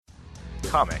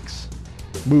Comics.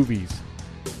 Movies.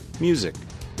 Music.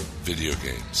 Video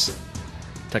games.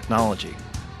 Technology.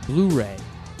 Blu-ray.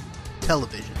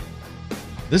 Television.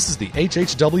 This is the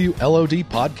HHW LOD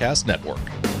Podcast Network.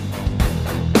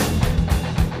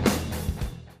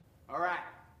 All right.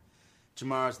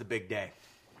 Tomorrow's the big day.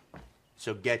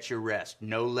 So get your rest.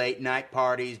 No late night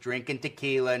parties, drinking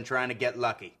tequila, and trying to get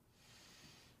lucky.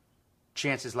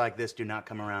 Chances like this do not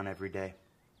come around every day.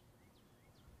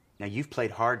 Now, you've played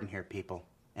hard in here, people,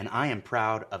 and I am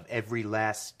proud of every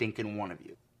last stinking one of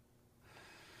you.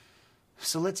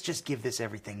 So let's just give this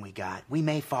everything we got. We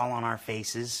may fall on our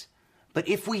faces, but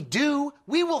if we do,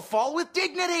 we will fall with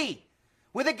dignity,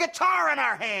 with a guitar in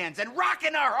our hands and rock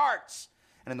in our hearts.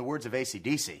 And in the words of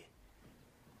AC/DC,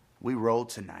 we roll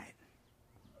tonight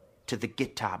to the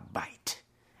guitar bite.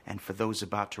 And for those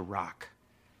about to rock,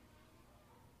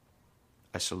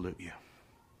 I salute you.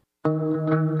 The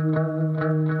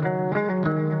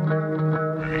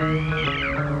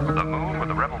moon with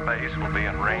the rebel base will be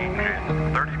in range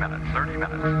in 30 minutes.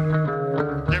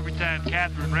 Every time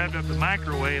Catherine revved up the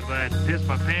microwave, I'd piss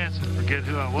my pants and forget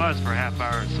who I was for a half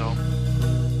hour or so.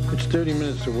 It's 30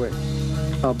 minutes away.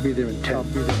 I'll be there in 10.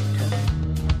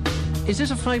 Is this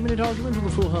a 5-minute argument or a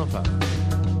full half hour?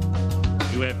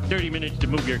 You have 30 minutes to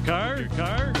move your car.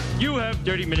 You have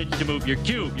 30 minutes to move your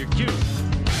cube.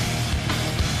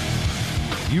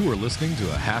 You are listening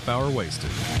to a half hour wasted.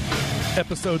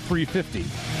 Episode 350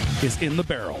 is in the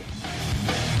barrel.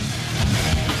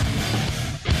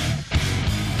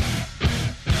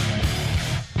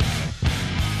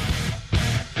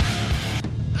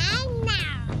 And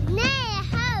now,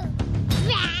 Neho,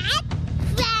 Brad,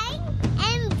 Frank,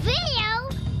 and Video.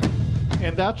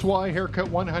 And that's why Haircut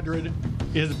 100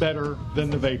 is better than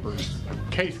the Vapors.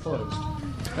 Case closed.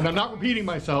 And I'm not repeating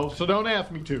myself, so don't ask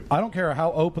me to. I don't care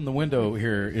how open the window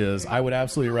here is. I would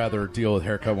absolutely rather deal with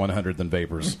Haircut 100 than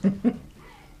Vapors.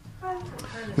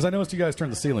 Because I noticed you guys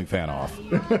turned the ceiling fan off.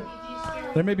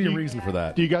 There may be a reason for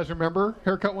that. Do you guys remember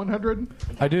Haircut 100?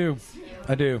 I do.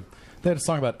 They had a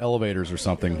song about elevators or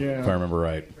something, if I remember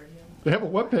right. They have a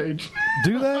webpage.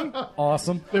 Do they?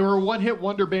 Awesome. They were a one-hit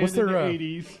wonder band in the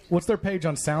 80s. What's their page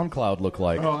on SoundCloud look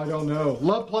like? Oh, I don't know.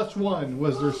 Love Plus One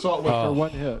was their their one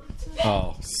hit.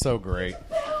 Oh, so great.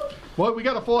 Well, we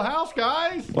got a full house,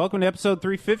 guys. Welcome to episode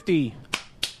 350.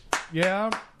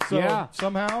 Yeah. So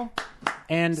somehow,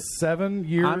 and 7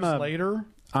 years later,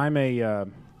 I'm a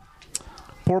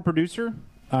poor producer.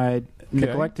 I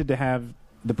neglected to have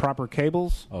the proper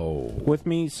cables with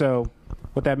me. So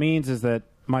what that means is that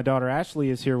my daughter Ashley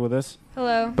is here with us.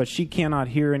 Hello. But she cannot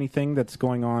hear anything that's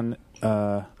going on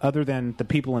other than the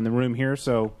people in the room here.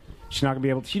 So she's not going to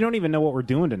be able to. She don't even know what we're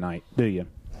doing tonight, do you?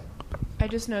 I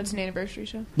just know it's an anniversary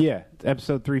show. Yeah,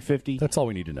 episode 350. That's all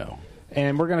we need to know.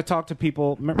 And we're going to talk to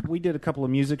people. Remember, we did a couple of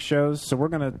music shows, so we're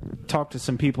going to talk to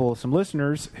some people, some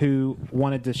listeners who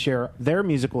wanted to share their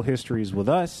musical histories with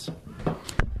us.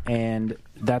 And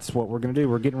that's what we're going to do.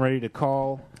 We're getting ready to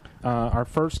call our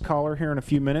first caller here in a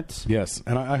few minutes. Yes,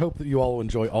 and I hope that you all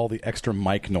enjoy all the extra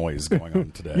mic noise going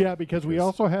on today. Yeah, because we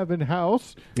also have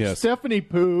in-house Stephanie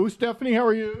Pooh. Stephanie, how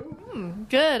are you?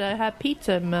 Good. I have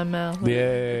pizza in my mouth.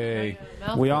 Yay.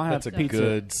 We all have That's pizza. a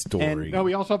good story. And now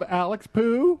we also have Alex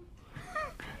Pooh.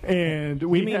 And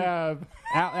we have...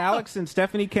 Alex and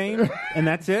Stephanie came, and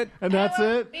that's it? And that's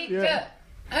it? Pizza. Yeah.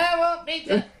 I want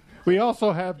pizza. We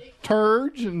also have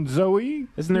Turge and Zoe.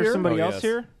 Isn't there somebody else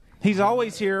here? He's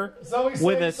always here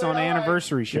with us on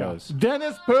anniversary shows.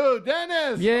 Dennis Pooh.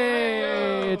 Dennis!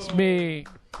 Yay, it's me.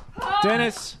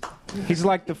 Dennis, he's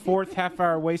like the fourth half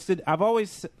hour wasted. I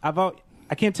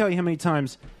can't tell you how many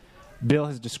times Bill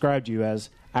has described you as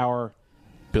our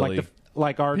Billy.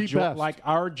 like our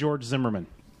George Zimmerman.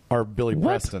 Our Billy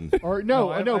Preston.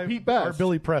 Pete Best. Our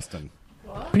Billy Preston.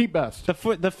 Pete Best. The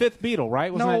fifth Beatle,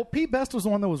 right? Pete Best was the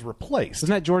one that was replaced.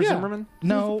 Isn't that George Zimmerman?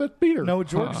 No, the fifth Beater. No,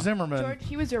 George Zimmerman.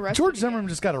 He was arrested. George Zimmerman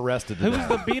just got arrested. Who was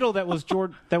the Beatle that was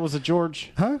George? That was a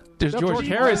George. Huh? There's George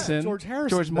Harrison. George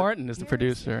Harrison. George Martin is the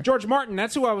producer. George Martin.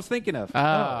 That's who I was thinking of.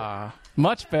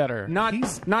 Much better. Not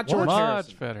George Much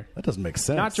Harrison. better. That doesn't make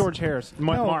sense. Not George Harrison.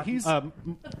 He's.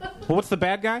 What's the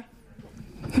bad guy?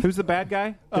 Who's the bad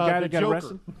guy? The guy that got Joker.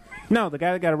 arrested? No, the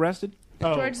guy that got arrested.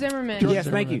 George Zimmerman. Yes,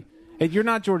 thank you. You're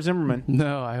not George Zimmerman.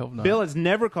 No, I hope not. Bill has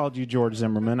never called you George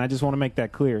Zimmerman. I just want to make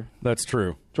that clear. That's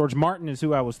true. George Martin is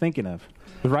who I was thinking of.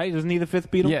 Right? Isn't he the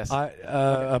fifth Beatle? Yes.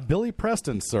 Billy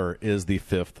Preston, sir, is the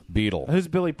fifth Beatle. Who's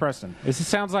Billy Preston? It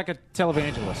sounds like a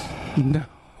televangelist. No.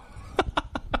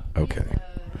 Okay.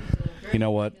 You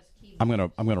know what? I'm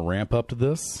gonna ramp up to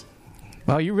this.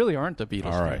 Well, you really aren't the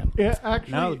Beatles All right. fan. Yeah,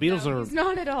 actually, No, the Beatles He's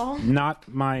not at all. are not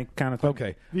my kind of thing.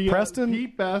 Okay. the Preston.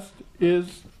 Pete Best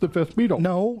is the fifth Beatle.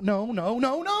 No.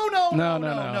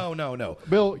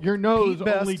 Bill, your nose Pete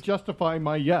Best- only justify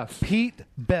my yes. Pete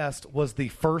Best was the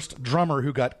first drummer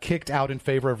who got kicked out in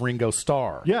favor of Ringo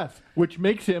Starr. Yes, which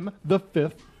makes him the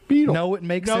fifth Beatle. No, it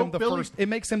makes him the Billy- first. It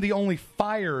makes him the only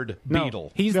fired No,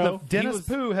 Beatle. he's No. the Dennis he was-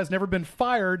 Pooh has never been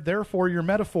fired. Therefore, your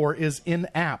metaphor is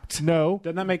inapt. No.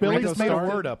 Doesn't that make Billy Ringo just made a Starr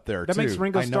word up there, That makes too.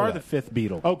 Ringo I know Starr that. the fifth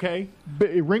Beatle. Okay,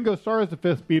 Ringo Starr is the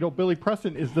fifth Beatle. Billy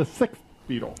Preston is the sixth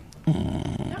Beatle.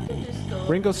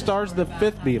 Ringo Starr's the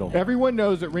fifth Beatle. Everyone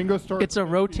knows that Ringo Starr. It's a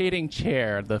rotating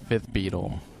chair, the fifth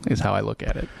Beatle, is how I look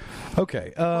at it.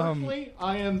 Okay. Personally,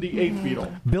 I am the eighth Beatle.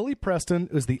 Billy Preston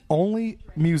is the only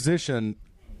musician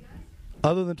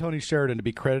other than Tony Sheridan to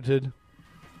be credited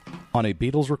on a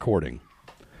Beatles recording.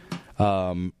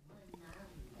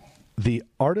 The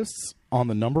artists on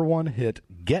the number one hit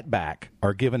Get Back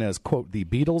are given as, quote, the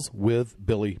Beatles with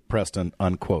Billy Preston,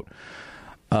 unquote.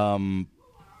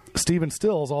 Stephen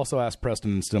Stills also asked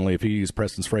Preston instantly if he used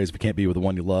Preston's phrase, if you can't be with the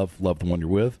one you love the one you're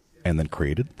with, and then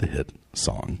created the hit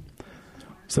song.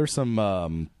 So there's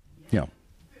some,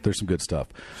 there's some good stuff.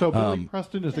 So Billy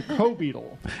Preston is a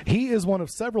co-Beatle. He is one of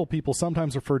several people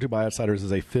sometimes referred to by outsiders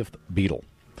as a fifth Beatle.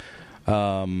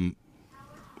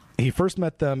 He first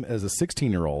met them as a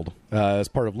 16-year-old as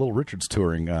part of Little Richard's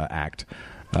touring act.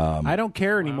 I don't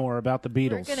care anymore about the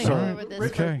Beatles. We're going to go over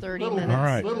this for 30 minutes. All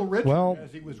right. Little Richard, Well-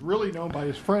 as he was really known by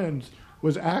his friends,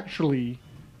 was actually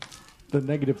the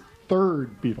negative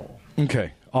third Beatle.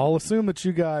 Okay. I'll assume that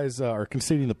you guys are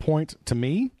conceding the point to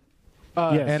me,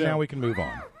 Yes. and now we can move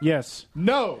on. Yes.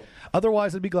 No.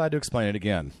 Otherwise, I'd be glad to explain it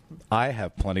again. I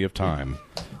have plenty of time.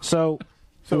 So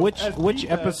which as which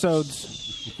Pete-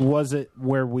 episodes was it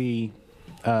where we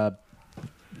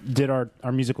did our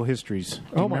musical histories? Do you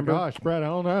Oh my remember? gosh, Brad, I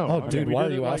don't know. Oh, I mean, dude, we why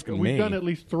did are it you like- asking We've me? done at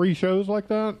least 3 shows like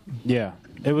that. Yeah,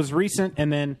 it was recent,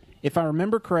 and then if I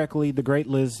remember correctly, the great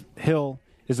Liz Hill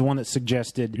is the one that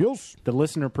suggested the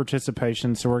listener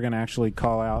participation. So we're going to actually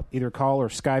call or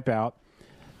Skype out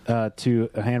to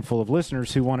a handful of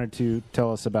listeners who wanted to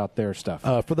tell us about their stuff.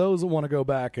 For those that want to go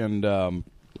back and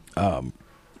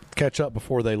catch up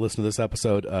before they listen to this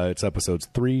episode, it's episodes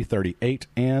 338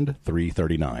 and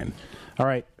 339. All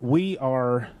right, we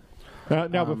are.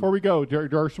 Now, before we go, there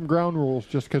are some ground rules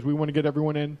just because we want to get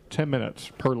everyone in 10 minutes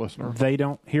per listener. They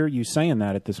don't hear you saying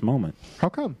that at this moment. How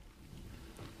come?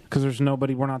 Because there's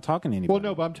nobody. We're not talking to anybody. Well,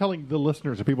 no, but I'm telling the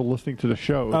listeners, the people listening to the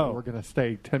show, that we're going to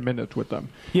stay 10 minutes with them.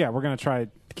 Yeah, we're going to try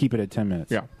to keep it at 10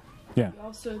 minutes. Yeah. Yeah. We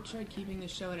also tried keeping the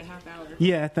show at a half hour.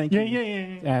 Yeah, thank you.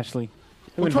 Yeah. Ashley.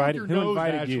 Who What's wrong with invited, your who nose,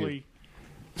 invited Ashley? you?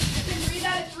 I can read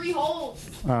that at 3 holes.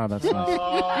 Oh, that's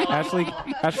nice.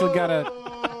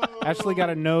 Ashley got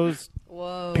a nose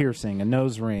piercing, a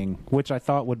nose ring, which I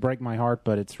thought would break my heart,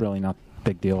 but it's really not a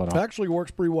big deal at It all. actually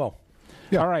works pretty well.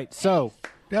 All right, so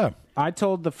Yeah. I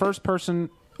told the first person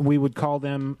we would call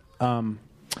them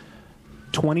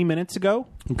 20 minutes ago.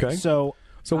 Okay. So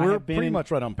I we're have been pretty in-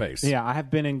 much right on pace. Yeah, I have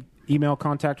been in email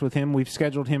contact with him. We've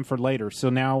scheduled him for later. So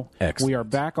now Excellent. we are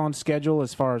back on schedule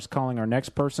as far as calling our next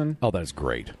person. Oh, that's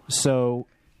great. So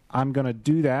I'm going to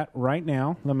do that right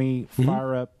now. Let me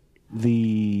fire up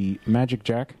the Magic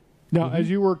Jack. Now, as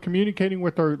you were communicating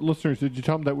with our listeners, did you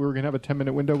tell them that we were going to have a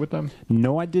 10-minute window with them?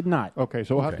 No, I did not. Okay,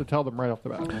 so we'll have to tell them right off the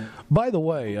bat. By the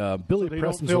way, Billy they don't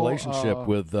Preston's feel, relationship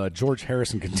with George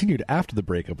Harrison continued after the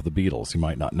breakup of the Beatles. You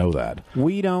might not know that.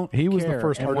 We don't He was the care.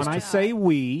 first and artist when I to- say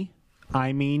we,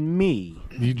 I mean me.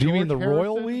 Do you mean the George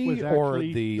royal Harrison we was or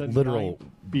actually the literal ninth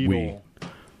Beatle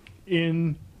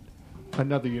in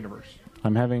another universe.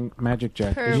 I'm having Magic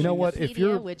Jack. Per You know what? If Wikipedia,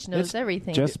 you're- which knows It's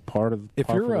everything. just part of If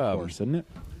par you're, for the um, course, isn't it?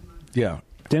 Yeah.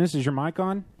 Dennis, is your mic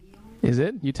on? Is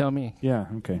it? You tell me. Yeah.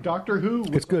 Okay. Doctor Who was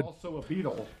It's good. also a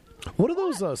Beatle. What are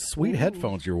those sweet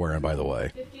headphones you're wearing, by the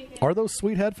way? Are those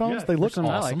sweet headphones? Yes, they look I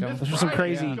like awesome. them. There's some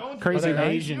crazy, crazy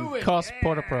Asian. Cost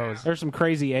Porta Pros. There's some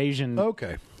crazy Asian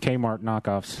Okay. Kmart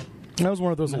knockoffs. That was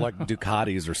one of those like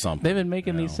Ducatis or something. They've been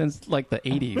making these since like the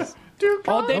 80s.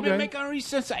 Oh, they've Okay. been making these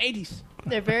since the 80s.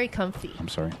 They're very comfy. I'm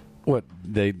sorry. What,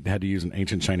 they had to use an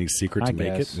ancient Chinese secret to I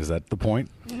make guess. it? Is that the point?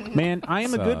 Man, I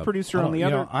am a good producer on the you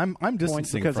other know, I'm points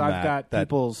distancing because from I've got that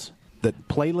people's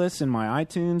playlists in my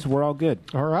iTunes. We're all good.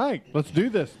 All right, let's do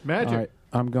this. Magic. All right,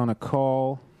 I'm going to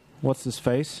call, what's his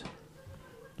face?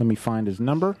 Let me find his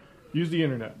number. Use the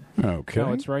internet. Okay.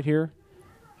 No, it's right here.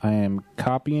 I am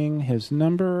copying his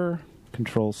number.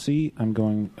 Control C. I'm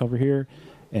going over here,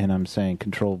 and I'm saying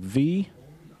Control V.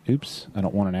 Oops, I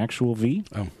don't want an actual V.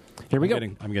 Oh. Here we go.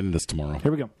 I'm getting this tomorrow.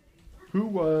 Here we go. Who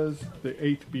was the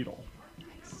 8th Beatle?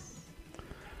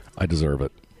 I deserve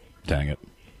it. Dang it.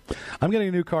 I'm getting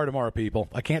a new car tomorrow, people.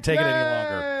 I can't take it any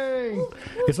longer.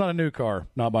 It's not a new car,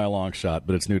 not by a long shot,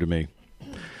 but it's new to me.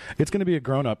 It's going to be a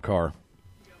grown-up car,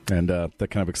 and that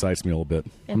kind of excites me a little bit.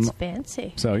 It's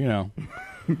fancy. So, you know.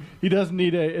 He doesn't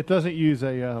need it doesn't use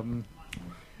a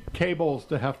cables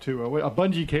to have to a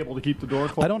bungee cable to keep the door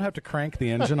closed. I don't have to crank the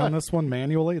engine on this one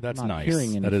manually. That's Not nice.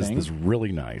 hearing That is anything.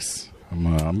 really nice. I'm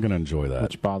going to enjoy that.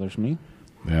 Which bothers me.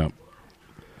 Yeah.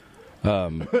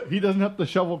 He doesn't have to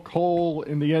shovel coal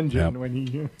in the engine when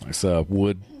he. It's a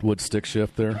wood stick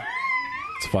shift there.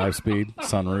 It's 5-speed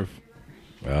sunroof.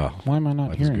 Yeah. Why am I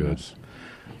not hearing good. this?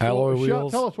 Alloy Well,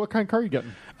 wheels. Tell us what kind of car you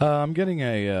getting. I'm getting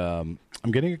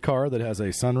a car that has a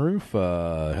sunroof,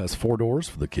 has 4 doors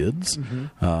for the kids,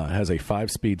 has a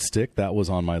 5-speed stick. That was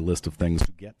on my list of things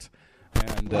to get,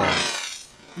 and that's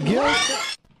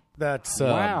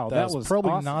Wow, that was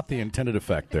probably awesome. not the intended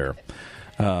effect there.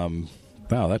 Wow,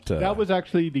 That was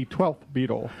actually the 12th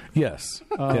Beetle. yes,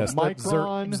 yes,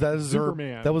 Micron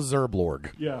Superman. That was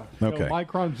Zerblorg. Yeah. Okay. No,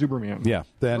 Micron Superman. Yeah,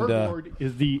 then Zerblorg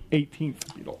is the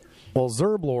 18th Beetle. well,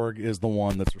 Zerblorg is the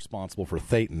one that's responsible for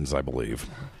Thetans, I believe.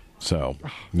 So,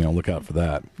 look out for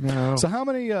that. No. So, how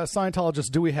many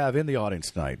Scientologists do we have in the audience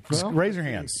tonight? Just Well, raise your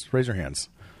hands. Raise your hands.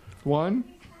 One.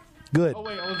 Good. Oh,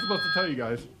 wait, I was supposed to tell you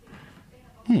guys.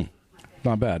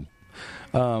 Not bad.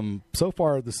 So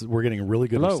far, we're getting a really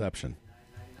good Hello. reception.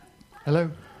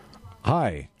 Hello.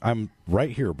 Hi, I'm right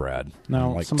here, Brad. No,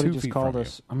 I'm like somebody 2 just feet called from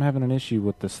us. I'm having an issue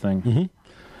with this thing. you.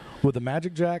 With the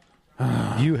Magic Jack.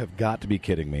 You have got to be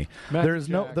kidding me. Magic There's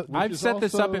no. Jack. The, I've set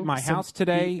this up at my house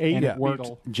today, the and it 80 worked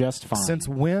Beetle. just fine. since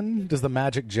when does the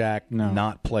Magic Jack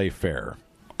not play fair?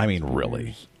 I mean,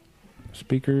 really?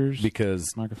 Speakers, Because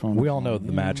microphone. we all know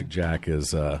the Magic Jack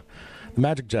is the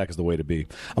Magic Jack is the way to be.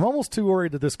 I'm almost too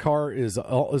worried that this car is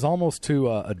almost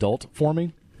too adult for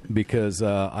me because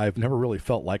I've never really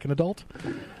felt like an adult,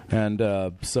 and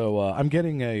so I'm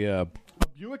getting a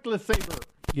Buick LeSabre.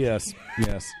 yes.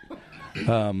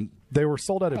 They were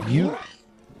sold out of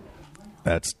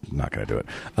That's not going to do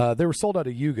it. They were sold out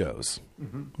of Yugos.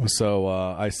 So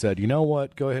I said, you know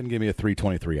what? Go ahead and give me a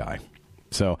 323i.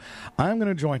 So I'm going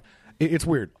to join. It's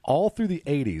weird. All through the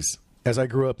 80s, as I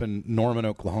grew up in Norman,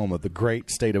 Oklahoma, the great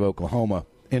state of Oklahoma,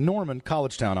 in Norman,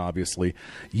 college town, obviously,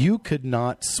 you could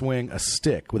not swing a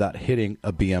stick without hitting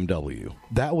a BMW.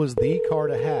 That was the car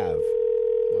to have.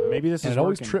 Maybe this And is it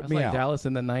always working. tripped That's me like out. Dallas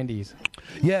in the 90s.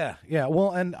 Yeah.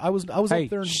 Well, and I was Hey, up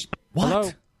there. And, shh. what?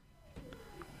 Hello?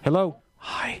 Hello?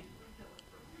 Hi.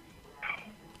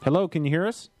 Hello, can you hear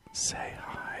us? Say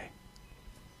hi.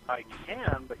 I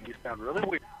can, but you sound really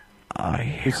weird.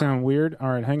 You sound weird. All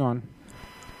right, hang on.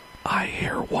 I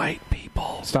hear white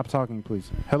people. Stop talking, please.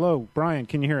 Hello, Brian,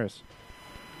 can you hear us?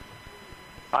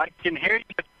 I can hear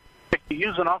you. You're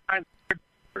using all kinds of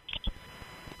words.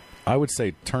 I would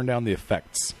say turn down the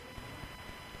effects.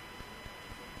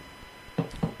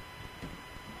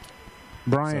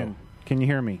 Brian, can you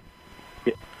hear me?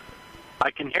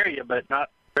 I can hear you, but not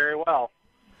very well.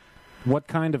 What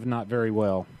kind of not very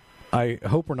well? I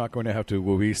hope we're not going to have to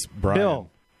release Brian. Bill,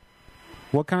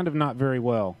 what kind of not very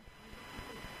well?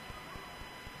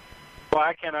 Well,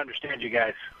 I can't understand you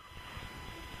guys.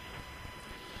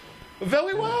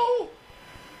 Very well.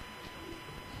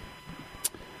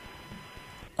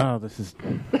 Oh, this is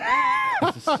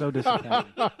so disappointing.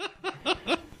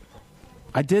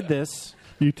 I did this.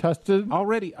 You tested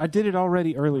already. I did it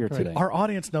already earlier today. Our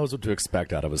audience knows what to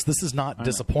expect out of us. This is not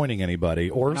disappointing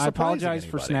anybody or And I surprising apologize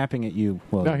for anybody. snapping at you.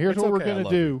 Well, Now, here's It's what we're okay, I going to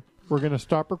love do. We're going to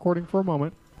stop recording for a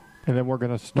moment, and then we're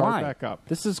going to start why? back up.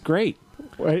 This is great.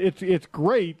 It's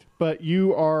great, but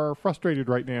you are frustrated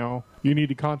right now. You need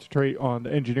to concentrate on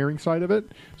the engineering side of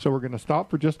it. So we're going to stop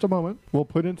for just a moment. We'll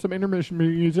put in some intermission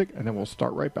music, and then we'll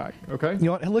start right back. Okay? You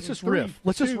know what? Let's just riff.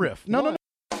 Let's just riff. No.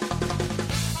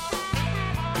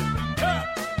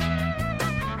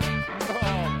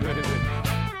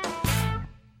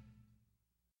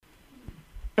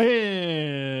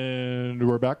 And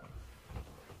we're back.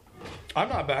 I'm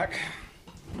not back.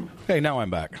 Hey, now I'm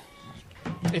back.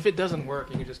 If it doesn't work,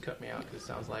 you can just cut me out because it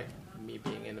sounds like me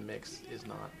being in the mix is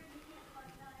not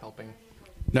helping.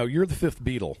 No, you're the fifth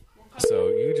Beatle, so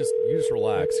you just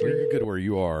relax. You're good where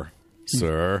you are,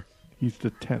 sir. He's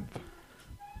the 10th.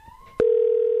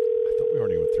 I thought we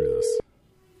already went through this.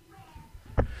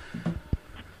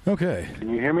 Okay. Can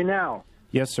you hear me now?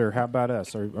 Yes, sir. How about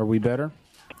us? Are we better?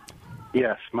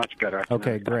 Yes, much better. I can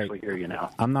Okay, great. actually hear you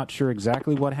now. I'm not sure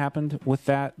exactly what happened with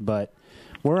that, but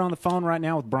we're on the phone right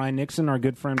now with Brian Nixon, our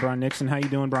good friend Brian Nixon. How you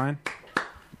doing, Brian?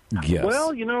 Yes.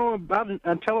 Well,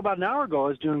 until about an hour ago, I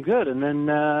was doing good, and then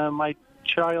my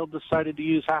child decided to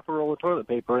use half a roll of toilet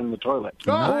paper in the toilet.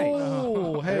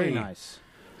 Oh, hey. Very nice.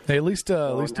 Hey, at least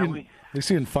now you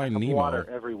didn't find Nemo. Water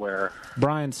everywhere.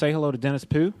 Brian, say hello to Dennis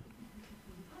Pooh.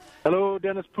 Hello,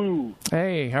 Dennis Pooh.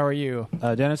 Hey, how are you?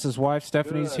 Dennis's wife,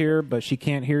 Stephanie's Good. here, but she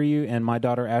can't hear you. And my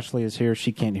daughter, Ashley, is here.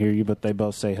 She can't hear you, but they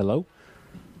both say hello.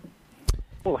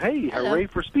 Well, hey, hooray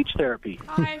for speech therapy.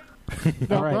 Hi.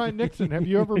 Now, All right. Brian Nixon, have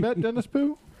you ever met Dennis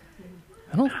Pooh?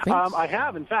 I don't think so. I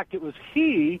have. In fact, it was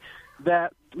he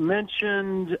that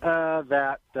mentioned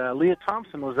that Leah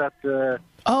Thompson was at the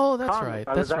Oh, that's con. right.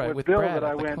 I That's was at right. with With Bill Brad that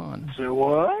I at the went con. to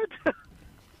what?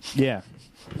 Yeah.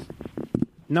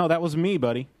 No, that was me,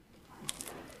 buddy.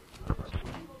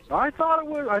 I thought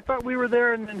we were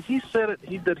there, and then he said it.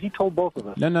 He told both of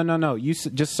us. No. You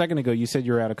just a second ago you said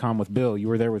you were at a con with Bill. You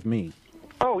were there with me.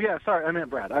 Oh yeah, sorry, I meant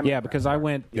Brad. Because I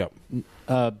went. Yep.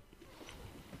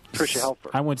 Trisha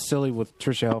Helfer. I went silly with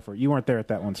Trisha Helfer. You weren't there at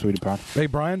that one, sweetie pie. Hey,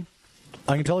 Brian,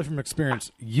 I can tell you from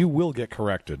experience, you will get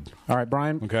corrected. All right,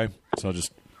 Brian. Okay, so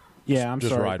just I'm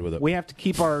just sorry. ride with it. We have to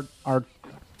keep our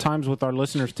times with our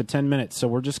listeners to 10 minutes, so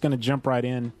we're just going to jump right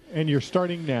in. And you're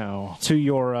starting now. To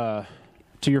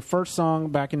your first song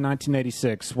back in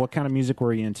 1986. What kind of music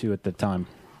were you into at the time?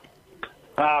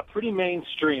 Pretty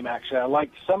mainstream, actually. I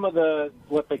liked some of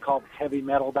what they called heavy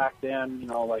metal back then,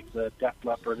 like the Def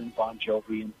Leppard and Bon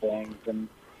Jovi and things.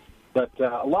 But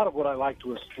a lot of what I liked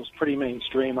was pretty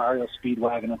mainstream, REO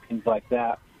Speedwagon and things like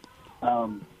that.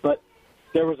 But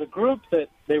there was a group that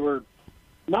they were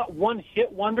not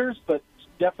one-hit wonders, but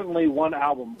definitely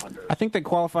one-album wonders. I think they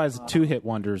qualify as two-hit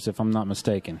wonders, if I'm not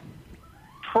mistaken.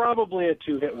 Probably a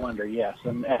two-hit wonder, yes.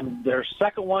 And their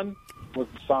second one was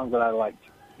the song that I liked.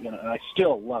 And I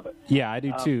still love it. Yeah, I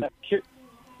do too.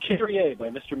 Kyrie by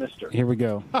Mr. Mister. Here we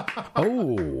go.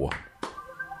 Oh.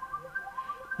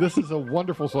 This is a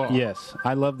wonderful song. Yes,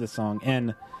 I love this song.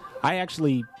 And I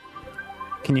actually...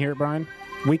 Can you hear it, Brian?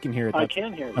 We can hear it. I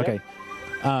can hear it. Okay.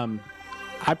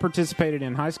 I participated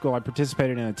in high school. I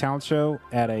participated in a talent show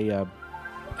at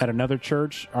another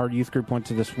church. Our youth group went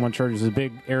to this one church. It was a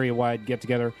big area-wide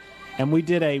get-together. And we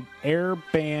did a air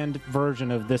band version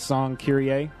of this song,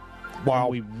 Kyrie. Wow.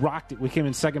 And we rocked it. We came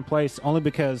in second place only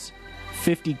because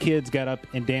 50 kids got up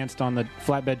and danced on the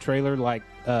flatbed trailer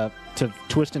to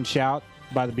Twist and Shout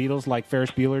by the Beatles like Ferris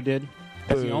Bueller did.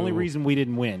 That's the only reason we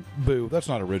didn't win. Boo, that's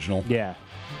not original. Yeah.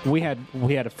 We had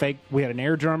an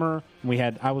air drummer.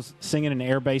 I was singing an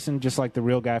air basin just like the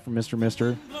real guy from Mr.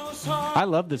 Mister. I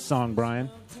love this song, Brian.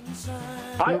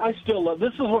 I still love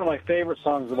this. Is one of my favorite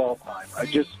songs of all time.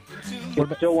 It's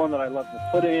still one that I love to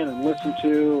put in and listen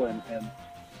to, and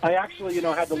I actually,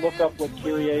 had to look up what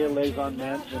Kyrie eleison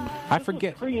meant, and I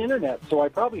forget pre-internet, so I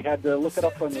probably had to look it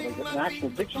up on an actual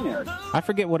dictionary. I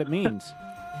forget what it means.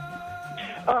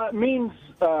 It means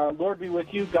Lord be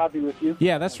with you, God be with you.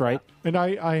 Yeah, that's right. And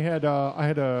I had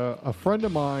a friend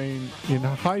of mine in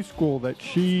high school that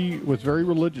she was very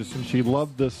religious, and she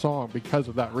loved this song because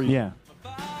of that reason. Yeah.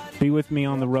 Be with me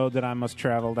on the road that I must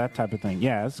travel, that type of thing.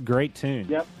 Yeah, it's a great tune.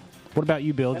 Yep. What about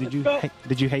you, Bill? Did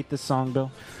you hate this song,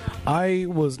 Bill? I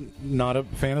was not a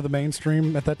fan of the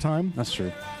mainstream at that time. That's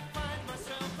true.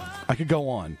 I could go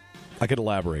on. I could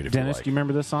elaborate if Dennis, you like. do you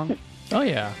remember this song? Oh,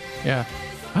 yeah. Yeah.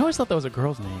 I always thought that was a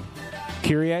girl's name.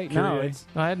 Kyrie? No,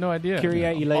 I had no idea. Kyrie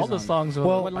eleison. All the songs.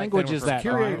 What language is that?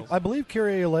 I believe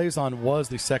Kyrie eleison was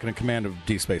the second in command of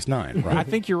Deep Space Nine, right? I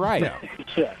think you're right.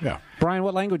 Yeah. Brian,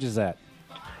 what language is that?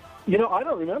 I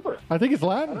don't remember. I think it's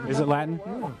Latin. Is it Latin?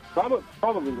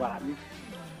 Probably Latin.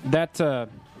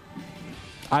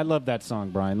 I love that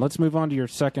song, Brian. Let's move on to your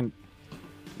second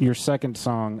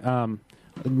song.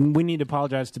 We need to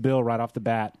apologize to Bill right off the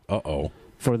bat.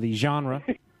 For the genre,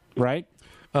 right?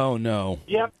 Oh no.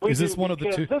 Yep. Is this one of the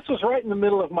two? This was right in the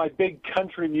middle of my big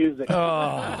country music.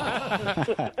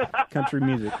 Country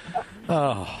music.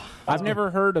 Oh. I've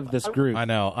never heard of this group. I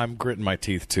know. I'm gritting my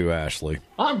teeth too, Ashley.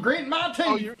 I'm gritting my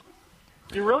teeth.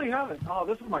 You really haven't. Oh,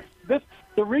 this is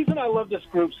the reason I love this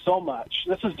group so much.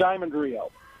 This is Diamond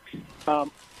Rio.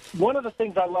 One of the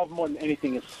things I love more than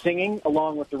anything is singing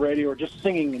along with the radio, or just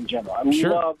singing in general. I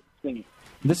love singing.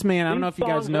 This man, I don't know if you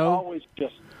guys know.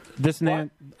 This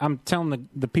man, I'm telling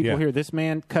the people here, this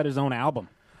man cut his own album.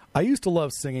 I used to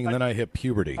love singing, and then I hit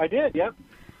puberty. I did, yep.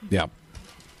 Yeah.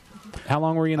 How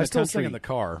long were you in the country? I still sing in the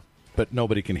car, but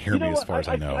nobody can hear me as far as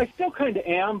I know. I still kind of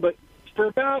am, but for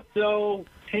about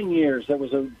 10 years, there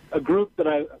was a group that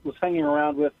I was hanging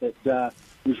around with that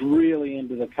was really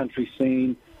into the country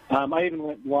scene. I even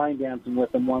went line dancing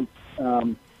with them once.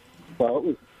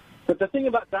 But the thing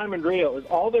about Diamond Rio is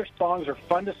all their songs are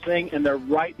fun to sing, and they're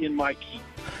right in my key.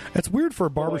 It's weird for a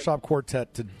barbershop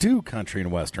quartet to do country and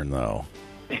western, though.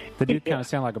 They do kind of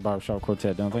sound like a barbershop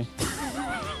quartet, don't they?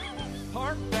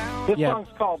 This song's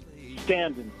called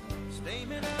Standin'.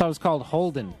 thought it was called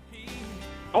Holden.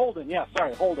 Holden, yeah,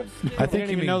 sorry, Holden. I think you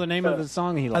didn't even know the name of the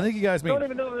song he liked. I think you guys mean Don't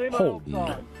even know the name Holden.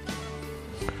 of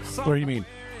the song. What do you mean?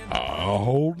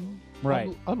 Holden? Right.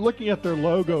 I'm looking at their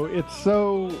logo. It's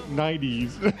so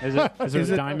 90s. Is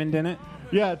there a diamond in it?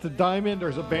 Yeah, it's a diamond.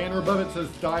 There's a banner above it that says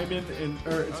diamond,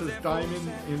 or it says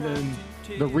diamond, and then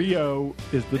the Rio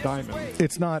is the diamond.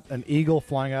 It's not an eagle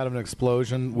flying out of an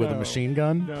explosion with a No. machine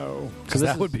gun? No. Because So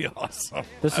this that would is- be awesome.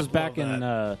 This I was back love in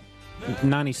that.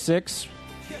 96.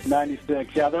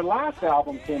 96. Yeah, their last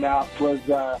album came out was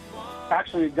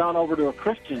actually gone over to a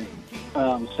Christian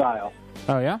style.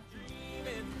 Oh, yeah?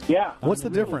 Yeah. What's the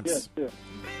Really difference? good, too.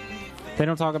 They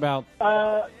don't talk about...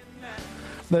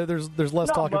 There's less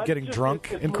Not talk of much, getting just drunk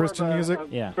it's in more Christian of a- music?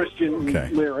 a Christian Okay.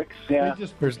 lyrics, yeah.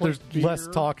 There's less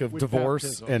talk of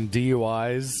divorce and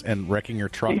DUIs and wrecking your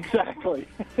truck. Exactly.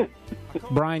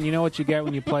 Brian, you know what you get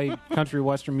when you play country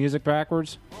western music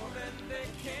backwards?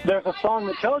 There's a song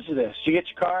that tells you this. You get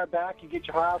your car back, you get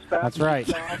your house back. That's you right.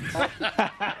 get your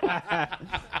house.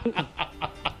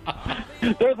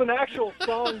 There's an actual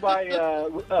song by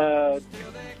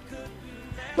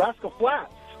Rascal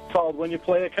Flatts called When You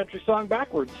Play a Country Song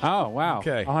Backwards. Oh, wow.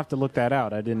 Okay. I'll have to look that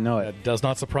out. I didn't know it. It does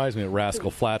not surprise me that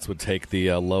Rascal Flatts would take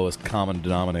the lowest common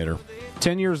denominator.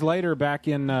 10 years later, back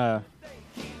in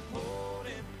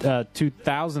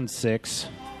 2006,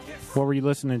 what were you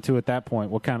listening to at that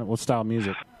point? What style of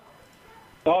music?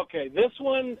 Okay, this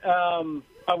one,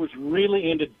 I was really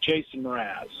into Jason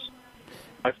Mraz.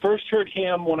 I first heard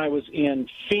him when I was in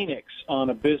Phoenix on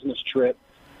a business trip.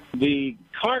 The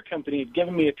car company had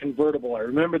given me a convertible. I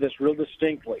remember this real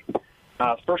distinctly.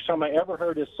 First time I ever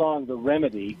heard his song, The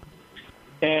Remedy.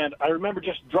 And I remember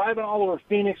just driving all over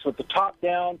Phoenix with the top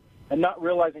down and not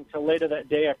realizing till later that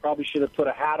day I probably should have put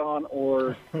a hat on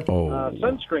or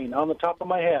sunscreen on the top of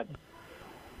my head.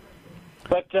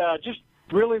 But just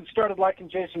really started liking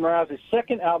Jason Mraz. His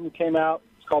second album came out.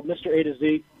 It's called Mr. A to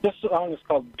Z. This song is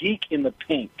called Geek in the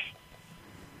Pink.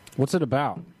 What's it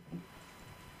about?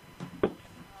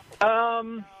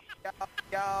 Part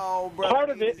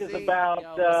of it is about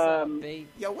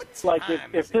like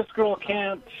if this girl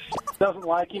doesn't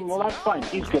like him, well, that's fine.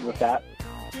 He's good with that.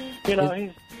 You know,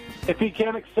 if he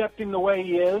can't accept him the way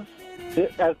he is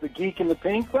as the geek in the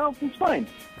pink, well, he's fine.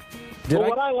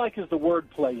 What I like is the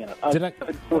wordplay in it.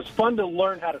 It was fun to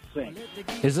learn how to sing.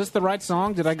 Is this the right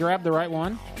song? Did I grab the right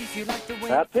one?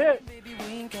 That's it.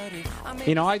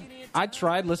 You know, I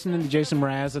tried listening to Jason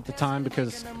Mraz at the time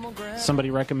because somebody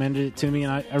recommended it to me,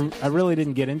 and I really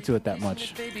didn't get into it that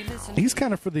much. He's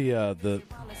kind of for the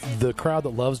crowd that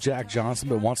loves Jack Johnson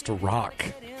but wants to rock.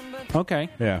 Okay.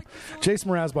 Yeah. Jason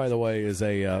Mraz, by the way, was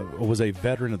a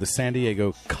veteran of the San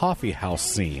Diego coffee house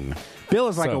scene. Bill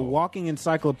is like a walking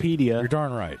encyclopedia. You're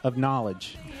darn right. Of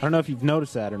knowledge. I don't know if you've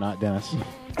noticed that or not, Dennis.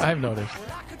 I've noticed.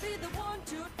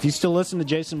 Do you still listen to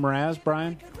Jason Mraz,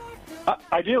 Brian?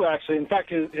 I do, actually. In fact,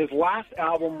 his last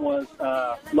album was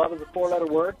Love is a Four-Letter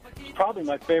Word. It's probably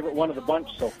my favorite one of the bunch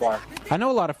so far. I know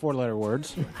a lot of four-letter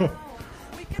words.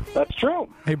 That's true.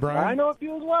 Hey, Brian. I know a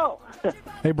few as well.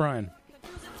 Hey, Brian.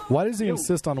 Why does he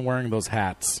insist on wearing those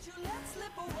hats?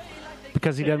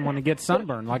 Because he doesn't want to get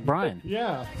sunburned like Brian.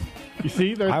 Yeah. You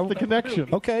see, there's the connection.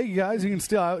 Okay, you guys, you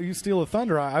steal the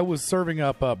thunder. I was serving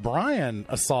up Brian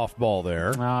a softball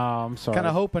there. Oh, I'm sorry. Kind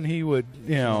of hoping he would,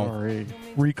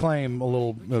 reclaim a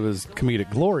little of his comedic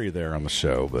glory there on the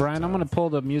show. But, Brian, I'm going to pull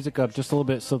the music up just a little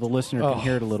bit so the listener can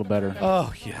hear it a little better.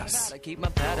 Oh, yes.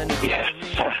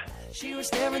 She was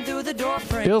staring through the door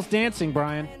frame. Bill's dancing,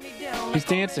 Brian. He's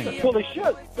dancing. Well, they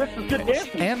should. This is good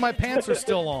dancing. And my pants are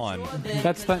still on.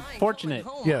 That's fortunate.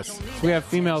 Yes. We have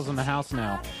females in the house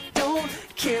now.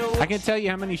 I can't tell you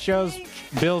how many shows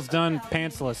Bill's done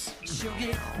pantsless.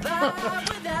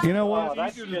 You know what?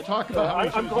 That's just,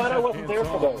 I'm glad I wasn't there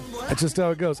for those. That's just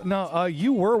how it goes. No,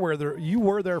 you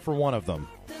were there for one of them.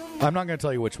 I'm not going to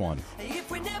tell you which one.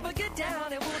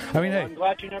 I mean, hey, I'm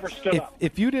glad you never stood up.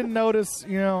 If you didn't notice,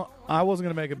 I wasn't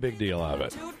going to make a big deal out of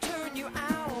it.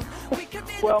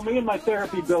 Well, me and my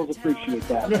therapy bills appreciate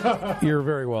that. You're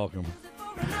very welcome.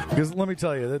 Because let me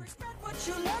tell you,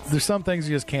 there's some things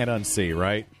you just can't unsee,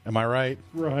 right? Am I right?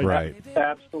 Right.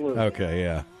 Absolutely. Okay,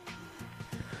 yeah.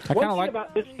 One thing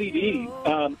about this CD,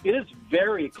 it is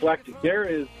very eclectic. There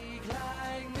is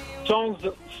songs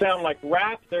that sound like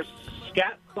rap. There's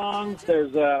scat songs.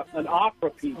 There's an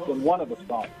opera piece in one of the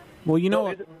songs. Well, you know,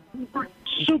 it's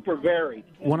super varied.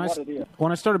 When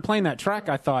I started playing that track,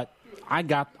 I thought I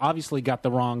obviously got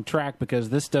the wrong track because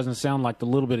this doesn't sound like the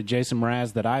little bit of Jason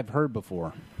Mraz that I've heard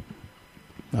before.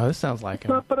 No, this sounds like him.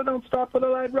 Stop, but I don't stop, but I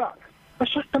ride rock. I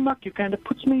shut the muck. You kind of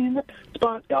puts me in the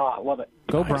spot. Oh, I love it.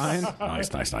 Go, Brian. Nice.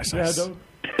 Yeah,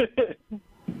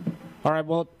 All right.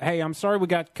 Well, hey, I'm sorry we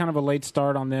got kind of a late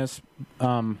start on this,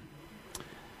 but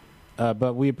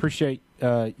we appreciate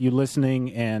you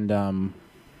listening and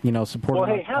supporting Well,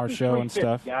 hey, our happy show and 350,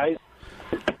 stuff. guys.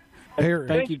 Thank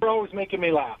Thanks you. for always making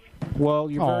me laugh.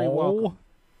 Well, you're very Aw. welcome.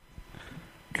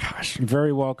 Gosh, you're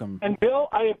very welcome. And Bill,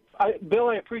 I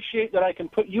appreciate that I can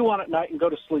put you on at night and go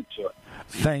to sleep to it.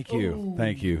 Thank you.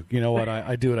 Thank you. You know what?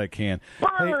 I do what I can.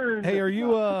 Burn! Hey, are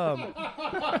you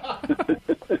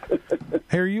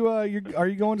Hey, are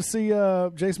you going to see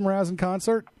Jason Mraz in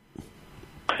concert?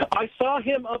 I saw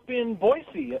him up in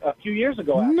Boise a few years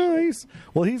ago. Actually. Nice.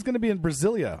 Well, he's going to be in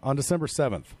Brasilia on December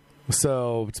 7th.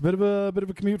 So, it's a bit of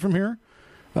a commute from here.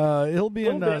 He'll be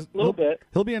little bit.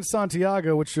 He'll be in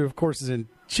Santiago, which of course is in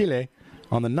Chile,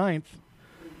 on the 9th.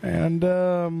 And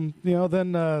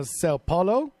then Sao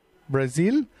Paulo,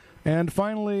 Brazil, and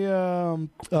finally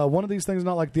one of these things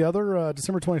not like the other,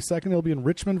 December 22nd, he'll be in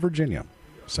Richmond, Virginia.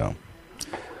 So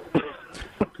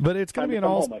but it's going to be an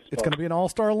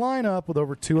all-star lineup with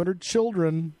over 200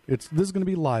 children. This is going to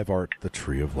be Live Art, the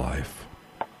Tree of Life.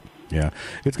 Yeah.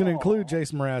 It's going to include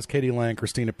Jason Mraz, Katie Lang,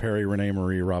 Christina Perry, Renee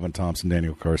Marie, Robin Thompson,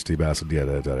 Daniel Carr, Steve Bassett,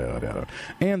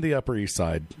 and the Upper East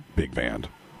Side Big Band.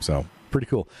 So, pretty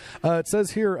cool. It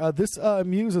says here, this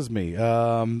amuses me.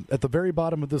 At the very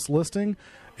bottom of this listing,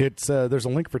 there's a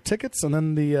link for tickets, and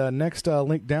then the next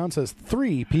link down says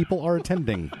 3 people are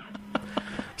attending.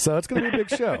 So, it's going to be a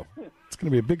big show. It's going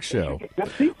to be a big show.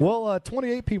 Well,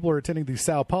 28 people are attending the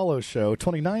Sao Paulo show.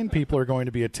 29 people are going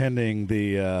to be attending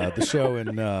the show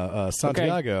in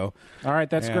Santiago. Okay. All right,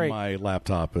 that's and great. My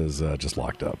laptop is just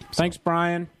locked up. So. Thanks,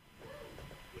 Brian.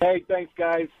 Hey, thanks,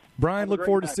 guys. Brian, look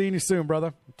forward to seeing you soon,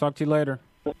 brother. Talk to you later.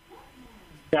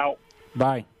 Ciao.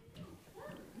 Bye.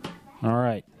 All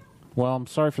right. Well, I'm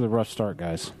sorry for the rough start,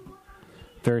 guys.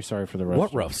 Very sorry for the rough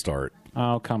start. What rough start?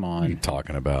 Oh, come on. What are you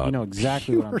talking about? You know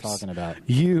exactly what I'm talking about.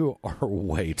 You are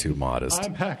way too modest.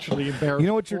 I'm actually embarrassed. You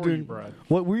know what you're for doing? you, Brad.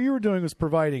 What you were doing was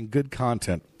providing good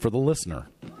content for the listener.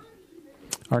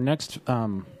 Our next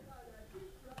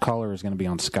caller is going to be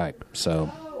on Skype.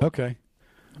 So okay.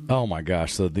 Oh my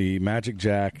gosh! So the Magic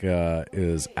Jack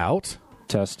is out.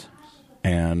 Test.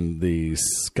 And the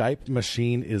Skype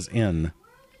machine is in.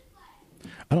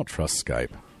 I don't trust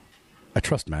Skype. I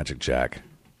trust Magic Jack.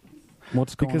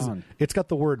 What's going because on? It's got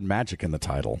the word magic in the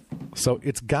title, so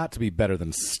it's got to be better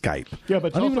than Skype. Yeah, but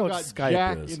it's I don't even know also what got Skype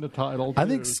Jack is. in the title, I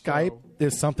think too, Skype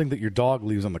is something that your dog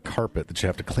leaves on the carpet that you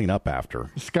have to clean up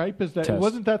after. Skype is that? Test.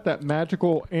 Wasn't that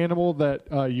magical animal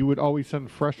that you would always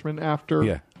send freshmen after?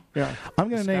 Yeah. Yeah. I'm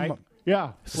going to name.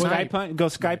 Yeah. Skype hunt? Go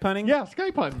Skype hunting? Yeah,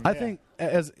 Skype hunting. I think,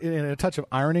 as in a touch of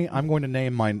irony, I'm going to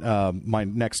name my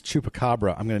next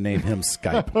chupacabra. I'm going to name him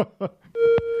Skype.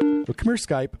 So come here,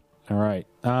 Skype. All right.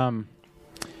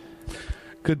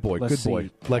 Good boy. Let's Good boy.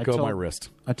 see. Let I go of told- my wrist.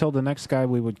 I told the next guy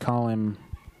we would call him.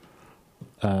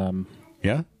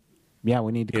 Yeah? Yeah,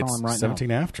 we need to call It's him right 17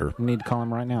 now. after. We need to call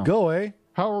him right now. Go away.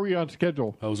 How are we on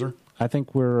schedule? Hoser. I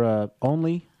think we're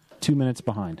only 2 minutes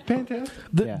behind. Fantastic.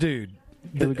 Yeah. Dude.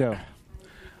 Here we go.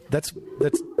 That's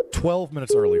 12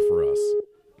 minutes early for us.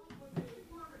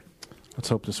 Let's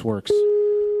hope this works.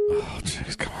 Oh,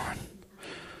 jeez, come on.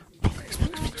 Please.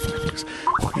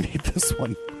 We need this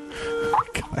one.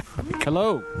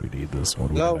 Hello. We need this one.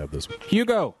 Hello. We gotta have this one.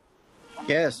 Hugo.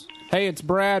 Yes. Hey, it's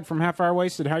Brad from Half Hour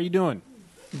Wasted. How you doing?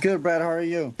 Good, Brad. How are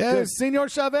you? Yes, Senor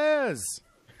Chavez.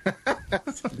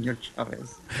 Senor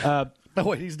Chavez. Oh,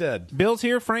 wait, he's dead. Bill's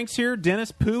here. Frank's here.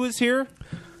 Dennis Pooh is here.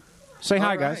 Say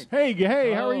hi, All guys. right.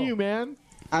 Hey, how are Oh. you, man?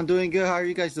 I'm doing good. How are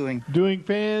you guys doing? Doing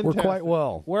fantastic. We're quite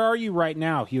well. Where are you right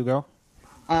now, Hugo?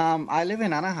 I live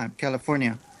in Anaheim,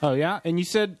 California. Oh, yeah? And you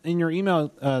said in your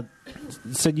email,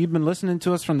 said you've been listening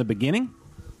to us from the beginning?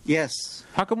 Yes.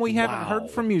 How come we haven't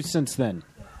heard from you since then?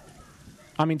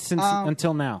 I mean, since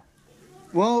until now.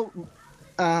 Well,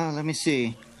 let me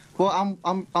see. Well,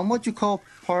 I'm what you call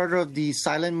part of the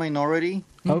silent minority.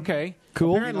 Okay.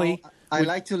 Cool. Apparently, I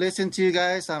like to listen to you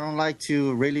guys. I don't like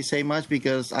to really say much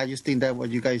because I just think that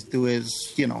what you guys do is,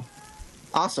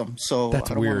 awesome. So That's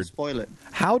I don't want weird. to spoil it.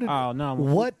 How did? Oh, no.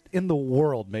 What in the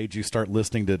world made you start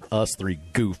listening to us three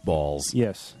goofballs?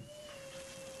 Yes.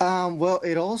 Well,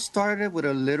 it all started with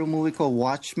a little movie called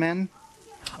Watchmen.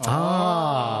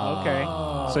 Okay.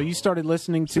 So you started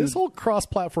listening to This whole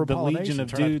cross-platform the pollination Legion of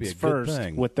turned out to be Dudes a good first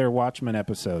thing. with their Watchmen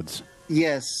episodes.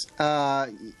 Yes.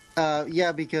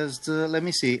 Yeah, because let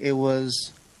me see. It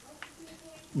was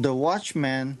The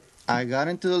Watchmen. I got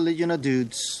into the Legion of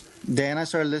Dudes. Then I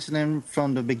started listening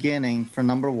from the beginning for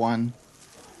number one.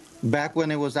 Back when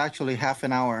it was actually half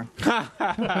an hour.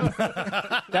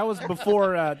 That was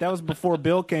before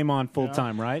Bill came on full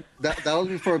time, right? That was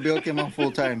before Bill came on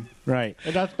full time. Right.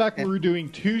 And that's back when we were doing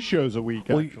 2 shows a week,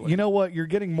 Well, actually. you know what? You're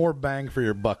getting more bang for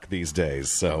your buck these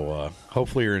days, so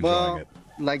hopefully you're enjoying Well, it.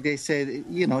 like they said,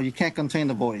 you can't contain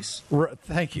the boys.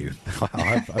 Thank you.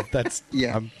 Wow, that's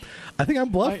Yeah. I think I'm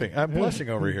bluffing. I'm blushing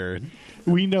over here.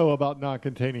 We know about not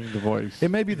containing the voice. It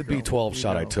may be the B12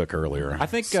 shot I took earlier. I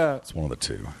think it's one of the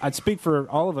two. I'd speak for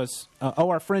all of us.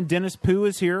 Our friend Dennis Pooh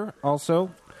is here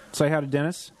also. Say hi to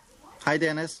Dennis. Hi,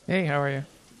 Dennis. Hey, how are you?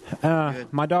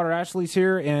 My daughter Ashley's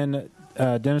here, and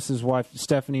Dennis's wife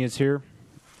Stephanie is here.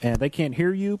 And they can't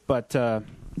hear you, but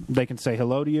they can say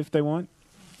hello to you if they want.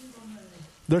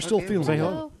 They're still feeling say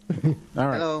hello. All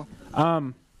right.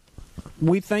 Hello.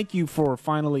 We thank you for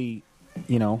finally,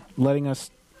 letting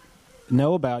us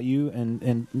know about you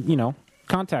and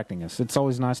contacting us. It's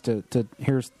always nice to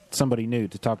hear somebody new,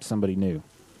 to talk to somebody new.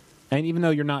 And even though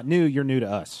you're not new, you're new to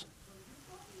us.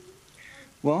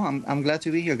 Well, I'm glad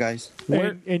to be here, guys.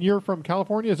 And you're from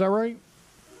California, is that right?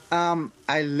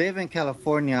 I live in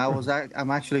California.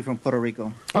 I'm actually from Puerto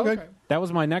Rico. Okay. That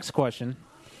was my next question.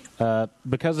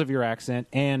 Because of your accent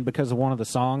and because of one of the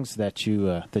songs that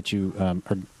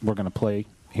we're going to play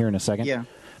here in a second. Yeah.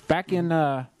 Back in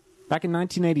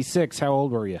 1986, how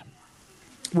old were you?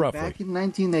 Roughly. Back in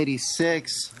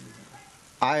 1986,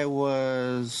 I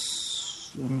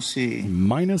was. Let me see.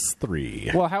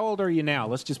 -3. Well, how old are you now?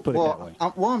 Let's just put it that way.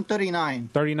 I'm 39.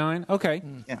 39. Okay.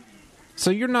 Yeah. So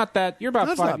you're not that. You're about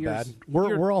That's 5 not years. bad.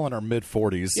 We're all in our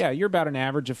mid-40s. Yeah, you're about an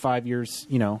average of 5 years.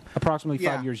 Approximately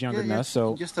 5 years younger than us.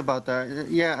 So just about that.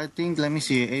 Yeah, I think. Let me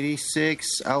see.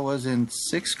 86. I was in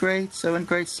 6th grade, 7th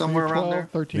grade, somewhere around there.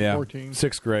 13, Yeah. 14.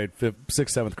 6th grade,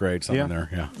 6th, 7th grade, something there.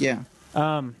 Yeah.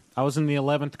 Yeah. I was in the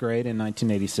 11th grade in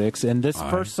 1986, and this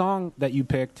first song that you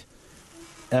picked,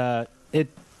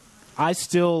 I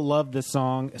still love this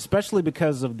song, especially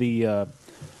because of the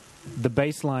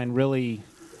bass line.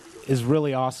 Is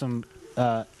really awesome,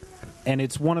 and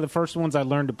it's one of the first ones I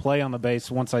learned to play on the bass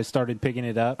once I started picking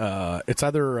it up. It's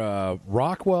either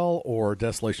Rockwell or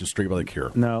Desolation Street by The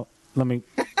Cure. No, let me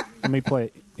play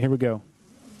it. Here we go.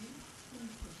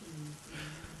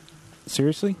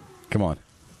 Seriously? Come on.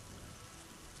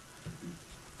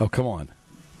 Oh, come on.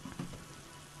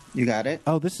 You got it?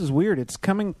 Oh, this is weird.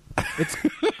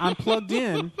 I'm plugged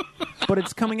in, but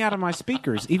it's coming out of my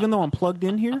speakers, even though I'm plugged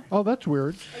in here. Oh, that's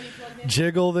weird.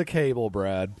 Jiggle the cable,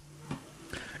 Brad.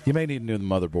 You may need a new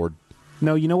motherboard.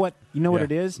 No, you know what? You know what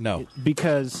it is? No.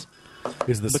 Because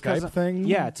Is the Skype thing?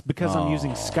 Yeah, it's because I'm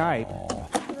using Skype.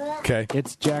 Okay.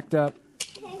 It's jacked up.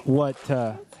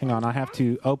 Hang on, I have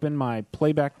to open my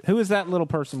playback. Who is that little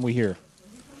person we hear?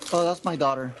 Oh, that's my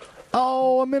daughter.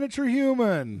 Oh, a miniature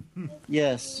human.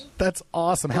 Yes. That's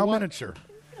awesome. How miniature?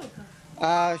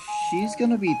 She's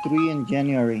gonna be 3 in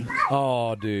January.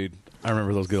 Oh, dude. I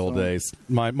remember those good old days.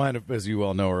 Mine, as you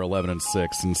well know, are 11 and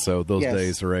 6, and so those Yes.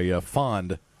 days are a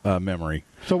fond memory.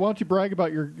 So why don't you brag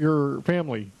about your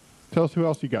family? Tell us who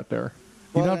else you got there.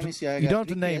 Well, don't let me have to- see. I you got don't have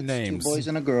to 3 name kids, names. 2 boys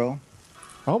and a girl.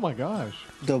 Oh my gosh.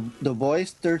 The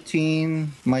boy's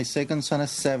 13. My second son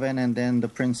is 7, and then the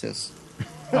princess.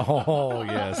 Oh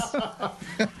yes,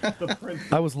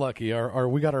 I was lucky.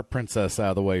 We got our princess out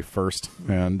of the way first,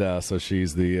 and so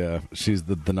she's the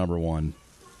number one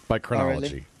by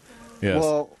chronology. Yes.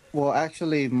 Well,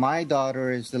 actually, my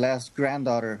daughter is the last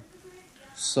granddaughter.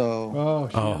 So.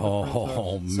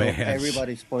 Oh man! So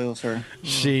everybody spoils her.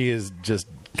 She is just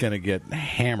gonna get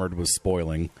hammered with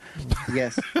spoiling.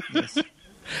 Yes. Yes.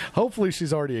 Hopefully,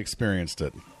 she's already experienced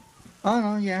it. Oh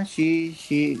no, yeah,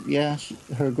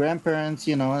 her grandparents,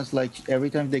 it's like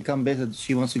every time they come visit,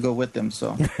 she wants to go with them.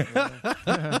 So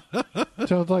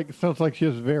sounds like she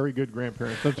has very good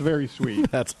grandparents. That's very sweet.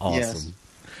 That's awesome. Yes.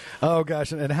 Oh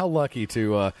gosh, and how lucky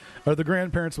to are the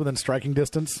grandparents within striking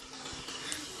distance?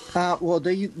 well,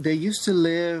 they used to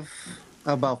live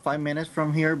about 5 minutes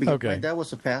from here because my dad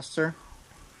was a pastor,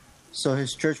 so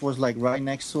his church was like right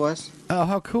next to us. Oh,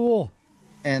 how cool!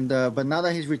 And but now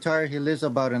that he's retired, he lives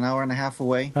about an hour and a half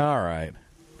away. All right.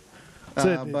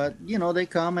 But they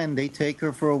come and they take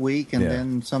her for a week, and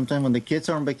then sometime when the kids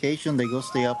are on vacation, they go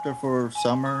stay up there for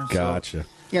summer. Gotcha.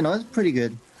 So, it's pretty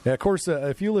good. Yeah, of course.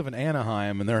 If you live in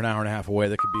Anaheim and they're an hour and a half away,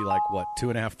 that could be like what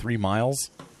 2.5, 3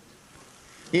 miles.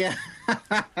 Yeah.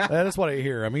 That is what I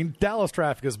hear. I mean, Dallas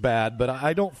traffic is bad, but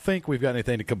I don't think we've got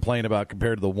anything to complain about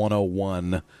compared to the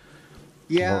 101.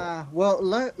 Yeah, well,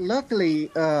 luckily,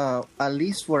 at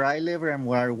least where I live and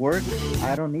where I work,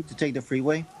 I don't need to take the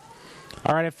freeway.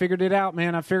 All right, I figured it out,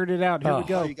 man. I figured it out. Here we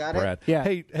go. You got Brad. it? Yeah.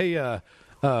 Hey,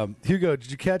 Hugo,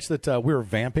 did you catch that we were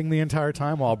vamping the entire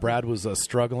time while Brad was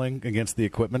struggling against the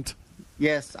equipment?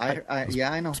 Yes, I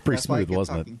know. It's pretty That's why I smooth, kept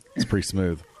wasn't talking. it? It's pretty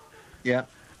smooth. Yeah.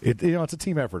 It's a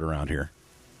team effort around here.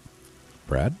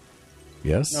 Brad?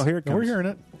 Yes? No, here it comes. We're hearing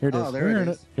it. Here it is. Oh, there We're it hearing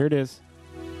is. it. Here it is.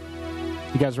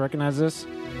 You guys recognize this?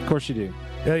 Of course you do.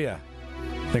 Yeah.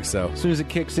 I think so. As soon as it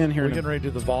kicks in here, We're getting ready to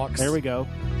do the Vox. there we go.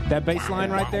 That bass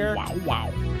line right there. Wow.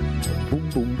 Boom,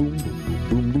 boom, boom, boom, boom, boom,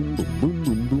 boom, boom, boom, boom,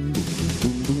 boom, boom.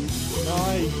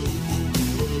 Nice.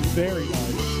 Very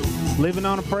nice. Living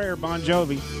on a Prayer, Bon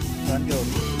Jovi. Bon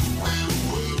Jovi.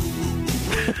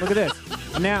 Look at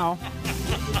this. Now,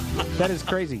 that is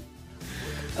crazy.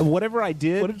 Whatever I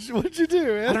did, What did you do,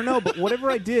 man? I don't know, but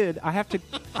whatever I did, I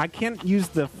can't use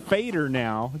the fader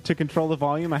now to control the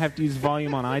volume. I have to use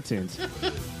volume on iTunes.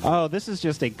 Oh, this is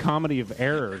just a comedy of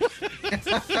errors.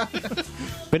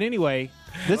 But anyway,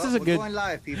 this is a We're good. going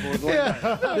live, people. We're going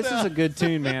live. This is a good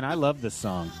tune, man. I love this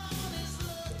song.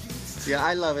 Yeah,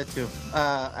 I love it too.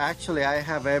 Actually, I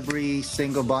have every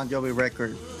single Bon Jovi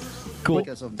record Cool.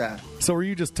 because of that. So were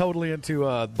you just totally into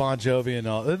Bon Jovi and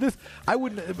all this? I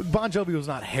wouldn't. Bon Jovi was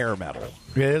not hair metal.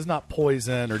 It's not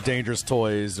Poison or Dangerous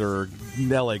Toys or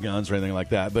LA Guns or anything like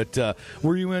that. But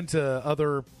were you into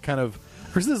other kind of?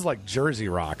 Because this is like Jersey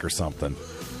rock or something.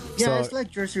 Yeah, So- it's like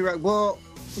Jersey rock. Well,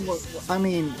 I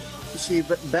mean, see,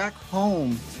 but back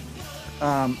home,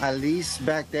 at least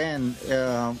back then,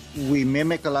 we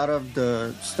mimic a lot of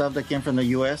the stuff that came from the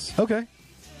U.S. Okay.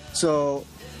 So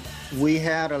we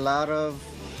had a lot of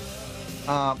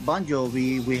Bon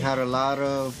Jovi. We had a lot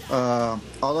of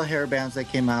all the hair bands that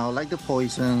came out, like the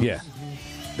Poison, Yeah.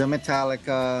 the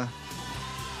Metallica,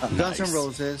 Guns N' Nice.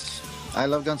 Roses. I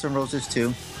love Guns N' Roses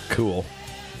too. Cool.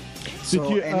 So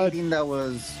you, anything that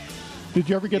was, Did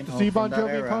you ever get to see from Bon that Jovi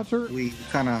in era, concert? we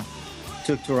kind of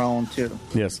took to our own too.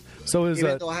 Yes. So is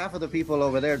Even though half of the people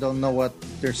over there don't know what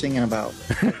they're singing about.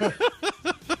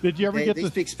 Did you ever They, get they to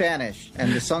speak Spanish,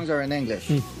 and the songs are in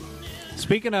English.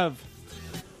 Speaking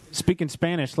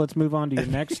Spanish, let's move on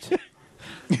to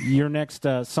your next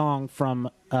song from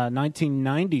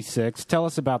 1996. Tell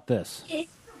us about this.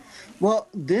 Well,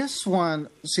 this one,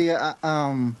 see,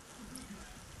 I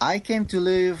came to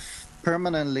live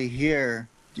permanently here,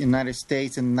 United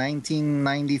States, in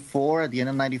 1994, at the end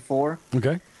of 94.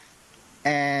 Okay.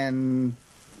 And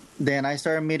then I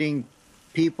started meeting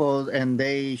people, and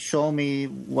they show me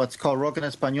what's called rock en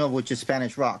español, which is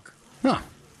Spanish rock. Huh.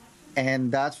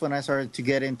 And that's when I started to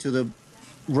get into the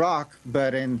rock,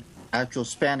 but in actual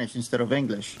Spanish instead of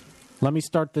English. Let me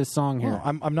start this song here.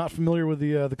 Oh, I'm not familiar with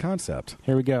the concept.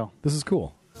 Here we go. This is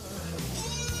cool.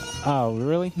 Oh,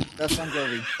 really? That's Bon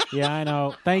Jovi. Yeah, I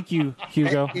know. Thank you,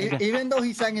 Hugo. Even though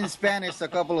he sang in Spanish a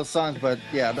couple of songs, but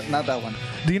yeah, not that one.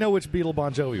 Do you know which Beatle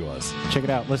Bon Jovi was? Check it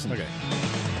out. Listen. Okay.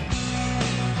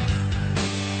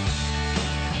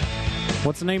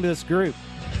 What's the name of this group?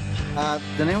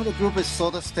 The name of the group is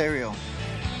Soda Stereo.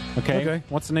 Okay.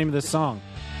 What's the name of this song?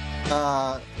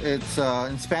 It's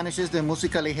in Spanish is de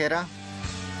música ligera.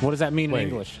 What does that mean in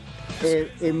English?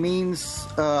 It means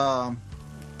out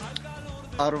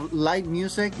of light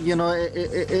music. You know,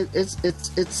 it's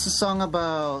a song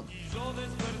about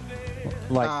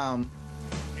like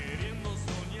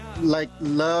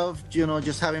love. You know,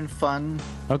 just having fun.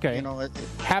 Okay. You know,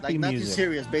 Happy like nothing music.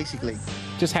 serious, basically.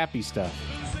 Just happy stuff.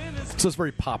 So it's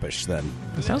very popish then.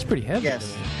 It sounds pretty heavy.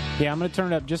 Yes. Yeah, I'm going to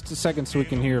turn it up just a second so we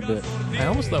can hear a bit. I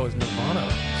almost thought it was Nirvana.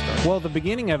 Well, the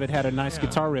beginning of it had a nice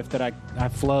guitar riff that I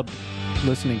flubbed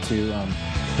listening to.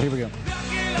 Here we go.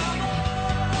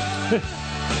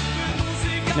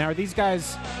 Now, are these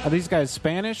guys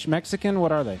Spanish, Mexican?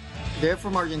 What are they? They're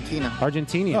from Argentina.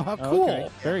 Argentinian. Oh, how cool. Okay.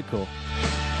 Very cool.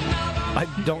 I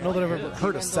don't know that I've ever heard of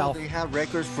Even though South. They have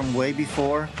records from way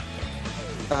before.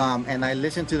 And I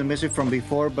listened to the music from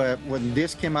before, but when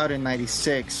this came out in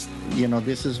 '96, you know,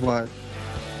 this is what,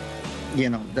 you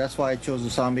know, that's why I chose the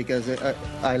song, because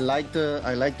I like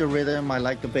the rhythm, I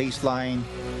like the bass line.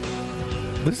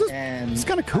 This is it's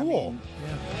kind of cool.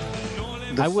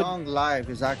 The song live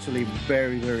is actually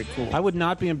very, very cool. I would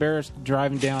not be embarrassed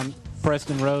driving down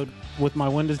Preston Road with my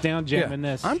windows down, jamming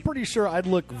this. I'm pretty sure I'd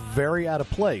look very out of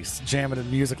place jamming to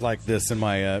music like this in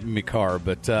my me car,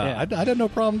 but I'd have no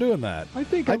problem doing that. I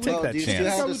think I'd take that do you still chance.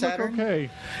 have the look Saturn? okay.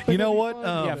 You know what?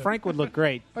 Yeah, Frank would look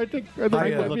great. I think Frank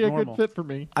it would would be a look good normal. fit for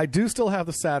me. I do still have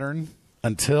the Saturn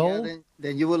until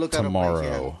Then you will look at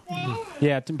tomorrow.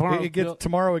 Yeah, tomorrow.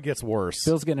 Tomorrow it gets worse.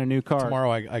 Bill's getting a new car.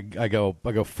 Tomorrow I go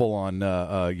full on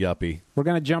yuppie. We're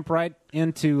going to jump right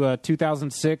into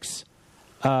 2006.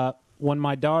 When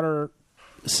my daughter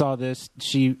saw this,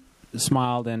 she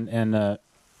smiled and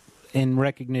in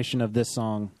recognition of this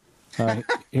song.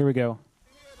 Here we go.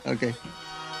 Okay.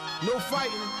 No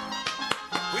fighting.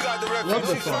 We got the reference. Love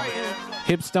this song.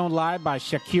 Hips Don't Lie by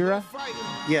Shakira.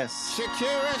 Yes.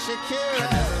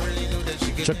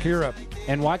 Shakira.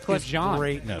 And Wyclef Jean.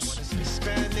 Greatness.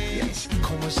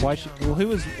 Well,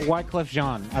 who is Wyclef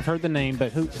Jean? I've heard the name,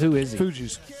 but who is he?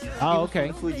 Fugees. Oh,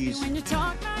 okay.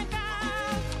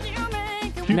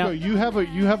 Hugo, you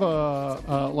have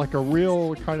a like a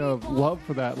real kind of love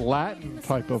for that Latin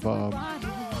type of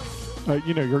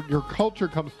your culture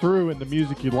comes through in the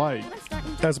music you like,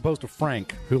 as opposed to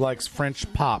Frank, who likes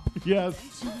French pop.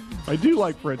 Yes, I do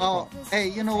like French pop. Hey,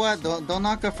 you know what? Don't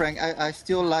knock a Frank. I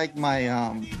still like my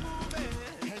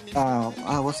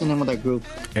what's the name of that group?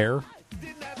 Air.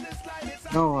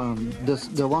 No,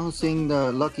 the one who sing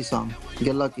the Lucky song,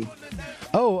 Get Lucky.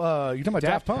 Oh, you're talking about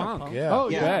Daft Punk. Yeah. Oh,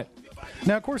 yeah.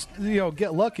 Now, of course,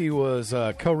 Get Lucky was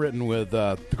co-written with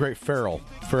the great Pharrell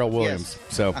Williams.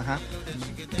 Yes. So, yeah,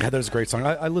 that was a great song.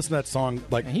 I listened to that song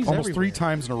like almost everywhere. 3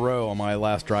 times in a row on my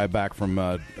last drive back from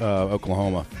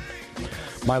Oklahoma.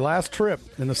 My last trip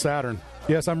in the Saturn.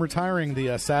 Yes, I'm retiring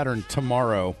the Saturn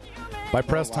tomorrow. By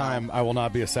press time, I will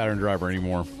not be a Saturn driver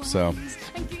anymore. So,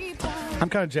 I'm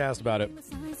kind of jazzed about it.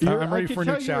 I'm ready for a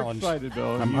new challenge.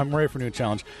 I'm ready for a new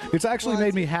challenge. It's actually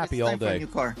made me happy all day. For a new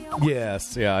car.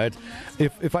 Yes, yeah.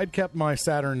 If I'd kept my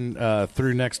Saturn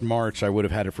through next March, I would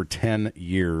have had it for 10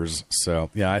 years. So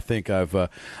yeah, I think I've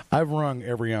wrung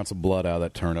every ounce of blood out of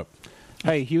that turnip.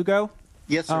 Hey, Hugo.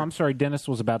 Yes, sir. Oh, I'm sorry. Dennis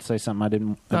was about to say something. I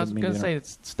didn't was mean going to to say,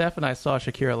 interrupt. Steph and I saw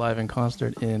Shakira live in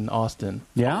concert in Austin.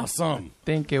 Yeah. Awesome. I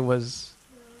think it was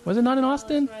it not in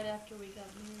Austin? Right after we got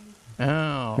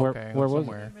married. Oh, okay. Where was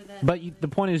somewhere. it? But the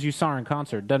point is, you saw her in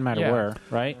concert. Doesn't matter Yeah. where,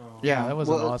 right? Yeah, that was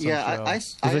an awesome show. I Is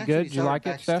it good? actually Did you saw like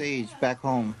her it, Steph? backstage back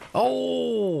home.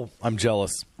 Oh, I'm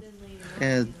jealous.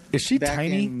 Is she back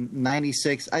tiny? In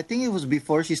 '96. I think it was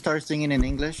before she started singing in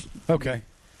English. Okay.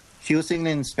 She was singing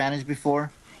in Spanish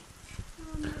before.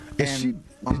 Is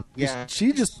yeah. Is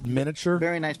she just miniature?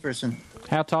 Very nice person.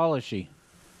 How tall is she?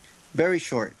 Very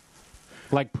short.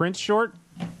 Like Prince short?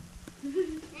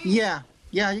 Yeah,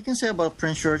 you can say about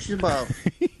Prince Short. She's about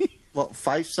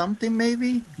 5 something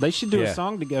maybe. They should do Yeah. a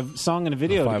song and a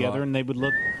video 5'0". together, and they would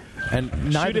look. And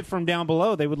Shoot it from down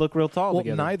below. They would look real tall Well,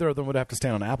 together. neither of them would have to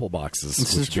stand on apple boxes, This which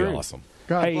is would true. be awesome.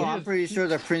 Hey, Well, I'm pretty sure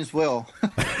that Prince will.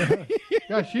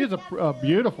 Yeah, she is a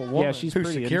beautiful woman. yeah, she's Who,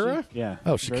 pretty. isn't Shakira? she? Yeah.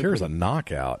 Oh, Very Shakira's pretty. a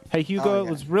knockout. Hey, Hugo, Oh, yeah.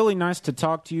 it was really nice to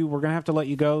talk to you. We're going to have to let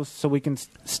you go so we can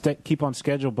keep on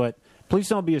schedule, but please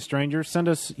don't be a stranger. Send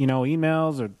us,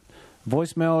 emails or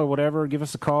voicemail or whatever. Give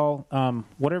us a call.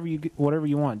 Whatever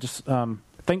you want. Just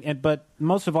but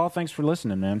most of all, thanks for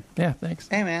listening, man. Yeah, thanks.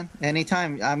 Hey, man,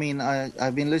 anytime. I mean,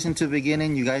 I've been listening to the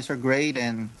beginning. You guys are great,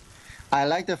 and I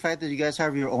like the fact that you guys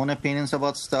have your own opinions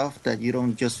about stuff, that you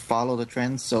don't just follow the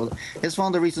trends. So it's one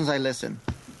of the reasons I listen.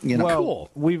 Well, Cool.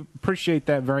 we appreciate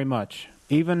that very much.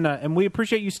 Even and we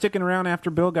appreciate you sticking around after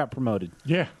Bill got promoted.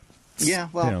 Yeah. Yeah,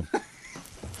 well,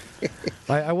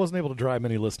 I wasn't able to drive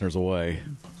many listeners away.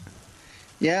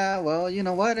 yeah, well, you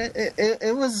know what?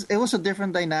 It was a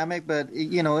different dynamic, but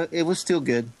it was still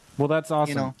good. Well, that's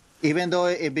awesome. Even though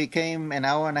it became an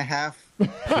hour and a half,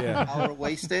 Yeah. hour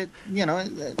wasted.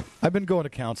 I've been going to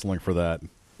counseling for that.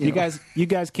 You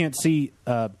guys can't see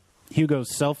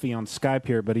Hugo's selfie on Skype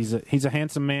here, but he's a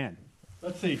handsome man.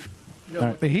 Let's see.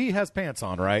 He has pants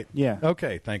on, right? Yeah.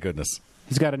 Okay, thank goodness.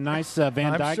 He's got a nice Van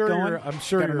Dyke going. I'm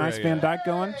sure got a you're nice Van Dyke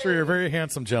going. I'm sure you're a very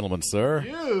handsome gentleman, sir.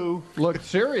 You look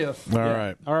serious. All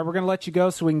right. All right, we're going to let you go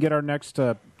so we can get our next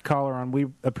caller on. We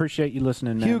appreciate you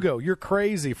listening, man. Hugo, you're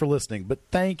crazy for listening, but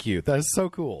thank you. That is so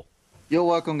cool. You're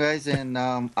welcome, guys, and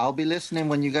I'll be listening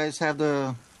when you guys have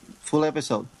the full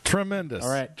episode. Tremendous.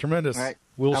 All right. Tremendous. All right.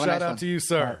 We'll Have a shout nice out one. to you,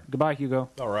 sir. All right. Goodbye, Hugo.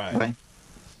 All right. Bye.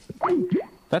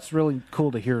 That's really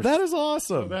cool to hear. That is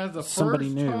awesome. That's the Somebody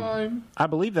first new. time I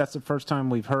believe that's the first time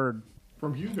we've heard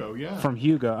from Hugo. Yeah. from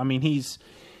Hugo. I mean, he has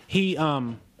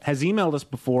emailed us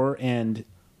before, and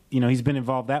he's been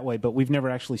involved that way, but we've never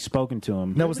actually spoken to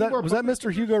him. Now, was that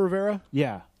Mr. Hugo Rivera?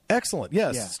 Yeah. Excellent.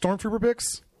 Yes. Yeah. Stormtrooper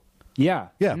Pics? Yeah.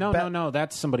 Yeah, No.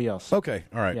 That's somebody else. Okay.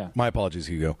 All right. Yeah. My apologies,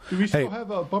 Hugo. Do we still Hey,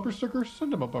 have a bumper sticker?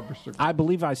 Send him a bumper sticker. I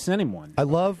believe I sent him one. I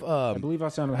love I believe I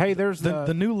sent him. Hey, there's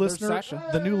the new there's listener. Sasha.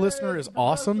 The new listener is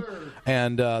awesome,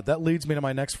 and that leads me to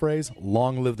my next phrase: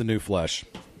 "Long live the new flesh."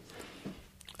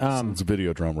 It's a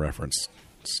video drum reference.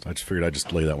 I just figured I'd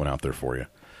just lay that one out there for you.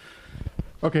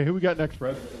 Okay, who we got next,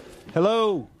 Fred?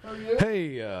 Hello.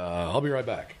 Hey, I'll be right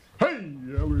back. Hey,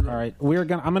 All right,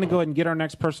 I'm gonna go ahead and get our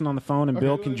next person on the phone, and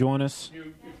Bill can join us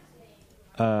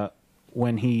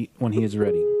when he is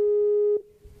ready.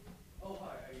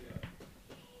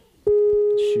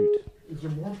 Shoot. Is there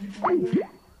more people?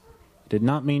 Did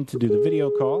not mean to do the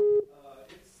video call.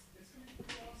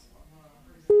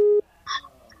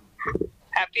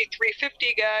 Happy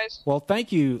 350, guys. Well,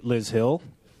 thank you, Liz Hill.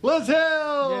 Liz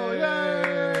Hill!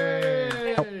 Yay!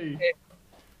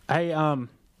 Hey,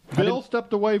 Bill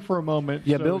stepped away for a moment.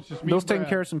 Yeah, so it's just me Bill's and taking Brad.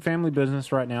 care of some family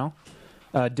business right now.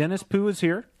 Dennis Pooh is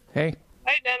here. Hey,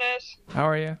 Hi, Dennis. how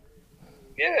are you?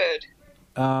 Good.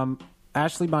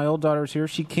 Ashley, my old daughter, is here.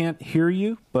 She can't hear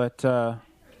you, but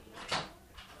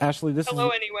Ashley, this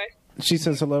Hello, is... anyway. She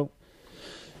says hello.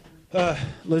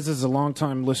 Liz is a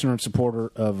longtime listener and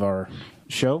supporter of our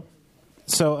show.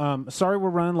 So, sorry we're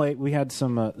running late. We had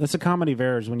some... it's a comedy of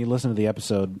errors. When you listen to the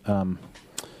episode,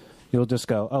 you'll just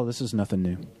go, oh, this is nothing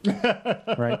new.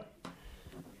 Right?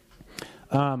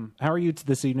 How are you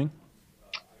this evening?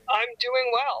 I'm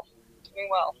doing well.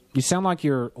 You sound like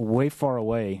you're way far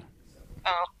away.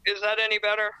 Oh, is that any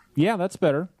better? Yeah, that's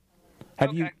better.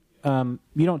 Have you...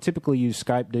 you don't typically use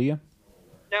Skype, do you?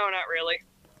 No, not really.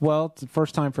 Well, it's the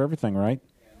first time for everything, right?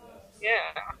 Yeah.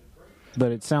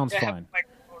 But it sounds I have fine. a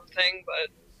microphone thing, but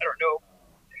I don't know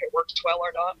if it works well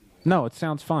or not. No, it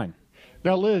sounds fine.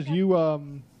 Now, Liz, you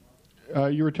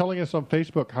were telling us on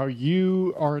Facebook how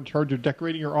you are in charge of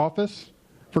decorating your office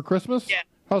for Christmas. Yeah.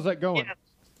 How's that going? Yeah.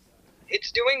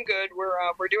 It's doing good.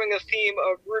 We're doing a theme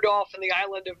of Rudolph and the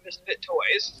Island of Misfit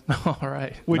Toys. All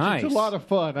right. Which Nice. is a lot of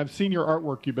fun. I've seen your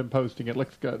artwork you've been posting. It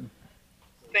looks good.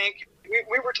 Thank you.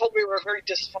 We were told we were a very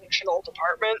dysfunctional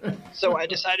department, so I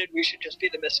decided we should just be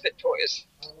the Misfit Toys.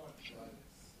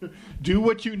 Do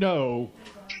what you know.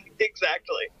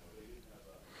 Exactly.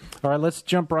 All right, let's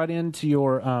jump right into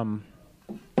your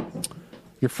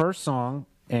first song,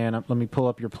 and let me pull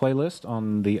up your playlist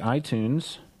on the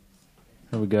iTunes.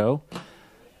 Here we go.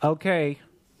 Okay,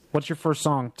 what's your first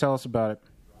song? Tell us about it.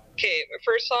 Okay, my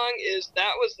first song is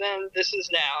That Was Then, This Is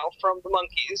Now from the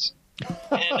Monkees.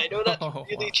 And I know that's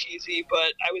really cheesy,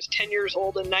 but I was 10 years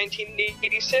old in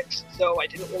 1986, so I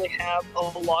didn't really have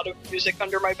a lot of music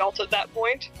under my belt at that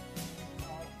point.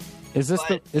 Is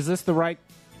this the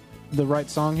right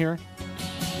song here?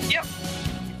 Yep.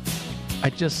 I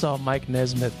just saw Mike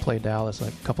Nesmith play Dallas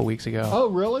like a couple weeks ago. Oh,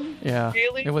 really? Yeah.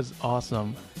 Really? It was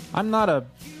awesome. I'm not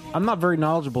very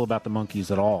knowledgeable about the Monkees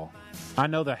at all. I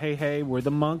know the Hey Hey We're the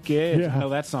Monkees. Yeah. I know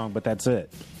that song, but that's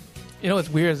it. You know what's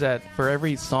weird is that for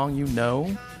every song you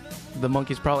know, the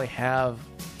Monkees probably have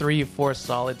 3 or 4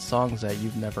 solid songs that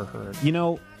you've never heard. You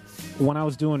know, when I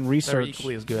was doing They're research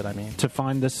equally as good, I mean. to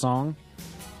find this song,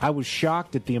 I was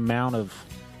shocked at the amount of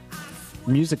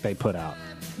music they put out.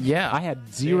 Yeah. I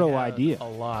had zero idea. A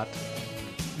lot.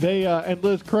 They and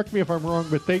Liz, correct me if I'm wrong,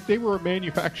 but they were a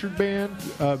manufactured band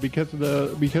because of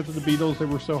the Beatles. They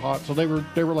were so hot, so they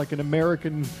were like an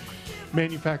American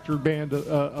manufactured band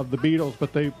of the Beatles,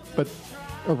 but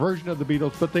a version of the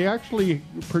Beatles. But they actually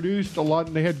produced a lot,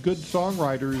 and they had good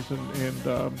songwriters,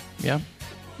 and yeah,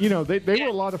 you know they were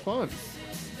a lot of fun.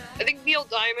 I think Neil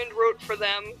Diamond wrote for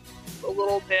them a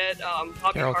little bit.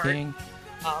 Bobby Carole Hart. King.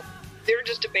 They're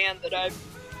just a band that I've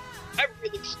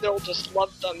really still just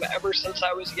loved them ever since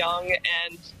I was young,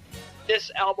 and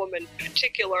this album in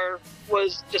particular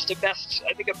was just a best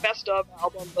of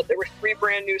album, but there were 3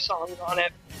 brand new songs on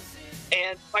it.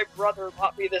 And my brother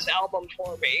bought me this album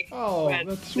for me when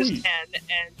that's I was sweet. 10,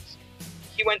 and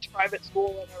he went to private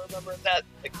school, and I remember that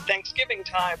like, Thanksgiving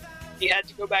time, he had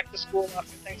to go back to school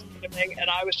after Thanksgiving, and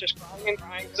I was just crying and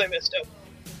crying because I missed him.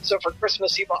 So for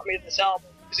Christmas, he bought me this album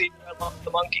because he knew I loved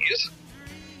the Monkees.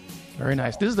 Very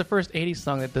nice. This is the first 80s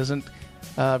song that doesn't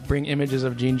bring images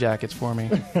of jean jackets for me.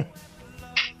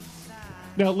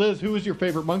 Now, Liz, who was your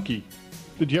favorite monkey?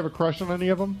 Did you have a crush on any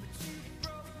of them?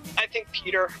 I think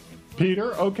Peter.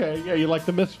 Peter? Okay, yeah, you like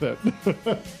the Misfit.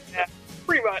 Yeah,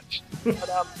 pretty much.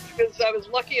 But, because I was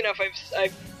lucky enough,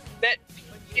 I've met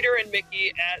Peter and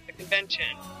Mickey at the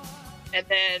convention, and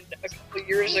then a couple of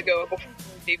years ago, before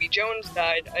Davy Jones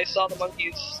died, I saw the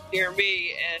Monkees near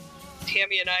me, and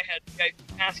Tammy and I had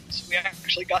VIP passes, so we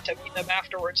actually got to meet them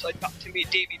afterwards. So I got to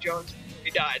meet Davy Jones before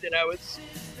he died, and I was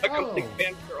a complete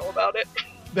fangirl about it.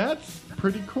 That's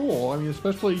pretty cool. I mean,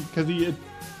 especially because he's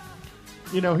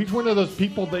one of those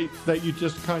people that you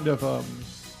just kind of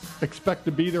expect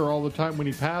to be there all the time. When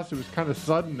he passed, it was kind of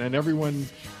sudden, and everyone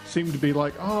seemed to be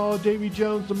like, oh, Davy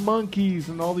Jones, the Monkees,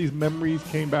 and all these memories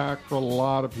came back for a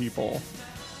lot of people.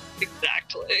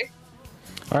 Exactly.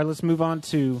 All right, let's move on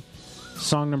to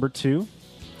song number 2,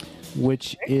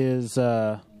 which is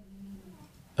a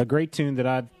great tune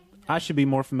that I should be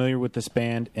more familiar with this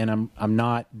band, and I'm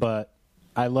not, but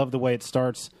I love the way it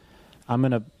starts. I'm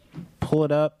going to pull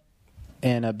it up,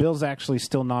 and Bill's actually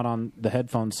still not on the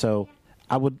headphones, so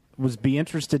I would be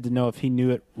interested to know if he knew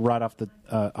it right off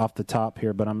the top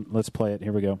here, but let's play it.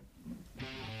 Here we go.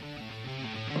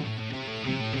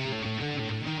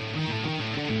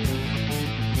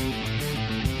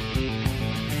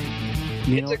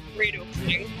 It's a great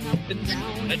opening.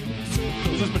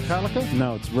 Is this Metallica?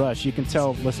 No, it's Rush. You can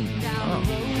tell. Listen. Oh,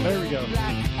 there we go.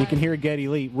 You can hear Geddy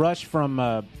Lee. Rush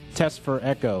from Test for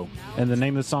Echo, and the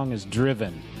name of the song is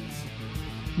Driven.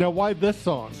 Now, why this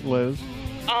song, Liz?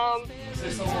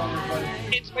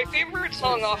 It's my favorite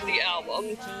song off the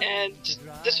album, and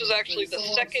this was actually the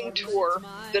second tour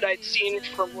that I'd seen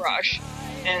from Rush.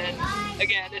 And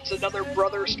again, it's another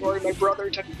brother story. My brother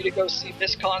took me to go see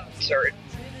this concert,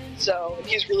 so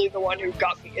he's really the one who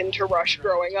got me into Rush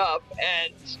growing up.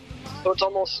 And so it's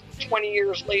almost 20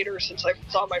 years later since I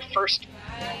saw my first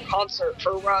concert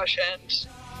for Rush, and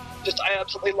just I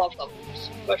absolutely love them. It's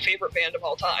my favorite band of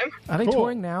all time. Are they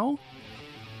touring now?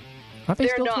 Are they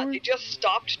They're still not. touring? They just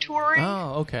stopped touring.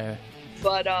 Oh, okay.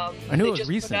 But I knew they it was just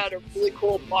recent. put out a really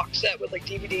cool box set with like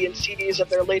DVD and CDs of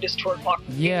their latest tour box.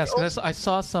 Yes, 'cause I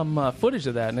saw some footage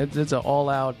of that, and it's an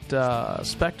all-out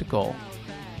spectacle.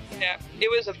 Yeah,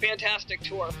 it was a fantastic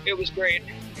tour. It was great.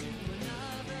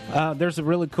 There's a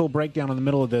really cool breakdown in the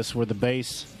middle of this where the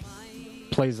bass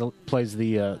plays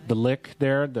the lick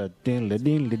there. The ding da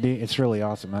ding da ding. It's really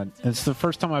awesome. It's the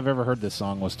first time I've ever heard this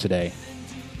song was today.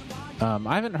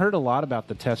 I haven't heard a lot about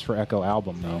the Test for Echo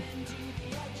album though.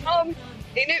 And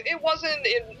it wasn't.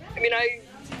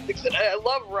 Like I said, I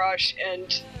love Rush,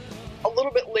 and a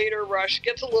little bit later, Rush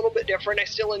gets a little bit different. I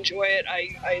still enjoy it.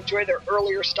 I enjoy their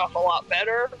earlier stuff a lot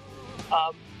better.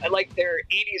 I like their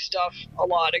 80s stuff a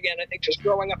lot. Again, I think just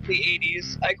growing up in the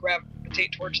 80s, I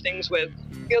gravitate towards things with,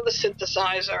 the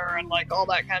synthesizer and like all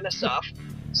that kind of stuff.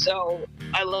 So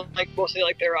I love mostly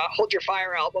their Hold Your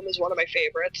Fire album is one of my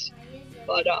favorites.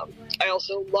 But I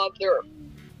also love their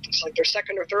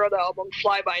second or third album,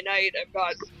 Fly By Night. I've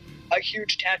got a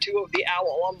huge tattoo of the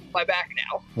owl on my back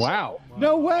now. Wow.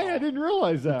 No way, I didn't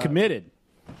realize that. Committed.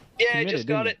 Yeah, I just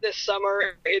got it this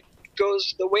summer.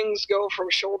 The wings go from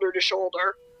shoulder to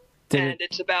shoulder, and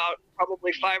it's about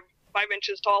probably 5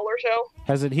 inches tall or so.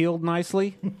 Has it healed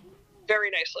nicely? Very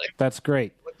nicely. That's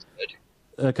great. Looks good.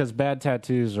 Because bad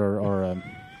tattoos are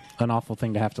an awful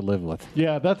thing to have to live with.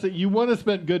 Yeah, that's it. You want to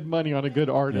spend good money on a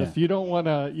good artist. Yeah. You don't want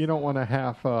to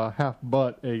half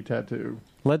butt a tattoo.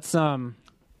 Let's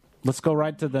go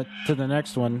right to the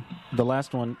next one, the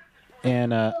last one,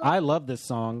 and I love this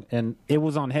song, and it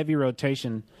was on heavy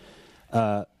rotation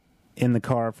in the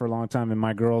car for a long time, and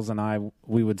my girls and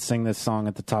we would sing this song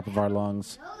at the top of our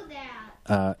lungs.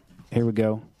 Here we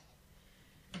go.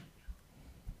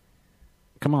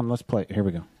 Come on, let's play it. Here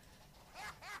we go.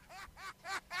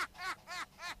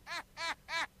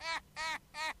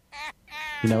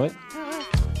 You know it?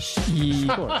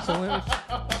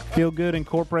 Feel Good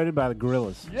Incorporated by the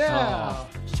Gorillaz. Yeah.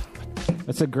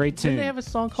 That's a great tune. Didn't they have a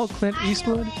song called Clint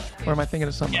Eastwood? Or am I thinking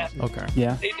of something else? Okay.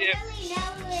 Yeah. They do.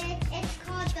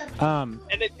 Um,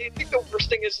 And I think the worst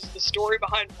thing is the story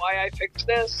behind why I picked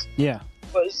this yeah.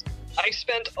 was I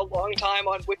spent a long time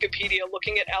on Wikipedia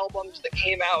looking at albums that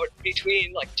came out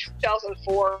between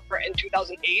 2004 and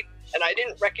 2008, and I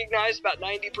didn't recognize about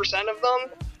 90% of them,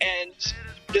 and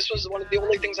this was one of the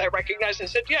only things I recognized, and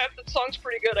I said, yeah, that song's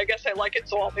pretty good, I guess I like it,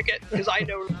 so I'll pick it, because I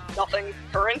know nothing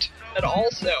current at all,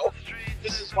 so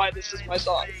this is why this is my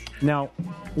song. Now,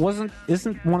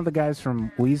 isn't one of the guys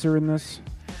from Weezer in this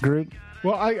group?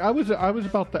 Well, I was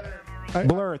about to...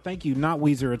 Blur, thank you. Not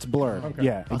Weezer, it's Blur. Okay.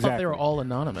 Yeah, I exactly. thought they were all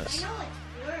anonymous.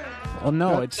 Well,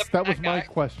 no, that was my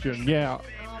question. Yeah.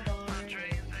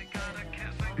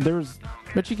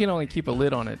 But you can only keep a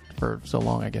lid on it for so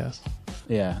long, I guess.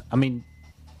 Yeah, I mean,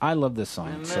 I love this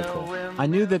song. It's so cool. I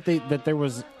knew that there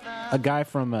was a guy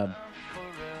from a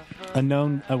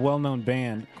well-known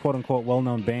band, quote unquote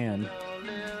well-known band.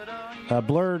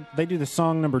 Blur, they do the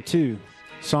song number 2.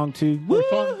 Song 2.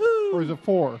 Or is it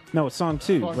 4? No, it's song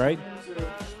 2, right?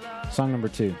 Song number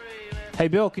 2. Hey,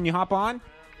 Bill, can you hop on?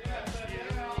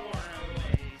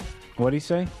 What'd he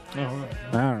say? Oh,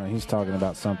 I don't know. He's talking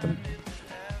about something.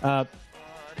 I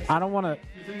don't want to...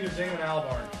 You're thinking of Damon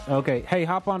Albarn. Okay. Hey,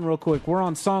 hop on real quick. We're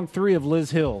on song 3 of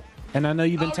Liz Hill. And I know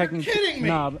you've been taking... You're kidding me!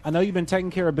 No, I know you've been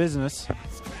taking care of business.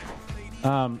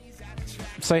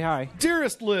 Say hi.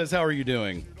 Dearest Liz, how are you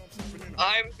doing?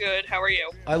 I'm good. How are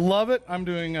you? I love it. I'm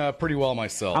doing pretty well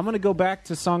myself. I'm going to go back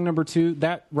to song number 2.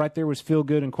 That right there was Feel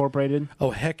Good Incorporated.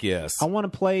 Oh, heck yes. I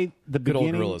want to play the Good old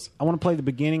beginning. Gorillaz. I want to play the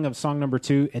beginning of song number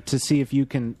 2 to see if you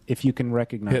can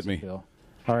recognize Hit me. it, Bill.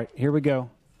 All right, here we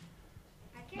go.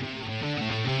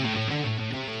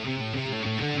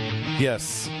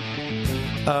 Yes.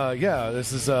 Yeah,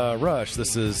 this is Rush.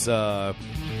 This is off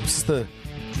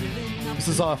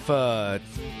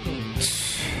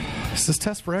is this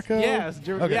Test for Echo? Yes,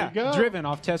 Driven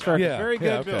off Test for Echo. Yeah, Very good,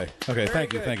 yeah, okay. Bill. Okay, Very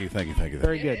thank you.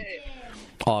 Very good.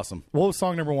 Awesome. What was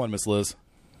song number 1, Miss Liz?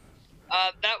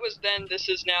 That was Then, This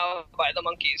Is Now by the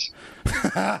Monkees.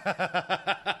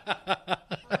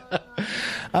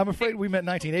 I'm afraid we meant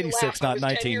 1986, not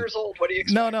 10 years old. What do you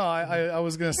expect? No, I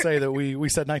was going to say that we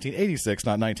said 1986,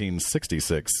 not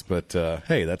 1966. But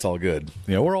hey, that's all good.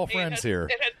 You know, we're all friends here.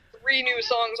 It had 3 new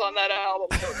songs on that album,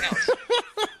 so it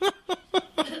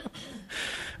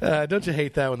counts. Don't you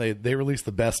hate that when they release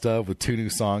the best of with 2 new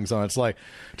songs on it? It's like,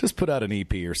 just put out an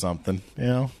EP or something. You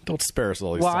know, don't spare us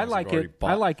all these songs. I like it.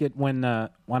 I like it when I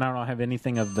don't have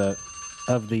anything of the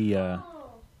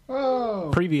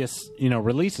previous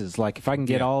releases. Like if I can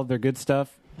get all of their good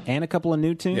stuff and a couple of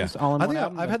new tunes all in one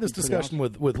album. I've had this discussion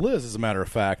with Liz, as a matter of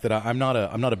fact, that I'm not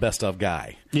a best of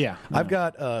guy. Yeah, I've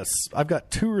got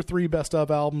 2 or 3 best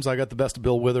of albums. I got the best of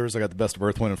Bill Withers. I got the best of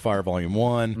Earth, Wind and Fire Volume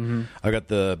 1. Mm-hmm. I got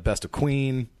the best of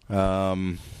Queen.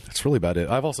 That's really about it.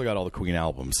 I've also got all the Queen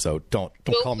albums, so don't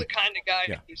Bill's call me. the kind of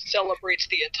guy who celebrates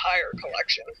the entire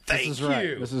collection. Thank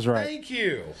you. This is right. Thank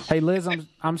you. Hey Liz,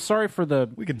 I'm sorry for the.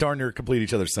 We could darn near complete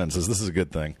each other's sentences. This is a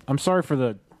good thing. I'm sorry for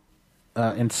the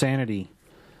insanity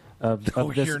of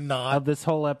this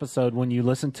whole episode. When you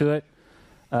listen to it,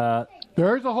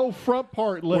 there's a whole front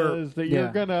part, Liz, that you're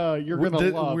gonna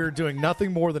love. We're doing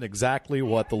nothing more than exactly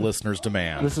what the listeners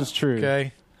demand. This is true.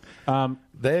 Okay.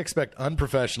 They expect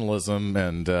unprofessionalism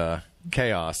and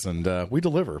chaos, and we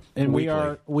deliver. And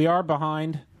weekly. we are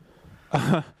behind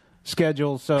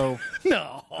schedule, so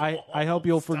no. I hope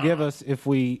you'll forgive us if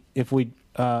we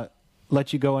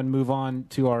let you go and move on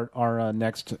to our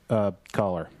next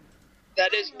caller.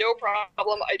 That is no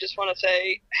problem. I just want to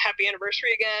say happy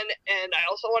anniversary again, and I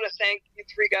also want to thank you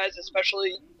 3 guys,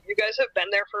 especially. You guys have been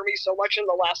there for me so much in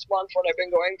the last month when I've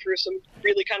been going through some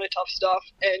really kind of tough stuff,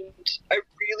 and I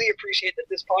really appreciate that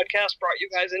this podcast brought you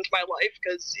guys into my life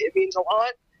because it means a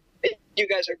lot. You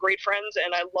guys are great friends,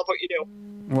 and I love what you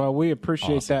do. Well, we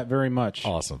appreciate that very much.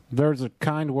 Awesome. There's a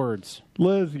kind words.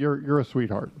 Liz, you're a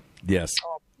sweetheart. Yes.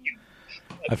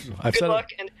 I've Good said luck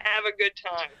and have a good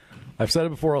time. I've said it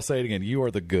before. I'll say it again. You are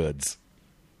the goods.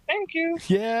 Thank you.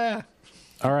 Yeah.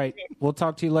 All right. We'll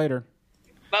talk to you later.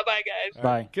 Bye-bye, guys.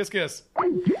 Bye. Kiss, kiss.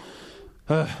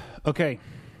 Okay.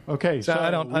 Okay. So I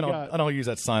don't use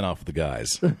that sign off with the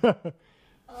guys.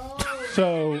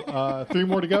 So 3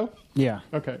 more to go. Yeah.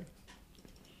 Okay.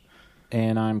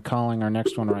 And I'm calling our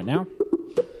next one right now.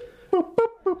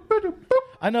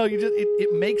 I know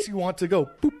it makes you want to go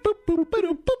boop boop boop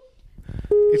boop boop.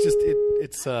 It's just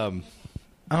it's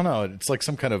I don't know. It's like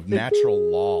some kind of natural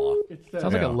law.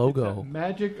 Sounds like a logo.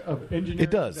 Magic of engineering.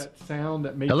 It does. That sound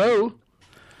that makes. Hello,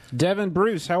 Devin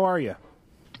Bruce. How are you?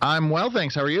 I'm well,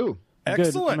 thanks. How are you?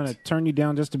 Excellent. Good. I'm going to turn you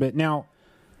down just a bit. Now,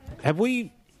 are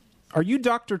you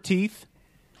Dr. Teeth?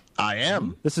 I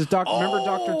am. This is remember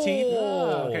Dr. Teeth?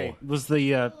 Okay. It was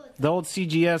the old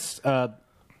CGS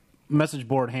message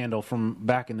board handle from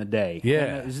back in the day. Yeah.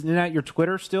 And, isn't that your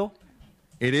Twitter still?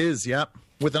 It is, yep.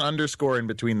 With an underscore in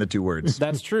between the 2 words.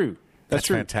 That's true. That's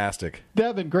fantastic.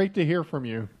 Devin, great to hear from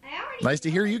you. Nice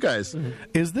to hear you guys.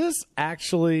 Is this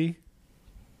actually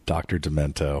Dr.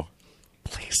 Demento?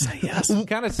 Please say yes.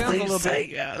 Kind of sounds a little bit.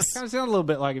 Yes. Kind of sounds a little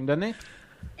bit like him, doesn't he?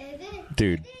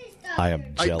 Dude, I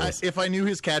am jealous. If I knew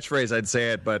his catchphrase, I'd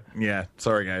say it, but yeah,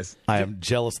 sorry, guys. I am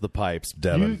jealous of the pipes,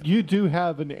 Devin. You do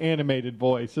have an animated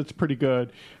voice. It's pretty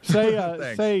good.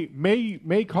 Say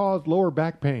may cause lower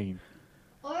back pain.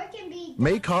 Or it can be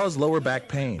May cause lower back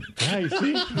pain. Hey,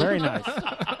 see? Very nice.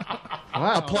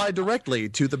 Wow. Apply directly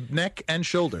to the neck and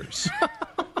shoulders.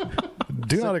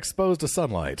 Do not expose to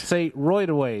sunlight. Say roid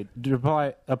away.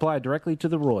 Apply directly to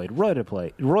the roid.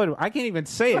 Roid. I can't even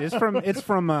say it. It's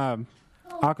from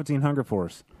Aqua Teen Hunger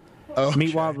Force. Okay.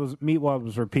 Meatwad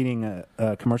was repeating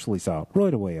a commercial he saw.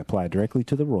 Roid away. Apply directly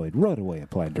to the roid. Roid away.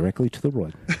 Apply directly to the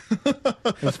roid.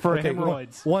 It's for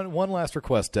hemorrhoids. One last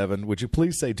request, Devin. Would you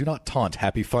please say, "Do not taunt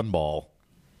Happy Fun Ball"?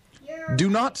 Do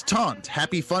not taunt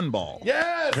Happy Fun Ball.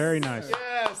 Yes. Very nice.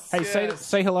 Yes. Hey,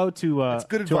 say hello to our advice,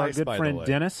 good by the friend way.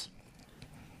 Dennis.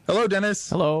 Hello, Dennis.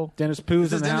 Hello. Dennis Pooh's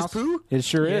Is in the Dennis house. Pooh? It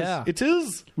sure Yeah. is. It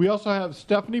is. We also have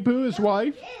Stephanie Pooh, his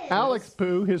wife, Alex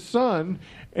Pooh, his son,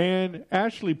 and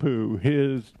Ashley Pooh,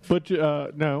 his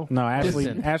no, Ashley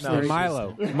Distant. and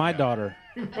Milo, my daughter.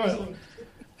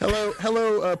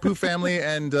 Hello, Pooh family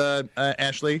and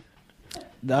Ashley.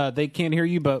 They can't hear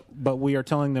you, but we are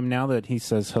telling them now that he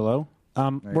says hello.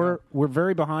 We're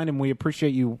very behind, and we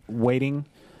appreciate you waiting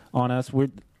on us.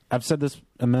 I've said this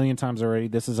a million times already.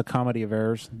 This is a comedy of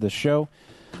errors, this show.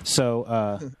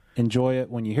 So enjoy it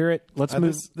when you hear it. Let's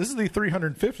move. This is the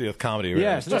 350th comedy.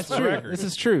 Yes, Just that's for the true. record. This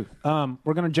is true.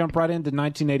 We're going to jump right into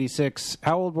 1986.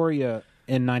 How old were you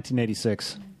in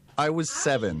 1986? I was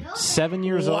 7. 7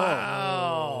 years old.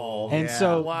 Wow. And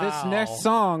so this next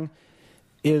song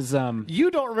is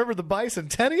you don't remember the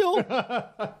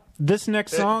bicentennial? This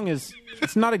next song it's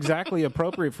not exactly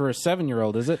appropriate for a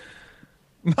 7-year-old, is it?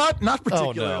 Not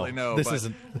particularly. No. This but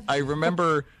isn't. I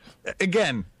remember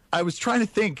again. I was trying to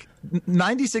think.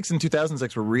 96 and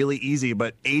 2006 were really easy,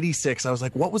 but 86, I was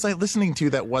like, what was I listening to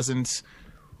that wasn't,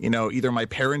 either my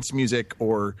parents' music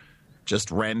or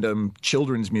just random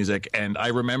children's music? And I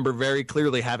remember very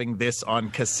clearly having this on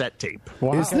cassette tape.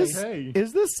 Wow.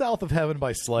 Is this South of Heaven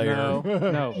by Slayer? No. Here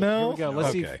we go.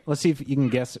 Let's see if you can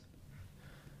guess it.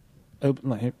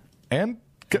 Open. And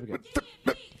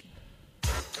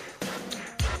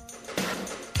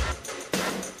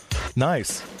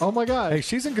nice. Oh my God! Hey,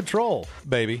 she's in control,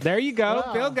 baby. There you go.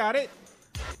 Wow. Bill got it.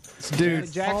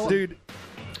 Dude,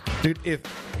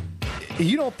 if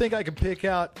you don't think I can pick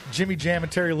out Jimmy Jam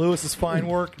and Terry Lewis's fine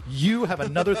work, you have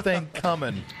another thing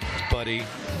coming, buddy.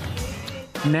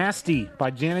 Nasty by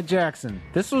Janet Jackson.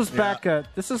 This was back.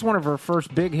 This is one of her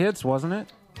first big hits, wasn't it?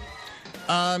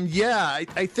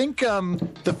 I think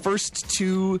the first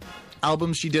 2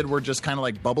 albums she did were just kind of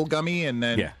like bubblegummy, and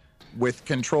then with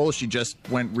Control, she just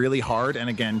went really hard. And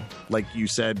again, like you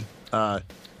said,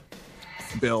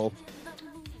 Bill,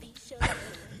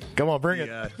 come on, bring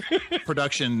it.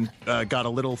 Production got a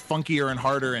little funkier and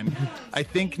harder, and I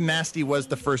think Nasty was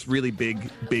the first really big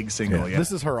single. Yeah.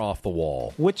 This is her Off the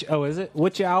Wall. Is it?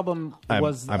 Which album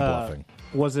was? I'm bluffing.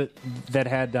 Was it that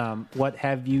had What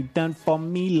Have You Done For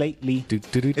Me Lately?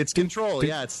 It's Control.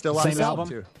 Yeah, it's still on Same the album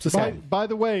too. By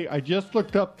the way, I just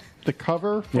looked up the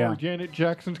cover for Janet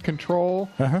Jackson's Control.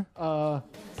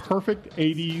 Perfect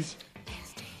 80s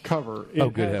cover.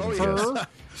 It good has heavens, her yes.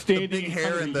 standing The big in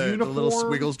hair front of and a the little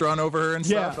uniform. squiggles drawn over her and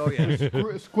stuff. Yeah. Oh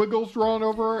yeah. Squiggles drawn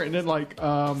over her, and then like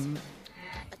a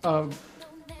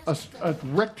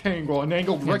rectangle, an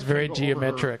angled rectangle. It's very over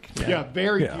geometric. her. Yeah,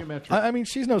 very geometric. I mean,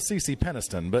 she's no CeCe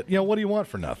Peniston, but what do you want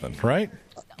for nothing, right?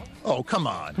 Oh, come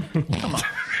on. Come on.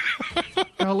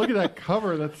 Now look at that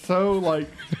cover. That's so like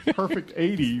perfect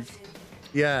 80s.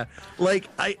 Yeah, like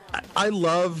I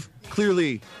love.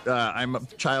 Clearly, I'm a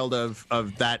child of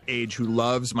that age who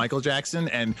loves Michael Jackson,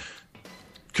 and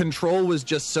Control was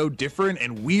just so different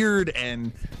and weird,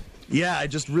 and yeah, I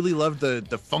just really loved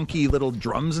the funky little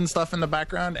drums and stuff in the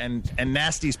background, and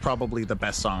Nasty's probably the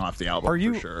best song off the album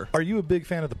for sure. Are you a big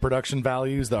fan of the production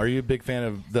values? Are you a big fan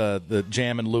of the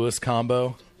Jam and Lewis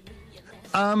combo?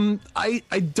 I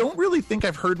don't really think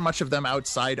I've heard much of them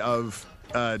outside of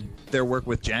their work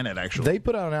with Janet, actually. They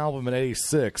put out an album in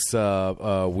 '86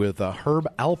 with Herb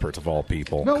Alpert, of all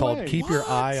people, called "Keep Your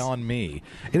Eye on Me."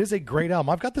 It is a great album.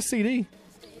 I've got the CD.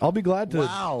 I'll be glad to.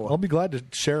 Wow. I'll be glad to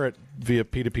share it via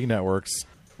P2P networks,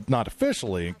 not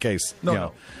officially, in case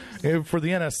No. For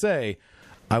the NSA,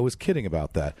 I was kidding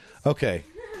about that. Okay.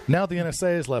 Now the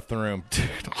NSA has left the room. Dude,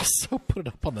 I'll so put it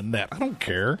up on the net. I don't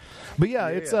care. But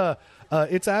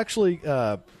it's actually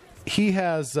he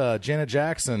has Janet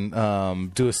Jackson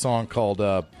do a song called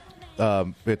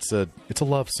it's a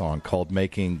love song called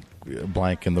 "Making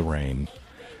Blank in the Rain."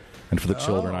 And for the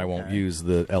children, I won't use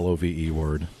the LOVE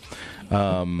word.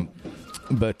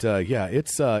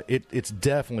 It's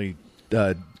definitely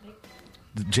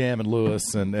Jam and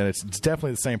Lewis, and it's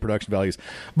definitely the same production values.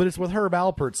 But it's with Herb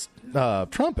Alpert's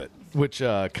trumpet, which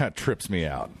kind of trips me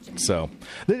out. So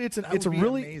it's a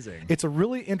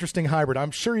really interesting hybrid.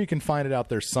 I'm sure you can find it out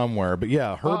there somewhere. But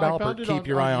yeah, Herb Alpert, Keep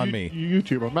Your Eye on Me.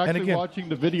 YouTube. I'm actually watching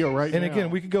the video right now. And again,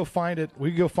 we could go find it.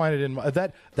 We could go find it in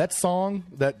that song.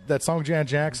 That song, Janet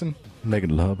Jackson,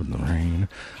 "Making Love in the Rain."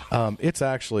 It's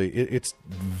actually it's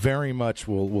very much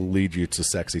will lead you to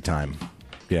sexy time.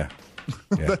 Yeah.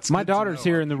 My daughter's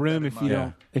here in the room. If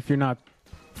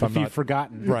you've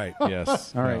forgotten, right?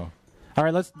 Yes. All right. All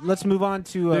right. Let's move on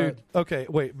to. Dude, okay,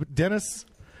 wait. Dennis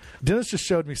just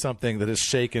showed me something that has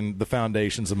shaken the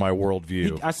foundations of my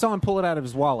worldview. I saw him pull it out of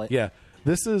his wallet. Yeah.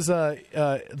 This is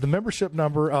the membership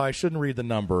number. I shouldn't read the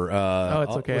number.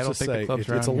 It's okay. I don't think the club's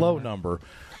it's a low number.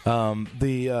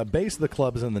 The base of the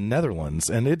club is in the Netherlands,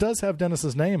 and it does have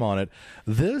Dennis's name on it.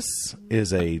 This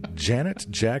is a Janet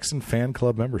Jackson fan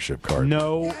club membership card.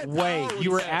 No way.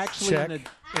 You were actually in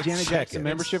the Janet Jackson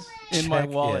membership in my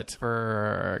wallet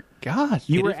for gosh.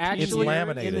 You were actually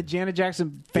laminated. in the Janet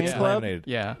Jackson fan club. Laminated.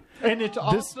 Yeah. And it's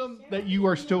awesome that you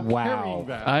are still carrying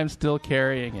that. I'm still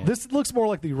carrying it. This looks more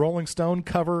like the Rolling Stone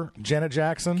cover Janet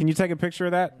Jackson. Can you take a picture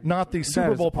of that? Not the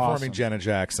Super Bowl performing awesome. Janet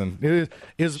Jackson.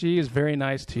 She is very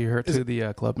nice to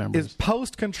the club members. Is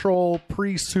post-control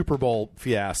pre-Super Bowl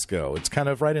fiasco. It's kind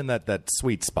of right in that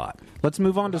sweet spot. Let's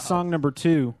move on to song number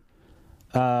 2.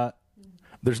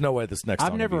 There's no way this next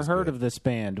song I've never heard of this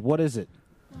band. What is it?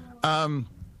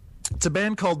 It's a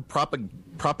band called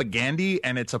Propagandy,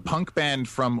 and it's a punk band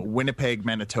from Winnipeg,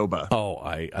 Manitoba. Oh,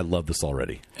 I love this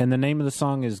already. And the name of the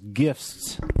song is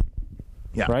Gifts.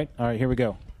 Yeah. Right? All right, here we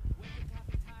go.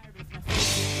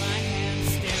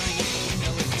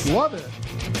 Love it.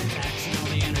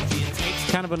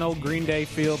 Kind of an old Green Day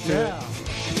feel to it.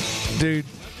 Dude,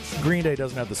 Green Day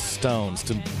doesn't have the stones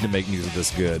to make music this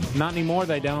good. Not anymore,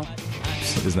 they don't.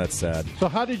 Isn't that sad? So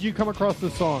how did you come across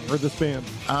this song or this band?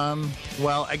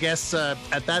 Well, I guess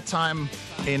at that time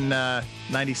in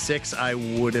 96, I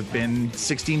would have been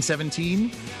 16,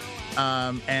 17.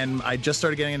 And I just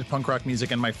started getting into punk rock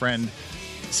music, and my friend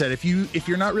said, if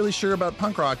you're not really sure about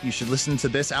punk rock, you should listen to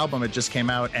this album. It just came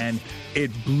out, and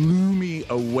it blew me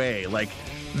away. Like,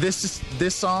 this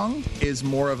song is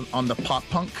more of on the pop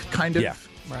punk kind of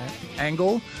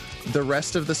angle. The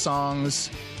rest of the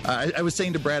songs, I was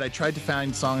saying to Brad, I tried to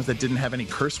find songs that didn't have any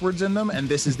curse words in them, and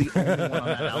this is the only one on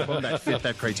that album that fit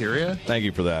that criteria. Thank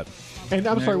you for that. And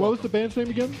I'm sorry, what was the band's name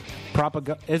again?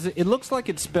 It looks like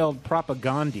it's spelled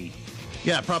Propagandy.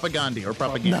 Yeah, Propagandy or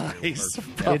Propaganda. Nice. It's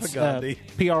Propagandhi.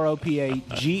 Propagandhi.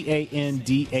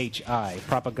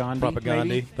 Propagandhi.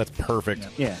 Maybe? That's perfect.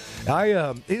 Yeah.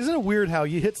 Isn't it weird how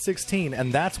you hit 16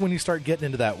 and that's when you start getting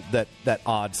into that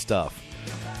odd stuff?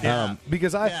 Yeah.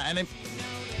 Because go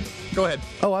ahead.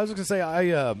 Oh, I was going to say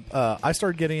I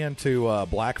started getting into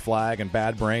Black Flag and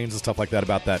Bad Brains and stuff like that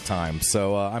about that time.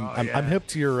 So I'm hip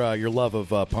to your love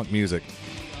of punk music.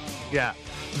 Yeah.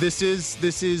 This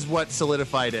is what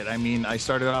solidified it. I mean, I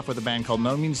started off with a band called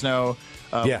No Means No,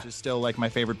 which is still like my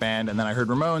favorite band, and then I heard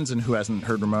Ramones, and who hasn't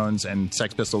heard Ramones, and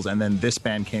Sex Pistols, and then this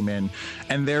band came in,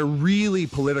 and they're really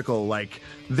political. Like,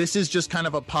 this is just kind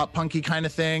of a pop punky kind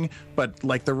of thing, but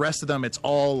like the rest of them, it's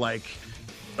all like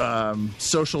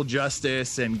social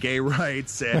justice and gay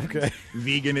rights and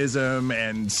veganism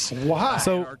and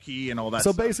anarchy and all that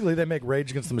so stuff. Basically, they make Rage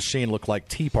Against the Machine look like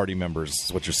Tea Party members,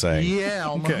 is what you're saying. Yeah,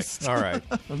 almost. Okay. All right.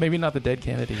 Well, maybe not the Dead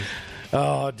Kennedys.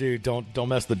 Oh, dude, don't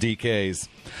mess the DKs.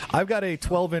 I've got a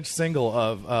 12-inch single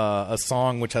of a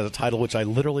song which has a title which I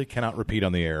literally cannot repeat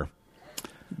on the air.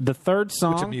 The third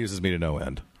song, which amuses me to no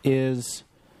end, is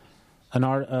an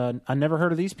art. I never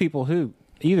heard of these people. Who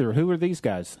are these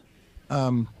guys?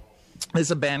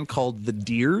 There's a band called The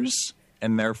Deers,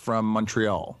 and they're from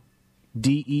Montreal.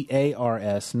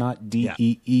 Dears, not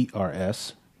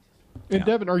Deers. And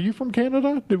Devin, are you from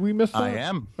Canada? Did we miss that? I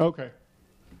am. Okay.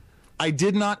 I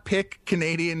did not pick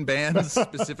Canadian bands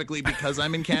specifically because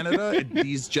I'm in Canada.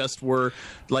 These just were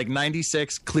like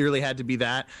 96 clearly had to be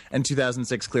that, and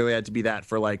 2006 clearly had to be that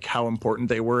for like how important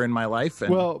they were in my life.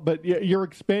 And well, but you're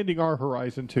expanding our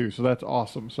horizon too, so that's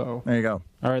awesome. So there you go.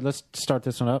 All right, let's start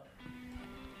this one up.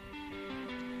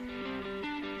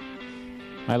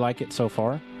 I like it so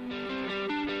far.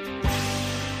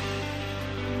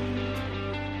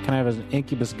 Kind of has an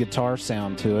Incubus guitar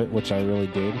sound to it, which I really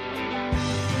dig.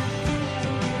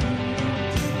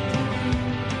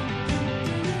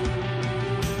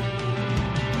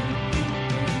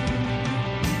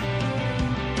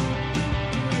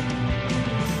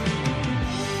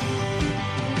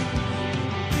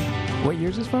 What year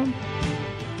is this from?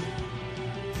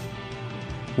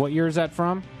 What year is that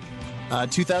from?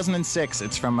 2006.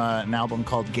 It's from an album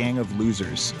called Gang of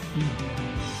Losers.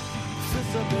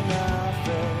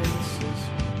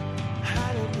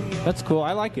 That's cool.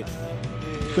 I like it.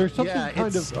 There's something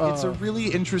it's a really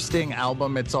interesting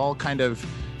album. It's all kind of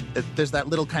there's that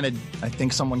little kind of, I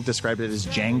think someone described it as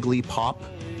jangly pop,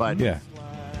 but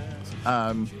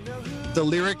the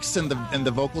lyrics and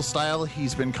the vocal style,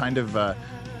 he's been kind of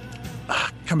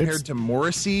compared to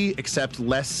Morrissey, except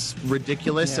less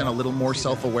ridiculous and a little more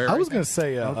self-aware. I was going to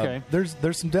say,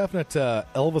 there's some definite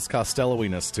Elvis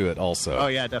Costello-iness to it also. Oh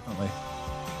yeah, definitely.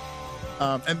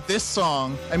 And this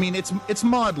song, I mean, it's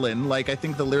maudlin. Like, I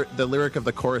think the lyric of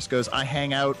the chorus goes, "I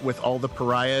hang out with all the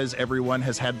pariahs. Everyone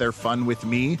has had their fun with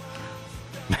me."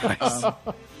 Nice.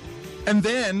 And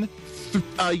then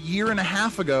a year and a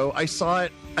half ago, I saw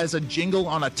it as a jingle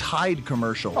on a Tide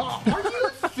commercial.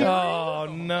 Oh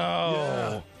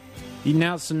no!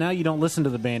 Yeah. So now you don't listen to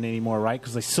the band anymore, right?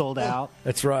 Because they sold out.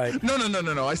 That's right.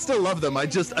 No. I still love them. I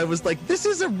was like, this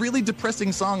is a really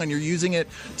depressing song, and you're using it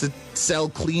to sell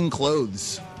clean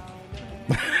clothes.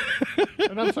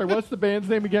 And I'm sorry, what's the band's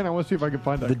name again? I want to see if I can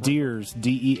find that. The Deers,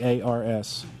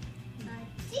 Dears.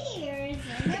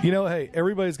 You know, hey,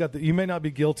 everybody's got you may not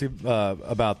be guilty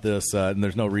about this, and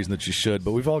there's no reason that you should,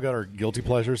 but we've all got our guilty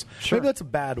pleasures. Sure. Maybe that's a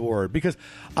bad word, because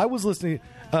I was listening,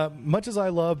 much as I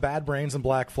love Bad Brains and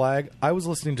Black Flag, I was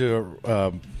listening to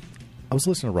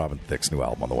Robin Thicke's new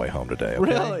album on the way home today. Okay?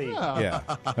 Really? Yeah.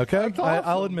 Okay? Awesome.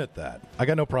 I'll admit that. I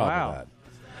got no problem with that.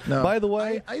 No. By the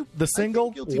way, the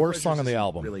single, Guilty worst song on Pleasures the is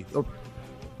album. Really.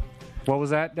 What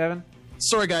was that, Devin?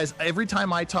 Sorry, guys. Every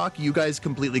time I talk, you guys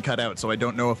completely cut out, so I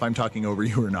don't know if I'm talking over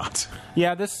you or not.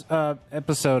 Yeah, this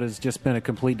episode has just been a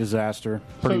complete disaster,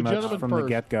 pretty much gentlemen from the first.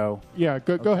 get-go. Yeah,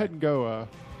 go ahead and go.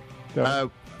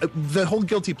 The whole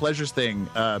guilty pleasures thing,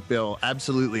 Bill,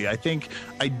 absolutely. I think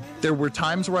there were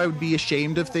times where I would be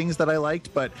ashamed of things that I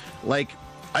liked, but like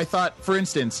I thought, for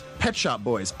instance, Pet Shop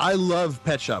Boys. I love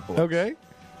Pet Shop Boys. Okay.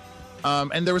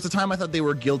 And there was a time I thought they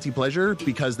were guilty pleasure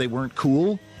because they weren't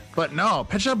cool. But no,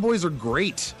 Pet Shop Boys are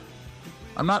great.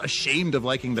 I'm not ashamed of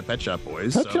liking the Pet Shop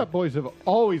Boys. Pet Shop Boys have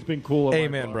always been cool.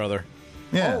 Amen, brother.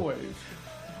 Yeah. Always.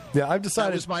 Yeah, I've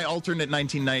decided. That was my alternate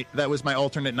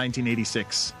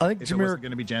 1986. I think if it wasn't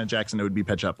going to be Janet Jackson, it would be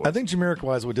Pet Shop Boys. I think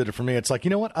Jamiroquai is what did it for me. It's like,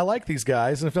 you know what? I like these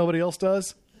guys, and if nobody else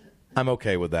does, I'm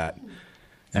okay with that.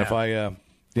 And if I,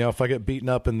 if I get beaten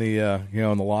up in the,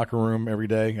 in the locker room every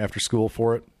day after school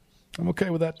for it, I'm okay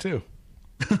with that too.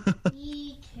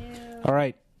 All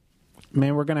right.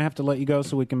 Man, we're going to have to let you go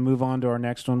so we can move on to our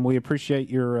next one. We appreciate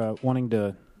your wanting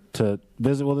to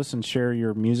visit with us and share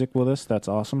your music with us. That's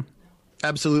awesome.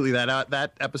 Absolutely.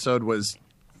 That episode was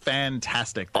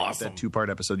fantastic. Awesome. That 2-part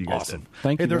episode you guys did.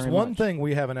 Thank you. Hey, there's very one much. thing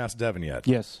we haven't asked Devin yet.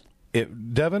 Yes.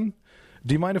 Devin,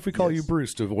 do you mind if we call you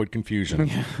Bruce to avoid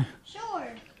confusion? Sure.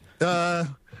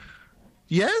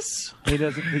 Yes? He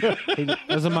doesn't. He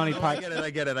doesn't Monty Python. I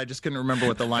get it. I just couldn't remember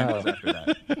what the line was after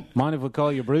that. Mind if we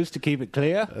call you Bruce to keep it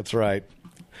clear? That's right.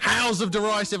 Howls of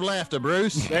derisive laughter,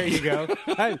 Bruce. There you go.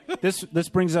 Hey, this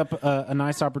brings up a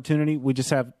nice opportunity. We just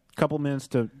have a couple minutes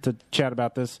to chat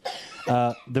about this.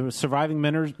 The surviving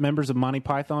members of Monty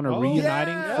Python are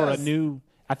reuniting for a new.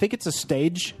 I think it's a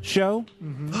stage show,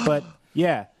 but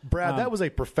yeah, Brad, that was a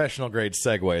professional grade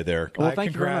segue there. Well, I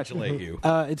thank congratulate you. you.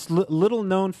 It's little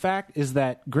known fact is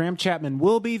that Graham Chapman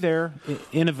will be there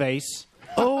in a vase.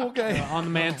 Oh, okay. On the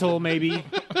mantle, maybe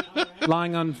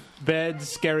lying on beds,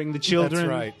 scaring the children. That's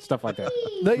right. Stuff like that.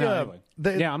 Anyway.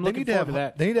 I'm looking forward to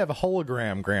that. They need to have a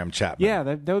hologram Graham Chapman. Yeah,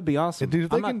 that would be awesome. Dude,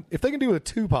 if they can do a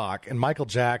Tupac and Michael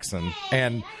Jackson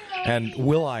and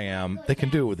Will.i.am, they can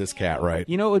do it with this cat, right?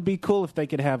 You know, it would be cool if they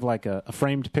could have like a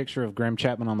framed picture of Graham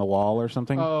Chapman on the wall or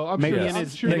something. Oh, I'm maybe sure- in I'm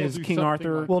his, sure in they'll his do King something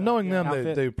Arthur. like Well, knowing them,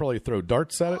 outfit. they probably throw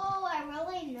darts at it. Oh, I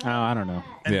really know. Oh, I don't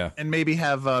know. And maybe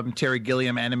have Terry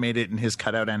Gilliam animate it in his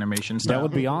cutout animation style. That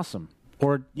would be awesome.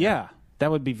 Or that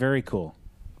would be very cool.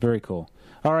 Very cool.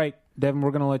 All right, Devin, we're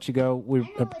going to let you go. We,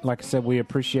 like I said, we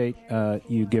appreciate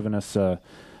you giving us a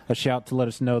shout to let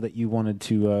us know that you wanted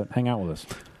to hang out with us.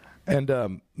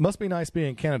 And must be nice being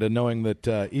in Canada, knowing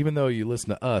that even though you listen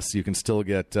to us, you can still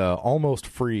get almost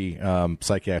free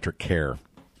psychiatric care.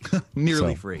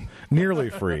 Nearly free. Nearly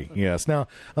free, yes. Now,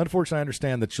 unfortunately, I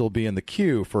understand that you'll be in the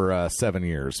queue for 7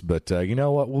 years, but you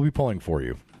know what? We'll be pulling for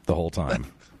you the whole time.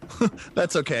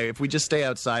 That's okay. If we just stay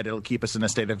outside, it'll keep us in a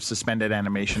state of suspended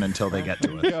animation until they get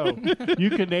to us. Go. You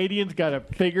Canadians got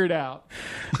it figured out.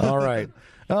 All right.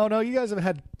 Oh, no, you guys have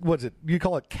had, what's it? You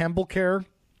call it Campbell Care?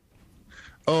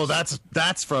 Oh, that's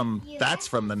from the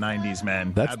 90s,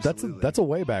 man. That's a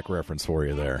way back reference for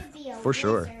you there. For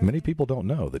sure. Many people don't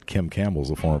know that Kim Campbell is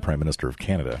the former Prime Minister of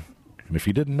Canada. And if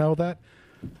you didn't know that,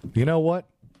 you know what?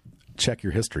 Check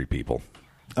your history, people.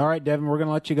 All right, Devin, we're going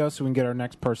to let you go so we can get our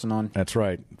next person on. That's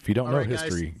right. If you don't All know right, guys.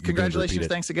 history, you're gonna Congratulations. repeat it.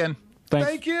 Thanks again. Thanks.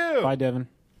 Thank you. Bye, Devin.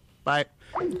 Bye.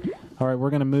 All right, we're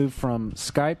going to move from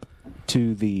Skype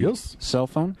to the cell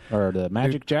phone or the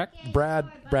Magic Jack. Brad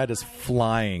is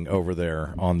flying over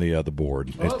there on the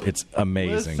board. It's Liz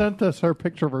amazing. sent us her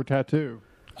picture of her tattoo.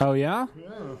 Oh yeah?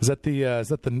 Is that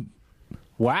the?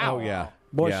 Wow. Oh yeah.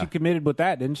 Boy, Yeah. she committed with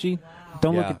that, didn't she?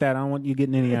 Don't look Yeah. at that. I don't want you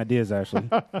getting any ideas, Ashley.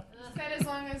 Said as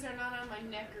long as they're not on my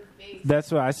neck or face.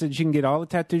 That's what I said. She can get all the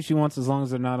tattoos she wants as long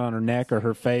as they're not on her neck or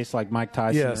her face, like Mike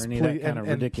Tyson Yes, or any please, of that kind of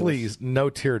and ridiculous. please, no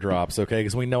teardrops, okay?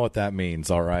 Because we know what that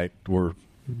means. All right,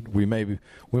 we may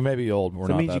be old. We're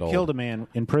So it not means that you old. killed a man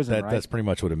in prison, right? That's pretty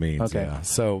much what it means. Okay. Yeah.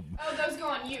 So, Oh, those go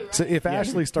on you, right? so if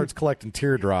Ashley starts collecting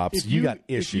teardrops, If you got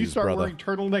if you issues, start brother. wearing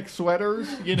turtleneck sweaters,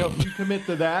 if you commit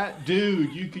to that,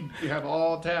 dude, you can have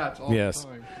all tats all Yes. the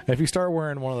time. If you start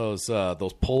wearing one of those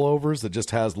pullovers that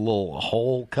just has a little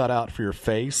hole cut out for your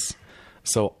face,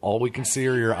 so all we can see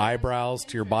are your eyebrows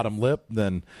to your bottom lip,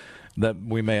 then that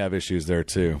we may have issues there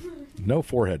too. No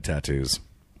forehead tattoos.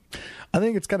 I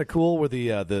think it's kind of cool where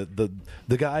the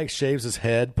guy shaves his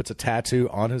head, puts a tattoo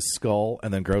on his skull,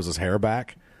 and then grows his hair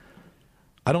back.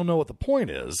 I don't know what the point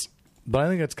is, but I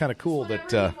think it's kind of cool that.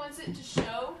 He wants it to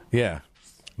show. Yeah.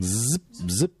 Zip,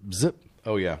 zip, zip.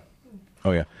 Oh, yeah.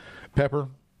 Oh, yeah. Pepper,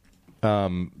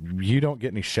 you don't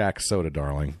get any Shaq soda,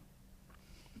 darling.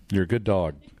 You're a good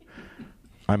dog.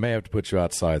 I may have to put you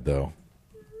outside, though.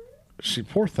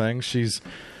 poor thing. She's.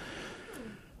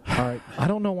 All right. I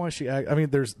don't know why she. I mean,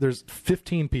 there's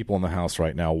 15 people in the house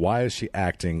right now. Why is she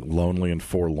acting lonely and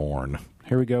forlorn?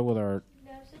 Here we go with our.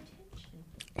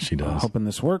 She does. Hoping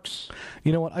this works.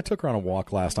 You know what? I took her on a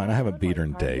walk last night. I haven't beat her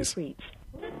in days.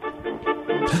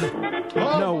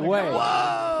 No way.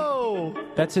 Whoa!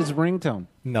 That's his ringtone.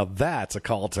 Now that's a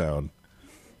call tone.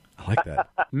 I like that.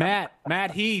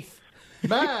 Matt Heath.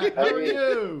 Matt, how are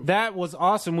you? That was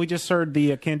awesome. We just heard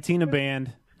the Cantina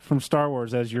Band from Star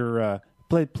Wars as your.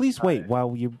 Please wait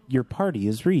while your party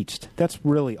is reached. That's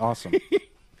really awesome.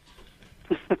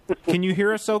 Can you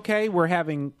hear us okay? We're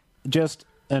having just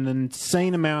an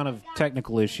insane amount of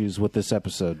technical issues with this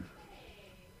episode.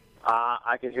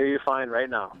 I can hear you fine right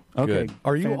now. Okay. Good.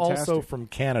 Are you fantastic. also from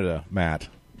Canada, Matt?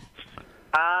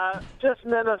 Just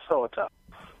Minnesota.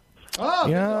 Oh,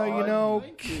 Yeah, you know,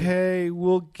 okay,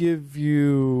 we'll give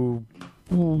you...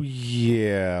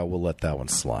 Yeah, we'll let that one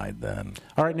slide then.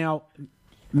 All right, now,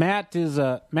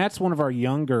 Matt's one of our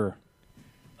younger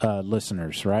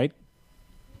listeners, right?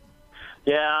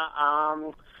 Yeah,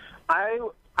 I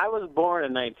was born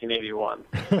in 1981.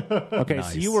 Okay,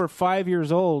 Nice. so you were 5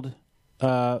 years old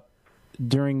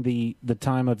during the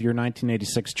time of your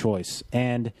 1986 choice,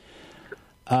 and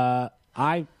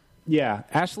Ashley,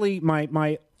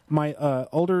 my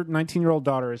older 19-year-old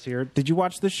daughter is here. Did you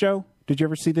watch this show? Did you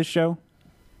ever see this show?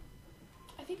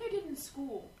 I think I did in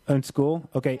school. In school?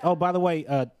 Okay. Oh, by the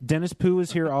way, Dennis Pooh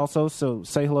is here also, so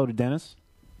say hello to Dennis.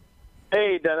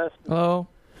 Hey, Dennis. Hello.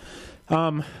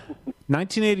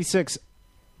 1986.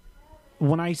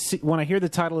 When I hear the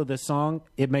title of this song,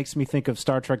 it makes me think of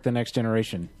Star Trek: The Next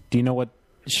Generation. Do you know what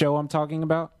show I'm talking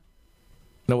about?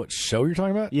 Know what show you're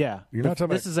talking about? Yeah. You're not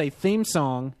talking This is a theme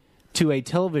song to a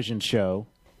television show.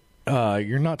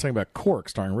 You're not talking about Cork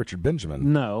starring Richard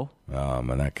Benjamin. No.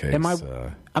 In that case,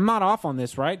 I'm not off on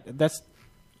this, right? That's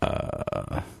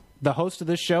the host of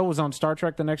this show was on Star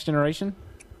Trek: The Next Generation.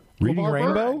 Reading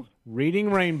Rainbow.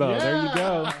 Reading Rainbow. Yeah. There you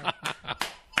go.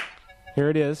 Here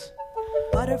it is.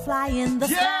 Butterfly in the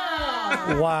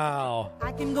sky. Wow.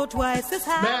 I can go twice as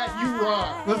high. Matt, you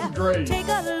rock. This is great. Take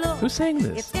a look. Who's saying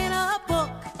this? It's in a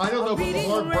book. I don't know, but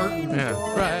Lamar Burton.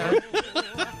 Yeah, right.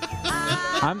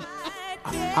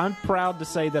 I'm proud to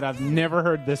say that I've never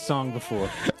heard this song before.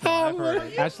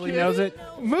 Ashley knows it.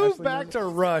 Move back to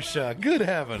Russia. Good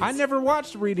heavens. I never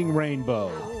watched Reading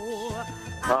Rainbow.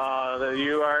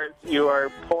 You are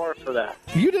poor for that.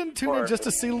 You didn't tune in just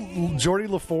to see Geordie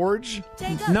LaForge?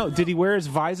 No, did he wear his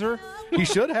visor? He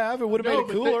should have. It would have made it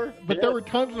cooler. But there were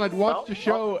times when I'd watch the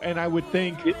show and I would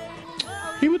think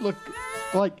he would look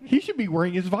like he should be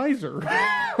wearing his visor.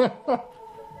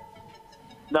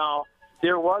 No,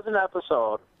 there was an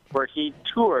episode where he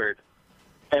toured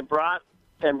and brought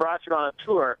you on a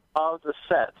tour of the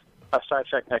set of Star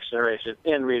Trek: Next Generation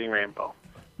in Reading Rainbow.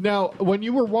 Now, when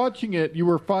you were watching it, you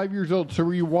were 5 years old. So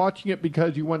were you watching it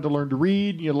because you wanted to learn to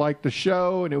read, and you liked the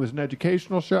show, and it was an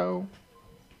educational show?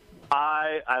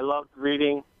 I loved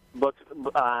reading books.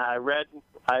 I read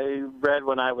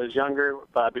when I was younger,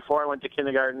 before I went to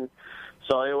kindergarten.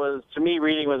 So it was, to me,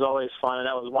 reading was always fun, and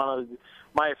that was one of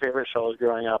my favorite shows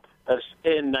growing up. That's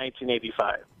in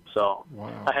 1985. So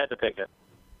I had to pick it.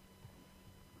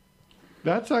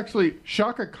 That's actually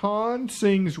Shaka Khan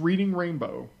sings Reading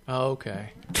Rainbow. Oh,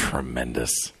 okay.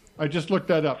 Tremendous. I just looked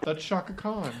that up. That's Shaka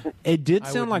Khan. It did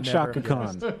sound like Shaka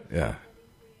Khan. Yeah.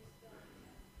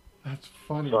 That's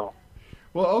funny.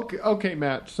 Well, okay,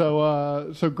 Matt.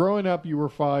 So growing up, you were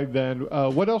 5 then.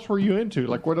 What else were you into?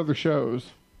 Like, what other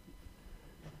shows?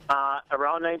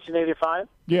 Around 1985?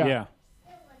 Yeah.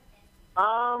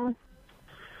 Not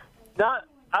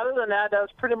other than that, that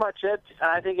was pretty much it.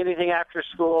 I think anything after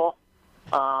school,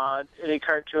 any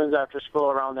cartoons after school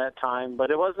around that time.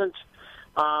 But it wasn't.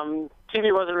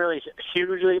 TV wasn't really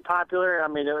hugely popular. I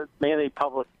mean, it was mainly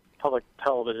public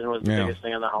television was the biggest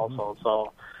thing in the household.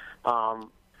 So,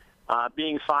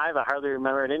 being 5, I hardly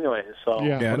remember it anyway. So,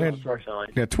 unfortunately,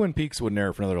 yeah, Twin Peaks wouldn't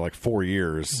air for another like 4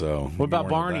 years. So, What about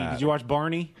Barney? Did you watch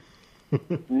Barney?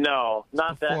 No,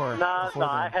 not that. No,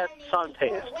 I had some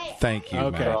taste. Thank you.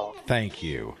 Okay. Matt. Thank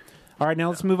you. All right, now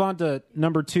let's move on to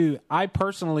number 2. I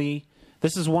personally,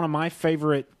 this is one of my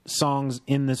favorite songs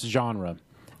in this genre.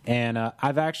 And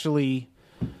I've actually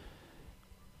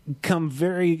come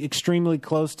very extremely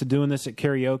close to doing this at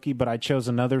karaoke, but I chose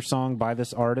another song by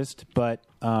this artist, but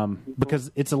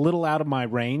because it's a little out of my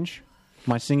range,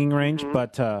 my singing range,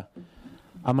 but I'm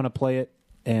going to play it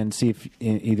and see if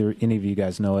either any of you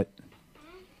guys know it.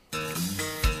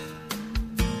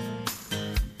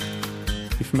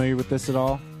 You familiar with this at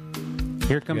all?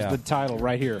 Here comes the title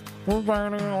right here.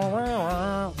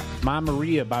 My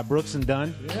Maria by Brooks and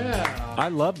Dunn. Yeah. I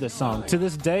love this song. To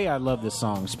this day, I love this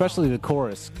song, especially the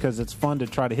chorus, because it's fun to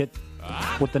try to hit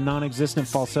with the non-existent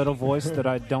falsetto voice that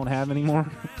I don't have anymore.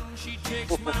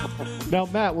 Now,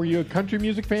 Matt, were you a country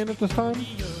music fan at this time?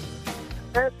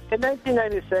 In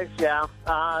 1996, yeah.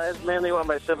 It's mainly what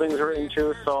my siblings were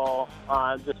into, so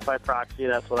just by proxy,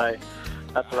 that's what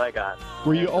I got.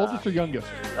 Were you oldest or youngest?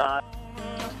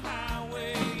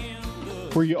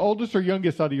 Were you oldest or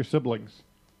youngest out of your siblings?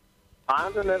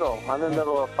 I'm the middle. I'm the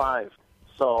middle of 5,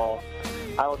 so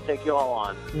I will take you all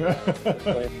on.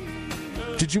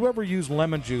 Did you ever use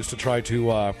lemon juice to try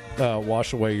to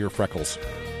wash away your freckles?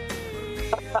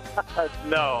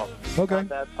 No. Okay. Not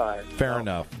that far. Fair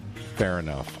enough. Fair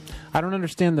enough. I don't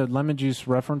understand the lemon juice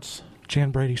reference.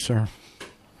 Jan Brady, sir.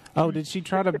 Oh, did she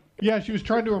try to... Yeah, she was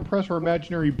trying to impress her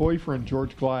imaginary boyfriend,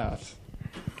 George Glass.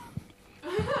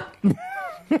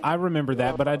 I remember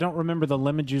that, but I don't remember the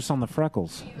lemon juice on the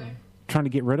freckles. Trying to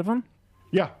get rid of them?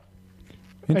 Yeah.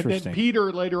 Interesting. And then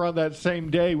Peter, later on that same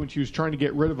day, when she was trying to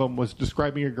get rid of them, was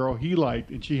describing a girl he liked,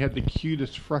 and she had the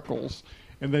cutest freckles.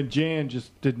 And then Jan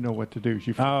just didn't know what to do.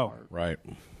 She fell apart. Right.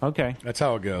 Okay. That's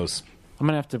how it goes. I'm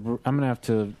gonna have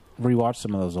to rewatch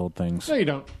some of those old things. No, you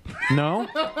don't. No?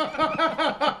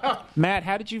 Matt,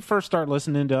 how did you first start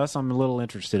listening to us? I'm a little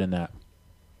interested in that.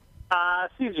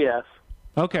 CGS.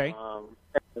 Okay.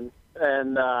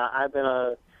 And I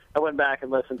went back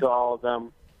and listened to all of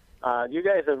them. You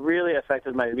guys have really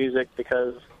affected my music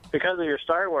because of your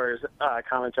Star Wars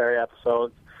commentary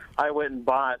episodes. I went and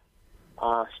bought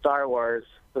Star Wars,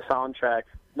 the soundtrack,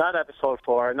 not Episode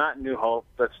 4, not New Hope,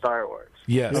 but Star Wars.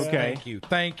 Yes. Okay.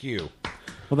 Thank you.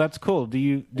 Well, that's cool. Do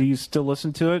you still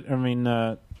listen to it? I mean,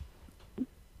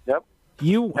 Yep.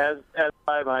 You as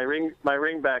my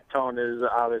ringback tone is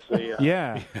obviously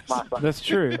yeah, that's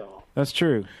true. That's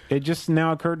true. It just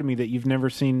now occurred to me that you've never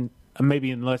seen maybe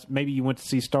you went to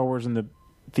see Star Wars in the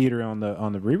theater on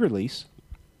the re-release.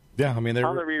 Yeah, I mean they're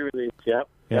on the re-release. Yep.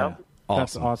 Yeah. Yep.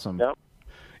 That's awesome. Yep.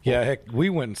 Yeah, heck, we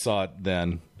went and saw it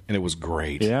then, and it was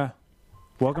great. Yeah.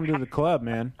 Welcome to the club,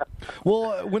 man.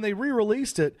 Well, when they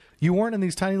re-released it, you weren't in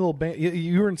these tiny little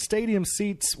you were in stadium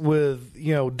seats with,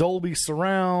 Dolby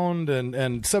surround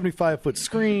and 75-foot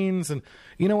screens, and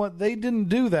you know what? They didn't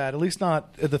do that, at least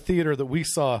not at the theater that we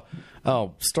saw.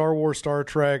 Oh, Star Wars, Star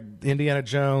Trek, Indiana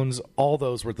Jones, all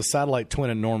those were at the Satellite Twin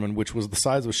in Norman, which was the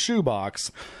size of a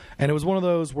shoebox, and it was one of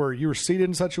those where you were seated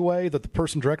in such a way that the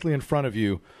person directly in front of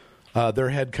you, their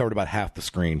head covered about half the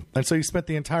screen. And so you spent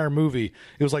the entire movie,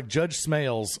 it was like Judge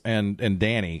Smales and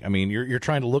Danny. I mean, you're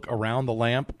trying to look around the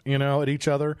lamp, at each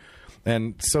other.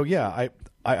 And so, yeah,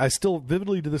 I still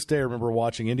vividly to this day remember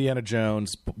watching Indiana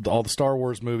Jones, all the Star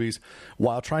Wars movies,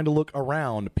 while trying to look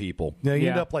around people. You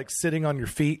end up like sitting on your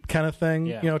feet kind of thing,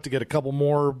 to get a couple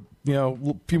more, a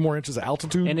few more inches of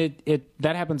altitude. And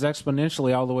that happens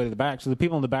exponentially all the way to the back. So the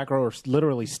people in the back row are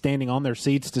literally standing on their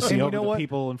seats to see over the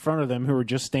people in front of them who are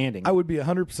just standing. I would be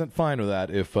 100% fine with that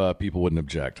if people wouldn't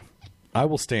object. I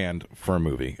will stand for a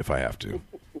movie if I have to.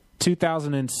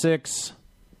 2006.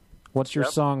 What's your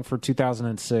song for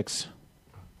 2006?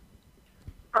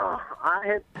 I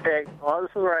had picked. Well, this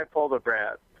is where I pulled a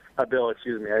bill.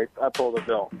 Excuse me. I pulled a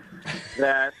bill.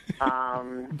 That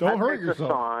don't hurt yourself.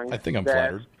 A song I think I'm that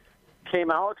flattered. Came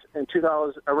out in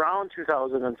around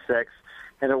 2006,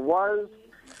 and it was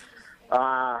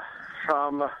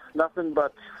from nothing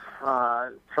but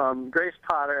from Grace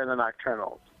Potter and the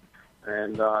Nocturnals,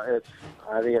 and I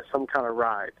think it's some kind of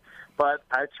ride. But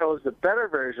I chose the better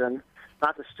version,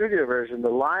 not the studio version, the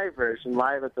live version,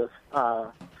 live at the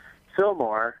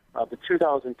Fillmore of the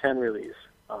 2010 release.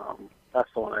 That's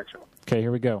the one I chose. Okay,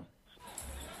 here we go.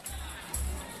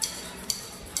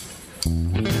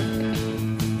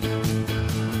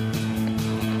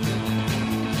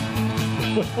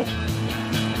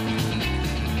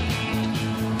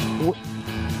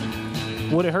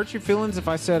 Would it hurt your feelings if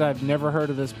I said I've never heard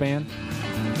of this band?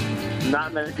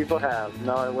 Not many people have.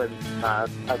 No, it wouldn't.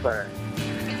 That's all right.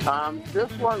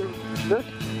 This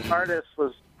artist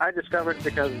I discovered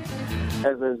because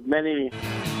as many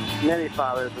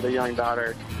fathers with a young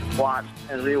daughter watched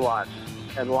and rewatched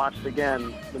and watched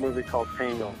again the movie called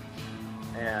Tangled.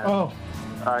 And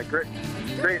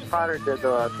Grace Potter did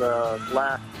the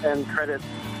last end credits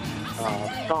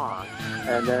song.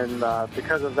 And then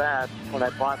because of that, when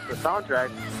I bought the soundtrack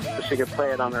so she could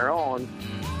play it on her own,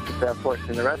 instead of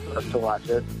forcing the rest of us to watch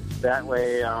it, that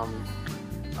way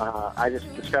I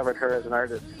just discovered her as an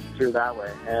artist through that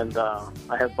way. And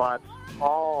I have bought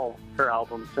all her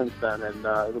albums since then, and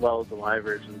as well as the live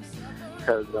versions,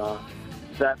 because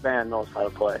that band knows how to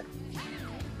play.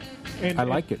 And, I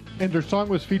like it. And their song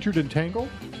was featured in Tangled?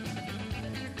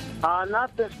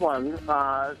 Not this one.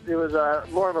 It was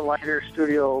more of a lighter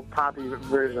studio poppy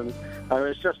version. It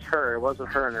was just her. It wasn't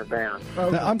her and her band.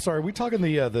 Now, I'm sorry. Are we talking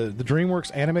the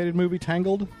DreamWorks animated movie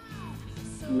Tangled?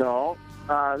 No.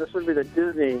 This would be the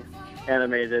Disney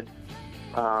animated,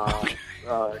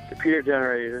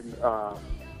 computer-generated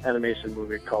animation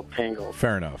movie called Tangled.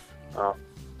 Fair enough.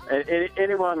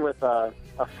 Anyone with a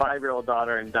 5-year-old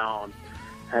daughter and down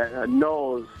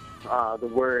knows the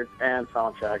words and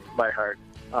soundtrack by heart,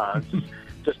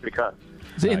 just because.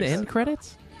 Is it in the end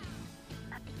credits?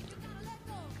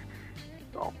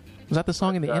 No. Was that the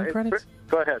song in the end credits?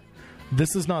 Go ahead.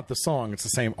 This is not the song. It's the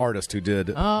same artist who did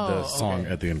the song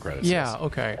at the end credits. Yeah,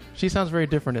 okay. She sounds very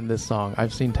different in this song.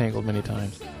 I've seen Tangled many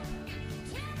times.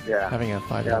 Yeah. Having a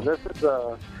 5-year-old. Yeah,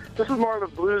 this is more of a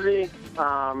bluesy.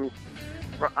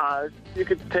 You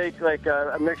could take like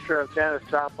a mixture of Janis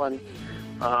Joplin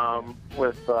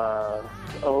with a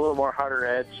little more harder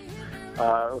edge,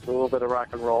 with a little bit of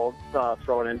rock and roll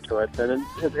thrown into it. And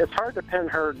it's hard to pin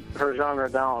her genre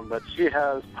down, but she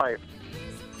has pipes.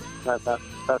 That's the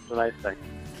nice thing.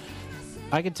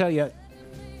 I can tell you,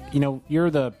 you're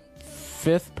the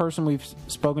 5th person we've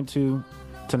spoken to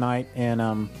tonight,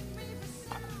 and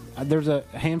there's a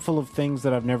handful of things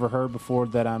that I've never heard before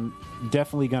that I'm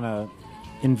definitely going to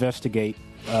investigate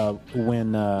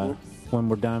when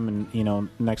we're done in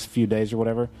next few days or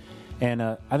whatever. And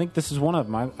I think this is one of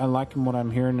them. I like what I'm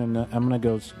hearing, and I'm going to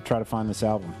go try to find this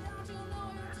album.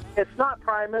 It's not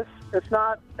Primus. It's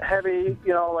not heavy,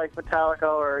 like Metallica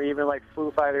or even like Foo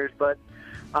Fighters. But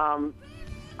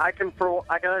I can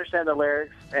understand the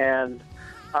lyrics, and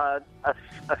a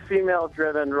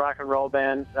female-driven rock and roll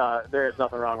band. There is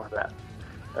nothing wrong with that.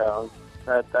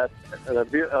 That's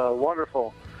a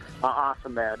wonderful,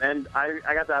 awesome band, and I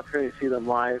got the opportunity to see them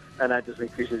live, and that just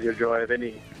increases your joy of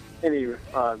any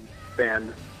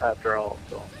band after all.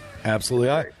 So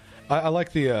absolutely. I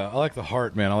like the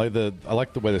heart, man. I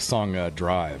like the way the song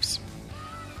drives.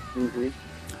 Mm-hmm.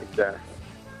 Exactly.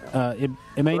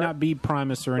 It may not be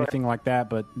Primus or anything like that,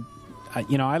 but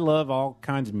I love all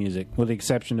kinds of music, with the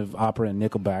exception of opera and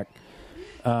Nickelback.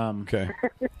 Okay.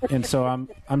 And so I'm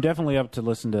definitely up to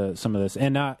listen to some of this,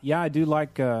 and I do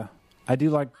like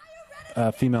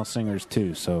female singers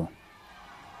too. So,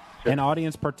 and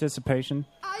audience participation.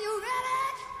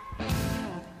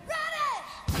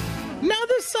 Now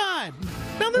this side.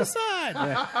 Now this side.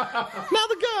 Now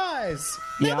the guys.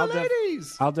 Now the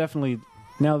ladies. I'll definitely.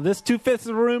 Now this 2/5 of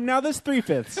the room. Now this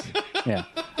 3/5. Yeah.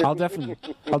 I'll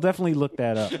definitely look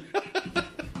that up.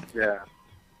 Yeah.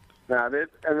 Now, and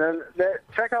then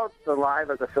check out the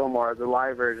live at the Fillmore, the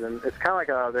live version. It's kind of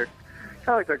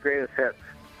like their greatest hits.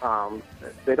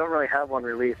 They don't really have one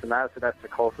release, and that's the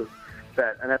closest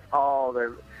bet, and that's all.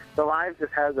 The live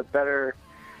just has a better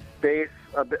bass,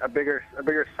 a bigger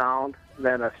sound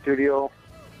than a studio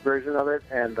version of it,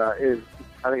 and I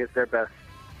think it's their best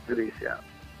release yet.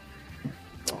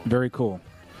 Very cool.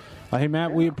 Hey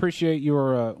Matt, we appreciate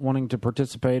your wanting to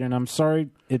participate, and I'm sorry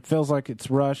it feels like it's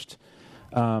rushed.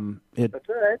 That's all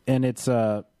right. And it's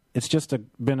just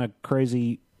been a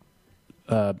crazy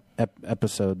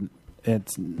episode.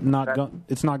 It's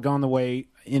not gone the way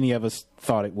any of us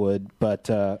thought it would, but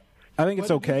I think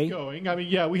it's okay. Going. I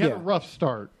mean, we had a rough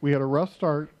start.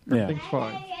 Everything's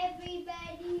fine.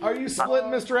 Are you split,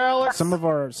 Mr. Alex? Some of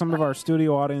our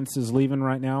studio audience is leaving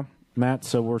right now, Matt.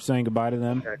 So we're saying goodbye to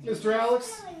them. Mr.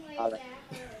 Alex.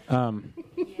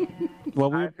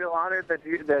 Well, I feel honored that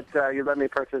you let me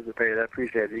participate. I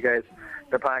appreciate it. You guys,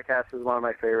 the podcast is one of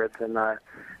my favorites, and I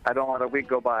don't let a week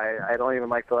go by. I don't even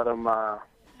like to let them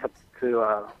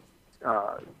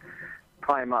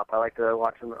climb up. I like to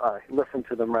watch them, listen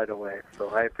to them right away. So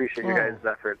I appreciate you guys'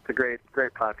 effort. It's a great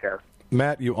podcast.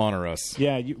 Matt, you honor us.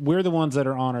 Yeah, we're the ones that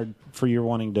are honored for your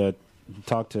wanting to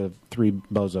talk to 3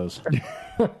 bozos.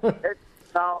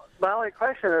 Now, my only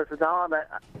question is, now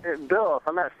Bill, if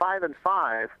I'm at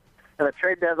 5-5 and the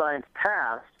trade deadline's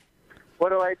passed,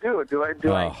 what do I do? Do I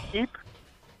keep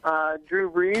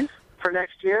Drew Brees for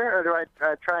next year, or do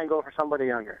I try and go for somebody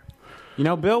younger?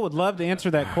 Bill would love to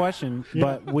answer that question,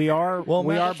 but we are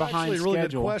Matt, behind actually schedule. A really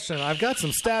good question. I've got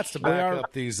some stats to back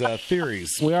up these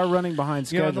theories. We are running behind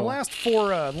schedule. In the last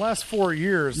 4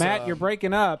 years, Matt, you're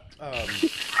breaking up.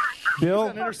 Bill,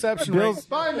 an interception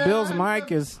Bill's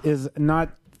mic is not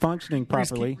functioning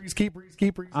properly.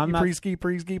 I'm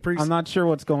not sure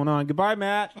what's going on. Goodbye,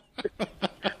 Matt.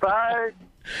 Bye.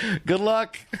 Good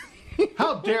luck.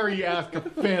 How dare you ask a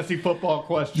fantasy football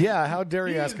question? Yeah, how dare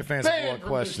you ask a fantasy football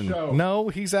question? No,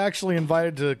 he's actually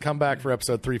invited to come back for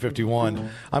episode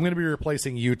 351. I'm going to be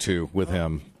replacing you two with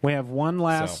him. We have one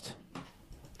last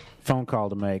phone call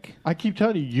to make. I keep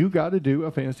telling you, you got to do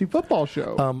a fantasy football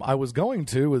show. I was going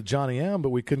to with Johnny M, but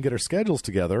we couldn't get our schedules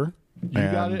together. You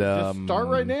got it. Just start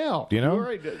right now. You know?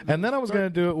 Right. And then I was going to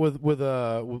do it with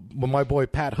my boy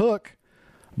Pat Hook,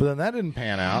 but then that didn't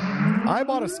pan out. I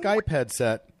bought a Skype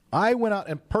headset. I went out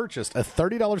and purchased a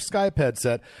 $30 Skype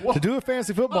headset to do a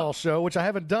fantasy football show, which I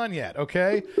haven't done yet,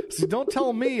 okay? So don't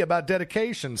tell me about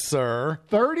dedication, sir.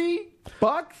 $30?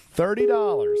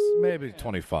 $30. Maybe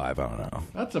 25, I don't know.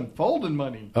 That's some folding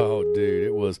money. Oh, dude,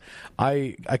 it was.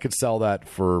 I could sell that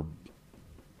for.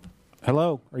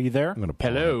 Hello, are you there? I'm gonna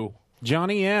Hello.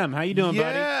 Johnny M, how you doing,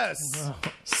 yes. buddy?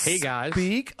 Hey, guys.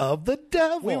 Speak of the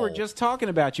devil. We were just talking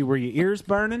about you. Were your ears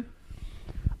burning?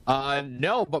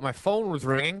 No, but my phone was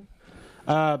ringing.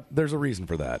 There's a reason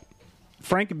for that.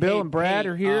 Frank and Bill and Brad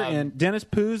are here, and Dennis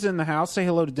Pooh's in the house. Say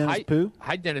hello to Dennis Pooh.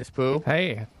 Hi, Dennis Pooh.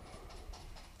 Hey.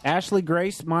 Ashley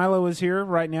Grace Milo is here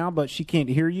right now, but she can't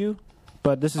hear you.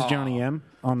 But this is Johnny M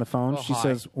on the phone. Oh, she hi.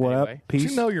 says, "What Anyway. up, peace?" Do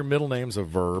you know your middle name's a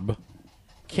verb?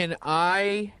 Can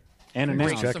I And a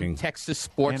bring noun. some Texas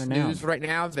sports And a noun. news right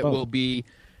now that both. will be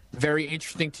very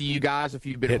interesting to you guys if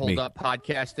you've been Hit holed me. up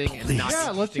podcasting and not Yeah,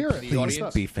 let's interesting hear to it. the Please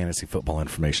audience? be fantasy football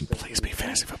information. Please be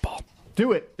fantasy football.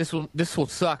 Do it. This will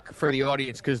suck for the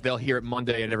audience because they'll hear it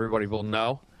Monday and everybody will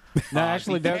know. No,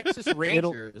 actually, the that, Texas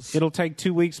Rangers. it'll take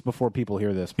 2 weeks before people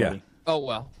hear this, buddy. Yeah. Oh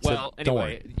well. So, Well, don't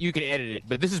anyway, you can edit it,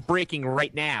 but this is breaking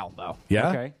right now, though. Yeah.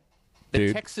 Okay. The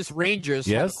Dude. Texas Rangers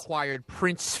have Yes? acquired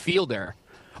Prince Fielder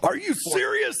Are you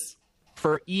serious?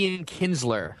 for Ian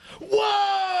Kinsler.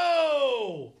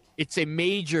 Whoa! It's a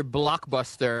major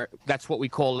blockbuster. That's what we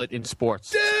call it in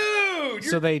sports. Dude!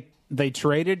 So they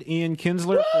traded Ian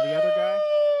Kinsler for the other guy?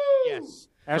 Yes.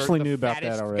 Ashley For the knew about that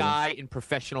fattest already. guy in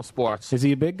professional sports. Is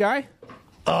he a big guy?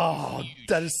 Oh,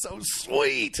 that is so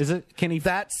sweet. Is it? Can he?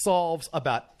 That solves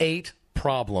about 8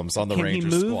 problems on the Can he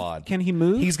Rangers move? squad. Can he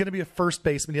move? He's going to be a first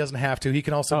baseman. He doesn't have to. He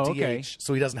can also Oh, DH, okay.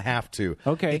 so he doesn't have to.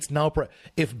 Okay. It's no.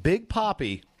 If Big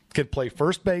Papi can play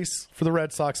first base for the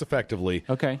Red Sox effectively,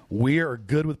 Okay. we are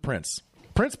good with Prince.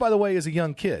 Prince, by the way, is a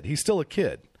young kid. He's still a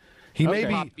kid. He may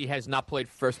be. Poppy has not played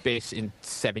first base in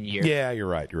 7 years. Yeah, you're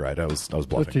right. You're right. I was Let's see,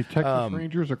 bluffing. Texas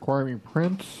Rangers acquiring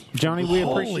Prince. Johnny, we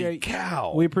Holy appreciate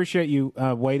cow. We appreciate you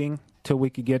waiting till we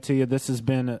could get to you. This has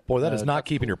been Boy, that is not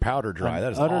keeping your powder dry.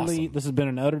 That is awesome. This has been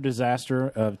an utter disaster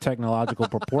of technological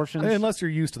proportions. Unless you're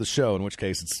used to the show, in which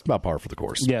case it's about par for the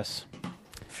course. Yes.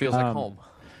 Feels like home.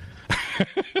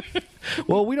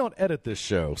 Well, we don't edit this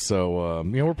show, so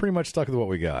we're pretty much stuck with what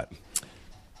we got.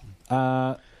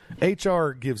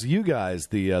 HR gives you guys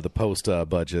the post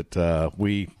budget.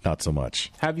 We not so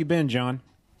much. How have you been, John?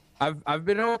 I've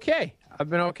been okay. I've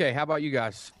been okay. How about you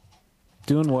guys?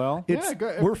 Doing well. It's,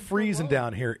 we're freezing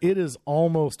down here. It is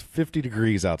almost 50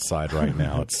 degrees outside right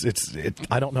now. It's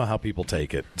I don't know how people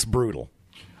take it. It's brutal.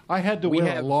 I had to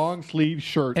wear a long sleeve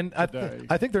shirt And today.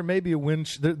 I think there may be a wind.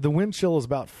 The wind chill is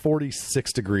about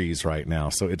 46 degrees right now,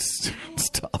 so it's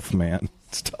tough, man.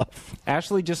 It's tough.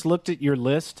 Ashley just looked at your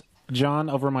list, John,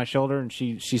 over my shoulder, and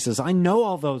she says, "I know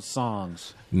all those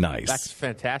songs." Nice. That's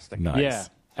fantastic. Nice. Yeah,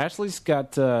 Ashley's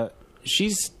got.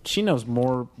 She knows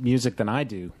more music than I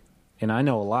do, and I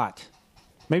know a lot.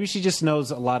 Maybe she just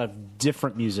knows a lot of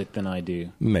different music than I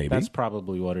do. Maybe. That's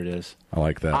probably what it is. I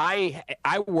like that.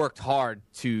 I worked hard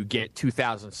to get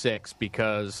 2006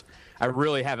 because I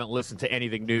really haven't listened to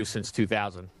anything new since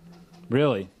 2000.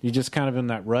 Really? You just kind of in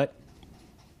that rut?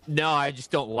 No, I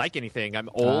just don't like anything. I'm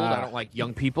old. I don't like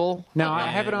young people. Now, I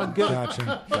have it on good.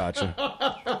 Gotcha.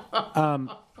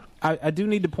 I do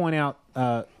need to point out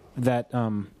that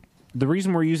the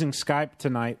reason we're using Skype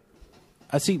tonight,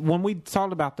 I see when we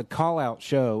talked about the call-out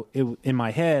show, in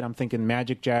my head, I'm thinking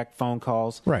Magic Jack, phone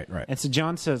calls. Right. And so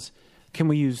John says, can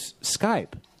we use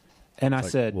Skype? And I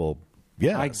said, well,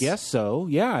 yes. I guess so.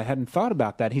 Yeah, I hadn't thought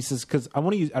about that. He says, because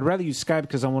I'd rather use Skype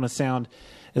because I want to sound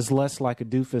as less like a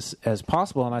doofus as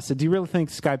possible. And I said, do you really think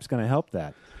Skype's going to help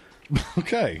that?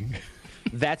 Okay.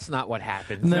 That's not what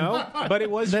happened. No, but it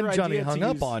was Then your Johnny idea hung to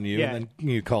up use- on you, yeah. and then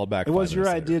you called back. It 5 was your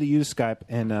minutes idea to use Skype,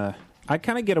 and I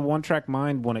kind of get a one-track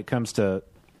mind when it comes to,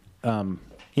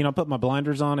 put my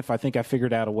blinders on if I think I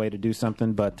figured out a way to do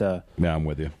something. But yeah, I'm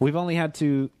with you. We've only had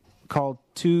to call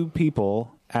 2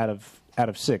 people out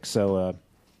of 6, so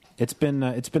it's been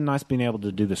nice being able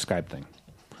to do the Skype thing.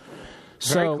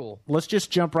 Very So cool. let's just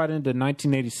jump right into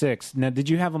 1986. Now, did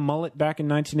you have a mullet back in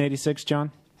 1986,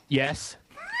 John? Yes.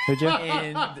 Did you?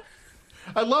 And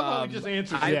I love how he just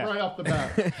answers it yeah. right off the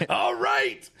bat. All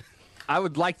right. I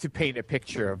would like to paint a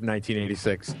picture of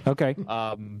 1986. Okay.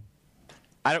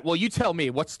 Well, you tell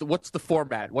me. What's the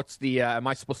format? What's the? Am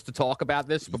I supposed to talk about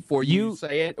this before you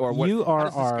say it, or what? You how are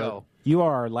does this go? you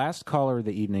are our last caller of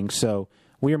the evening, so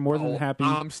We are more than happy.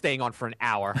 I'm staying on for an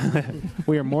hour.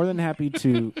 We are more than happy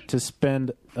to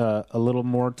spend a little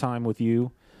more time with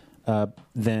you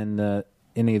than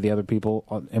any of the other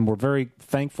people, and we're very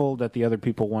thankful that the other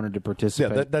people wanted to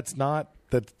participate.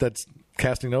 Yeah, that's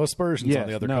casting no aspersions on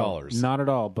the other callers. Not at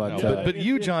all. But but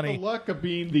you, it's Johnny, the luck of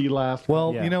being the last.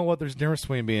 Well, Yeah. you know what? There's a difference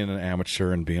between being an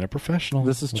amateur and being a professional.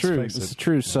 This is Let's true. face This it. is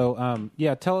true. So,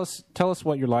 tell us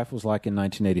what your life was like in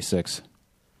 1986.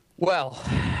 Well,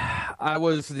 I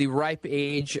was the ripe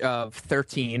age of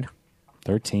 13.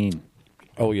 13.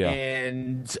 Oh yeah.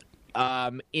 And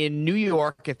in New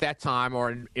York at that time,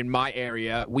 or in my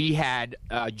area, we had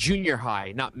junior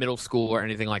high, not middle school or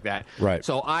anything like that. Right.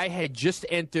 So I had just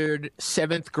entered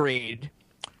 7th grade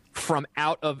from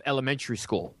out of elementary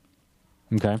school.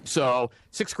 Okay. So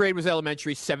 6th grade was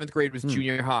elementary, 7th grade was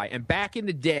junior high. And back in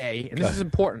the day, and this is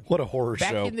important. What a horror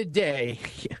back show. in the day,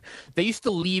 they used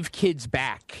to leave kids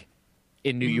back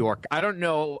in New York. I don't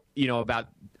know, about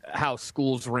how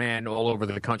schools ran all over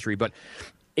the country, but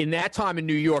in that time in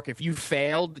New York, if you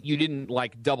failed, you didn't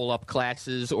double up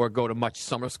classes or go to much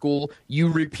summer school. You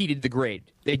repeated the grade.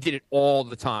 They did it all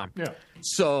the time. Yeah.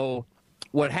 So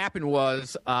what happened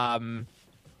was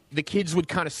the kids would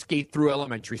kind of skate through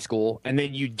elementary school, and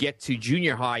then you'd get to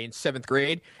junior high in 7th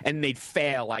grade, and they'd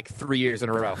fail 3 years in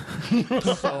a row.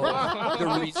 So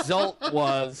the result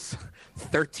was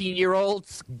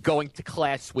 13-year-olds going to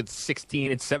class with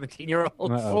 16 and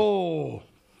 17-year-olds. Oh.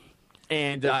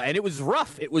 And it was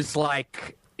rough. It was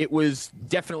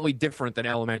definitely different than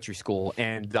elementary school.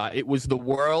 And it was the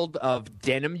world of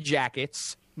denim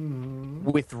jackets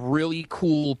with really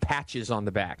cool patches on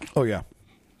the back. Oh yeah.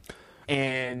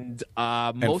 And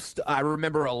I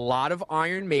remember a lot of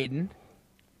Iron Maiden.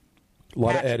 A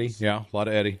lot patches, of Eddie. Yeah, a lot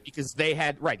of Eddie. Because they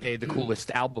had the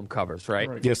coolest album covers, right?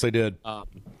 Yes, they did.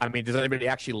 Does anybody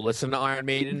actually listen to Iron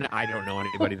Maiden? I don't know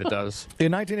anybody that does.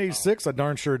 In 1986, I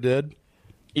darn sure did.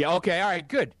 Yeah, okay, all right,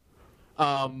 good.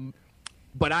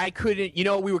 But I couldn't,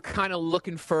 we were kind of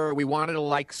we wanted to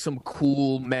like some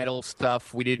cool metal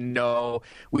stuff. We didn't know.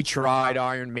 We tried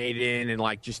Iron Maiden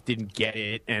and just didn't get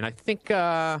it. And I think,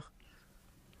 I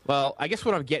guess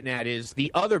what I'm getting at is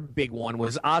the other big one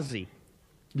was Ozzy.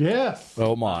 Yes.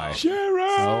 Oh my.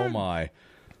 Sharon! Oh my.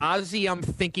 Ozzy, I'm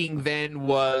thinking then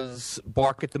was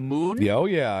Bark at the Moon. Yeah, oh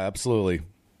yeah, absolutely.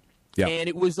 Yeah. And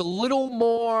it was a little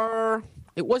more.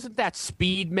 It wasn't that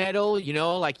speed metal, you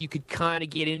could kind of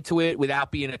get into it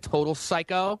without being a total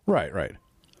psycho. Right.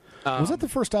 Was that the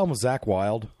first album of Zakk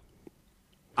Wylde?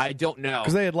 I don't know.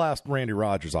 Because they had lost Randy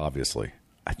Rogers, obviously.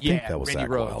 I think that was Randy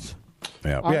Zakk Rhoads.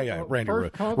 Wylde. Yeah. Randy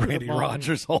of mine-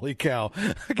 Rogers. Holy cow!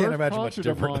 I can't imagine much concert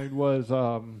of different. mine was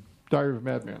Diary of a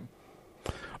Madman.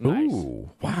 Nice.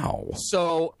 Ooh, wow.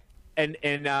 So,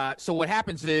 so what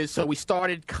happens is, we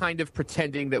started kind of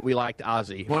pretending that we liked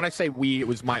Ozzy. When I say we, it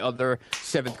was my other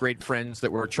 7th grade friends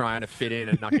that were trying to fit in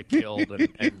and not get killed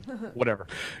and whatever.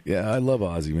 Yeah, I love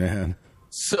Ozzy, man.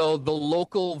 So the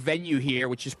local venue here,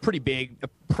 which is pretty big,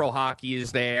 pro hockey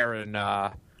is there, and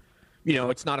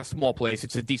it's not a small place;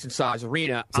 it's a decent sized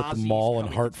arena. Is that the Ozzy's mall in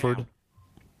coming to Hartford? town.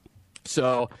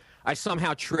 So I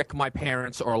somehow trick my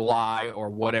parents or lie or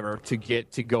whatever to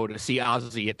go to see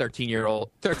Ozzy at 13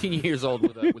 years old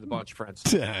with a bunch of friends.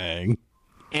 Dang.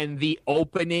 And the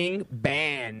opening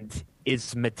band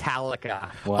is Metallica.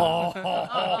 Wow.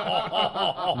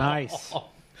 Nice. So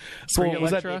Free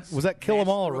was Electra? that Kill 'Em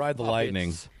All or Ride the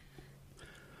Lightning?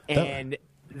 And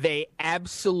they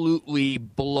absolutely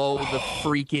blow the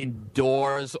freaking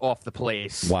doors off the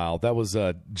place. Wow, that was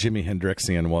Jimi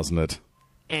Hendrixian, wasn't it?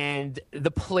 And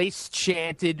the place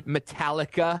chanted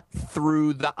Metallica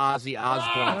through the Ozzy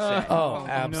Osbourne set. Oh,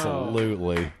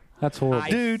 absolutely. That's horrible.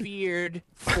 I feared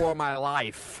for my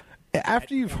life.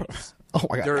 After you've... Oh,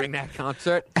 my God. During that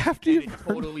concert. After you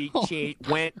totally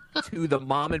went to the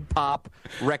mom and pop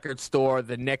record store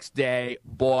the next day,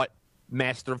 bought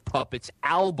Master of Puppets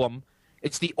album.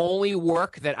 It's the only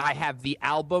work that I have: the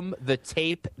album, the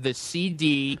tape, the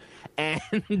CD, and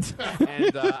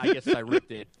I guess I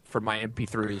ripped it for my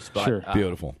MP3s. But, Sure.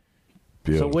 Beautiful.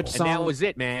 So which song? And that was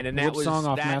it, man. And that which was song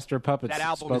off that, Master of Puppets that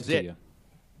album spoke is to it you?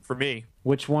 For me.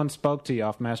 Which one spoke to you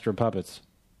off Master of Puppets?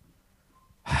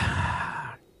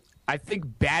 I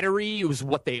think Battery was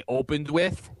what they opened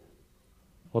with.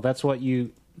 Well, that's what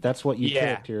you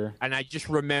picked here. And I just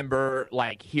remember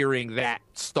hearing that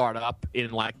start up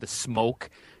in the smoke,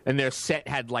 and their set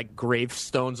had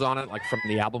gravestones on it, from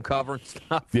the album cover and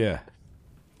stuff. Yeah.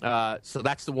 So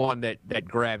that's the one that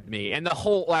grabbed me, and the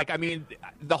whole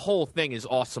the whole thing is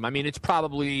awesome. I mean, it's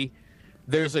probably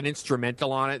there's an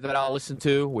instrumental on it that I'll listen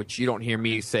to, which you don't hear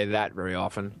me say that very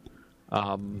often.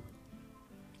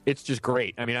 it's just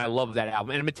great. I mean, I love that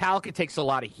album. And Metallica takes a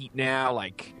lot of heat now,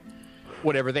 like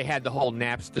whatever. They had the whole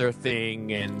Napster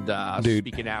thing and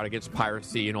speaking out against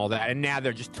piracy and all that. And now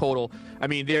they're just total. I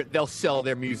mean, they'll sell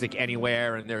their music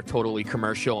anywhere and they're totally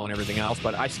commercial and everything else.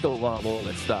 But I still love all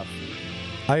that stuff.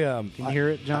 Can you hear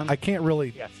it, John? I can't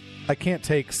really. Yes. I can't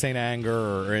take Saint Anger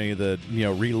or any of the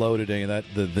Reloaded, any of that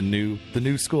the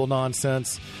new school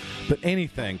nonsense. But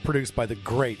anything produced by the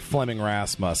great Fleming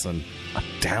Rasmussen, I'm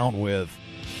down with.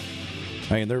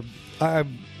 I mean, I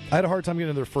had a hard time getting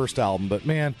into their first album, but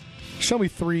man, show me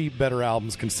 3 better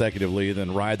albums consecutively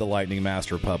than Ride the Lightning,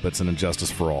 Master of Puppets, and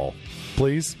Injustice for All.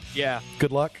 Please? Yeah.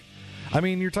 Good luck. I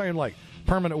mean, you're talking like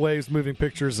Permanent Waves, Moving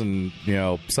Pictures, and,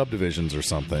 Subdivisions or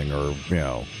something, or,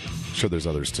 sure there's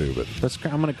others too, but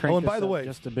I'm going to crank and by this the up way,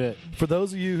 just a bit. For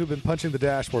those of you who've been punching the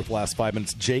dashboard for the last 5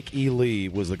 minutes, Jake E. Lee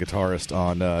was the guitarist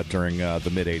on during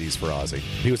the mid '80s for Ozzy.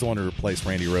 He was the one who replaced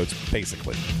Randy Rhoads,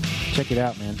 basically. Check it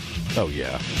out, man. Oh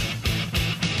yeah.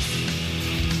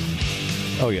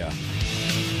 Oh yeah.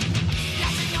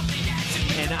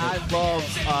 And I love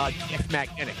Death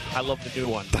Magnetic. I love the new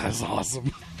one. That's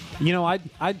awesome.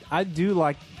 I do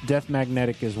like Death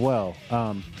Magnetic as well.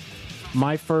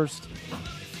 My first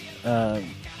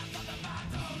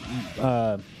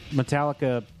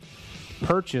Metallica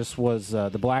purchase was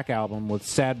the Black Album with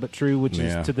Sad But True, which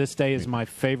is to this day is my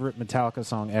favorite Metallica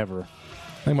song ever.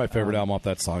 I think my favorite album off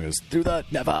that song is Through the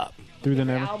Never. Through the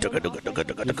Never.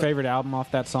 Your favorite album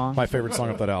off that song? My favorite song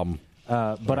off that album.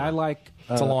 But I like...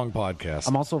 it's a long podcast.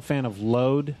 I'm also a fan of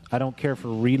Load. I don't care for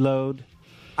Reload.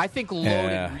 I think Load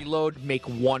and Reload make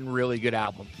one really good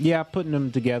album. Yeah, putting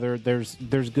them together, there's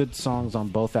good songs on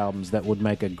both albums that would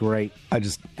make a great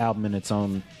album in its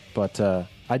own. But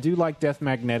I do like Death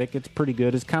Magnetic. It's pretty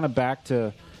good. It's kind of back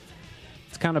to...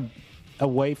 It's kind of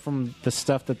away from the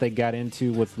stuff that they got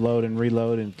into with Load and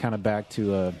Reload and kind of back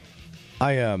to...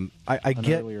 I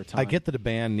get that a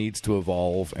band needs to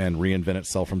evolve and reinvent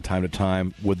itself from time to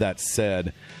time. With that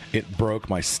said, it broke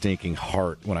my stinking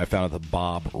heart when I found out that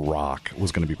Bob Rock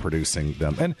was going to be producing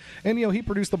them. And he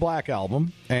produced the Black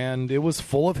Album, and it was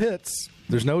full of hits.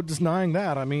 There's no denying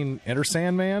that. I mean, Enter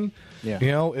Sandman,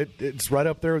 it's right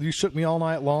up there with You Shook Me All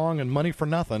Night Long and Money for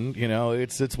Nothing.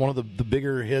 It's one of the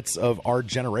bigger hits of our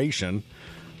generation.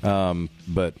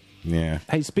 But... yeah.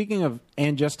 Hey, speaking of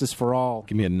And Justice for All...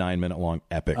 give me a 9-minute long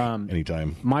epic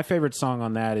anytime. My favorite song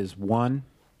on that is One.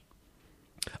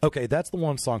 Okay, that's the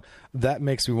one song that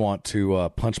makes me want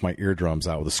to punch my eardrums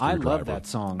out with a screwdriver. I love that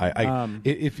song.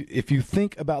 If you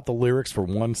think about the lyrics for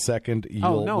 1 second,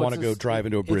 you'll want to go drive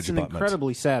into a bridge abutment. It's an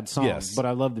incredibly sad song, yes. But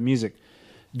I love the music.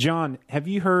 John, have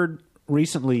you heard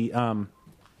recently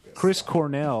Chris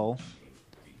Cornell...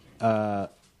 are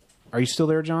you still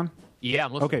there, John? Yeah,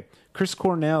 I'm listening. Okay. Chris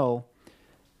Cornell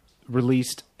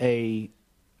released a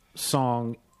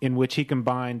song in which he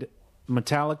combined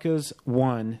Metallica's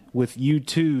One with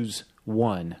U2's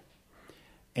One.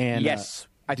 And yes,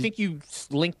 I think you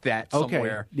linked that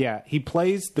somewhere. Okay, yeah. He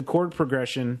plays the chord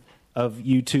progression of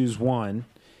U2's One,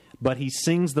 but he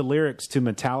sings the lyrics to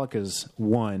Metallica's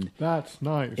One. That's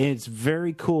nice. And it's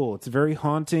very cool. It's very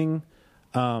haunting.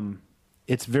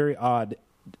 It's very odd.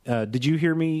 Did you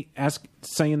hear me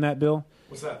saying that, Bill?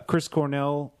 What's that? Chris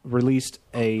Cornell released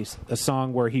a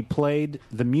song where he played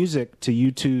the music to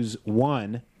U2's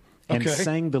One and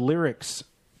sang the lyrics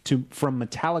from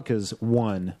Metallica's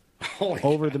One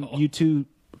over the U2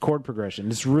 chord progression.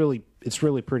 It's really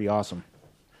pretty awesome.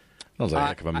 That was a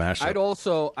heck of a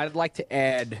mashup. I'd like to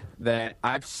add that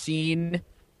I've seen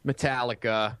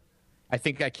Metallica. I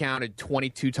think I counted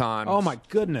 22 times. Oh my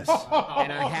goodness!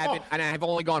 And I've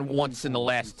only gone once in the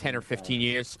last 10 or 15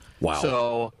 years. Wow!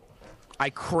 So I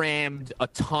crammed a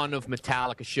ton of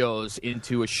Metallica shows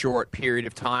into a short period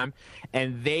of time,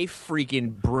 and they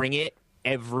freaking bring it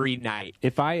every night.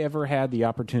 If I ever had the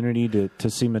opportunity to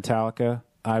see Metallica,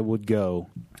 I would go.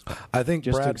 I think,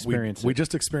 just Brad, to experience we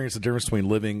just experienced the difference between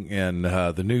living in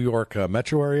the New York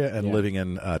metro area and living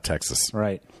in Texas.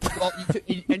 Right. Well,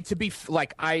 and to be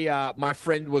like, my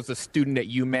friend was a student at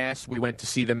UMass. We went to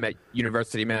see them at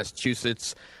University of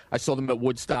Massachusetts. I saw them at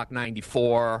Woodstock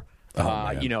 '94.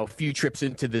 A few trips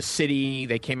into the city.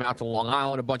 They came out to Long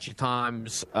Island a bunch of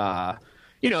times.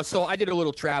 So I did a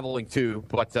little traveling too.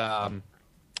 But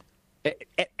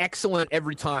excellent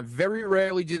every time. Very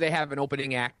rarely do they have an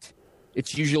opening act.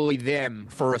 It's usually them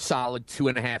for a solid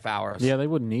 2.5 hours. Yeah, they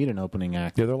wouldn't need an opening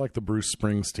act. Yeah, they're like the Bruce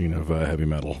Springsteen of heavy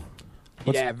metal.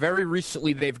 Very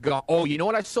recently they've got... Oh, you know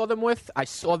what I saw them with? I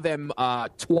saw them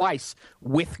twice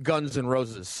with Guns N'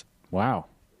 Roses. Wow.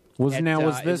 Was It this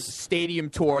was a stadium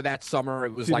tour that summer?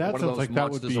 It was See, like that one of sounds those like that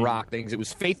would Monsters be- Rock things. It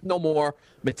was Faith No More,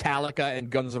 Metallica, and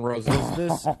Guns N' Roses. Was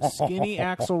this skinny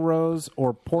Axl Rose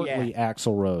or portly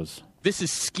Axl Rose? This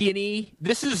is skinny.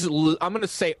 This is, I'm going to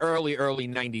say early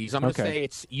 90s. I'm going to Okay. say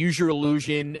it's Use Your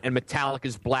Illusion and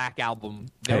Metallica's Black Album.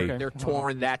 They're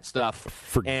touring that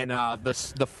stuff. And the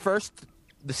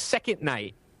second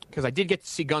night, because I did get to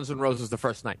see Guns N' Roses the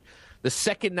first night. The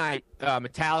second night,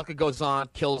 Metallica goes on,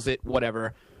 kills it,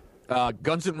 whatever.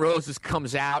 Guns N' Roses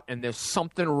comes out, and there's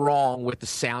something wrong with the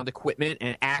sound equipment,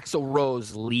 and Axl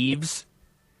Rose leaves.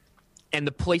 And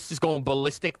the place is going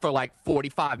ballistic for like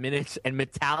 45 minutes, and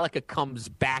Metallica comes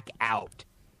back out.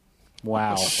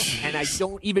 Wow. And I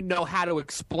don't even know how to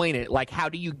explain it. Like, how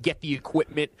do you get the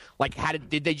equipment? Like,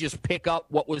 did they just pick up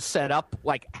what was set up?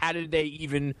 Like, how did they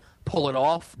even pull it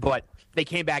off? But they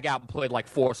came back out and played like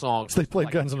 4 songs. So they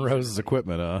played Guns N' Roses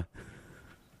equipment, huh?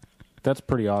 That's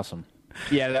pretty awesome.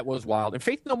 Yeah, that was wild. And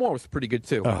Faith No More was pretty good,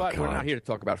 too. Oh, but we're God. not here to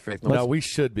talk about Faith No More. No, we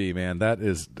should be, man. That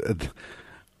is.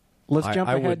 Let's jump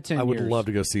ahead 10 I would years. love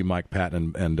to go see Mike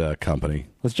Patton and company.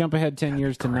 Let's jump ahead 10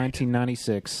 years to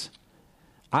 1996.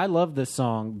 I love this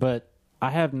song, but I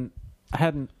didn't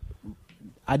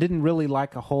really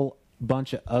like a whole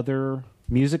bunch of other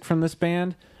music from this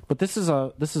band, but this is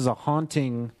a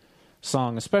haunting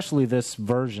song, especially this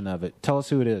version of it. Tell us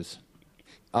who it is.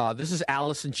 This is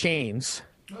Alice in Chains.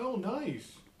 Oh,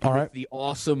 nice. All right. The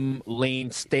awesome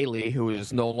Lane Staley, who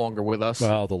is no longer with us.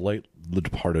 Well, the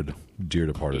departed, dear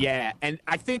departed. Yeah, and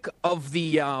I think of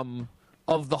the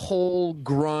whole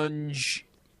grunge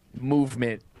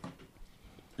movement,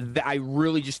 that I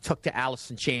really just took to Alice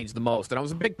in Chains the most. And I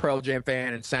was a big Pearl Jam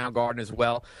fan and Soundgarden as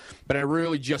well, but I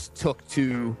really just took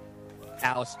to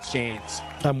Alice in Chains.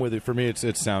 I'm with you. For me, it's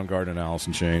Soundgarden and Alice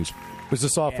in Chains. Is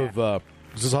this off of?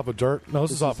 Is this off of Dirt? No,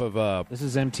 this is off of. This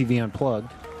is MTV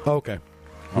Unplugged. Oh, okay.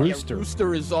 Rooster. Yeah,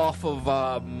 Rooster is off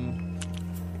of.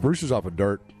 Rooster's off of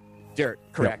Dirt. Dirt,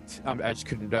 correct. I just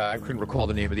couldn't recall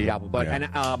the name of the album, but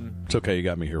Yeah. It's okay. You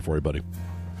got me here for you, buddy.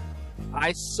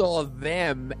 I saw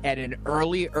them at an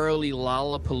early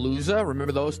Lollapalooza.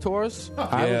 Remember those tours?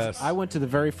 I went to the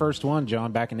very first one,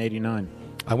 John, back in '89.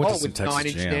 I went to some with Texas 9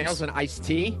 Inch Jams. Nails and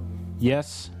Ice-T.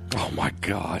 Yes. Oh my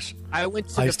gosh. I went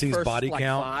to Ice-T's the first Body like,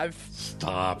 Count? 5.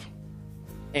 Stop.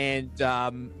 And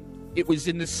it was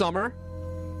in the summer,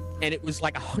 and it was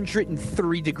like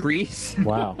 103 degrees.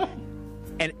 Wow.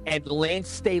 And Lance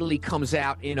Staley comes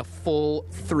out in a full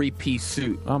 3-piece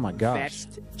suit. Oh my gosh.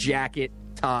 Vest, jacket,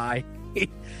 tie.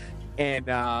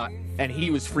 and he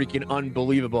was freaking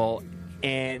unbelievable.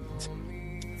 And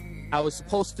I was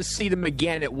supposed to see them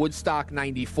again at Woodstock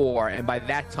 94, and by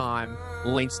that time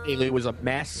Lane Staley was a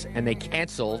mess and they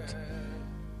canceled.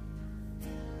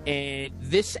 And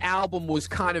this album was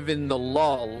kind of in the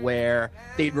lull where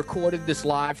they'd recorded this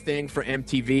live thing for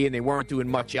MTV and they weren't doing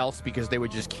much else because they were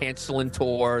just canceling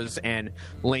tours, and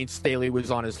Lane Staley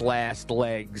was on his last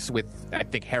legs with, I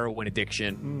think, heroin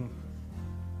addiction.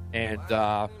 And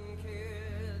I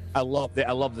love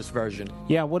this version.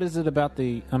 Yeah, what is it about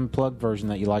the Unplugged version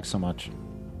that you like so much?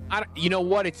 You know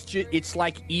what? It's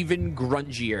like even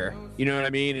grungier. You know what I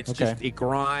mean? It's Okay. just, it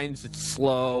grinds. It's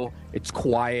slow. It's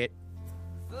quiet.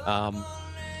 I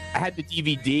had the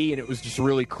DVD and it was just a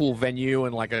really cool venue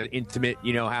and like an intimate.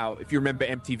 You know how if you remember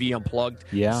MTV Unplugged,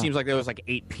 Yeah. it seems like there was like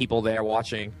 8 people there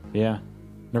watching. Yeah.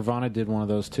 Nirvana did one of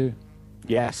those too.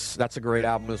 Yes, that's a great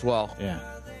album as well. Yeah.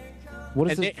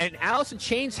 What is it? And Alice in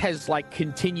Chains has like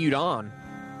continued on.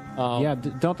 Yeah,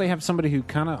 don't they have somebody who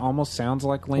kind of almost sounds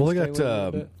like Lane Well, they Staley got. a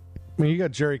little bit? I mean, you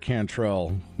got Jerry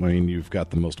Cantrell. I mean, you've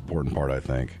got the most important part, I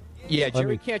think. Yeah,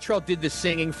 Jerry Cantrell did the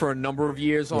singing for a number of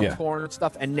years on Yeah. tour and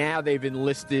stuff, and now they've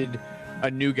enlisted a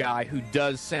new guy who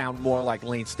does sound more like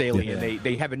Lane Staley, Yeah. and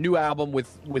they have a new album with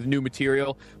new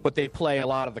material, but they play a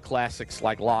lot of the classics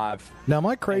like live. Now, am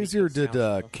I crazy or did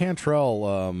Cantrell?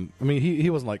 I mean, he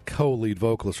wasn't like co-lead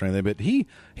vocalist or anything, but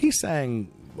he sang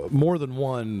more than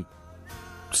one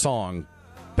song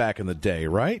back in the day,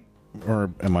 right?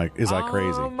 Or is I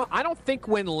crazy? I don't think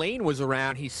when Lane was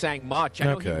around he sang much. I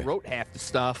know Okay. he wrote half the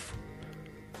stuff.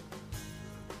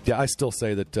 Yeah, I still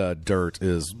say that Dirt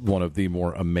is one of the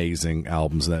more amazing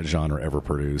albums in that genre ever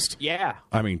produced. Yeah.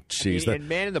 I mean, geez, And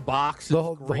Man in the Box is the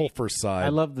whole first side. I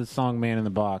love the song "Man in the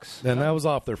Box." And that was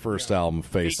off their first album,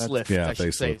 Facelift, Yeah, I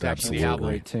should say, Facelift, it's actually the album.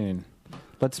 absolutely. Great tune.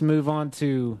 Let's move on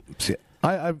to. See,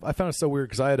 I found it so weird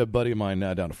because I had a buddy of mine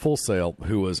down at Full Sail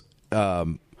who was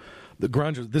the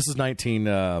grunge. This is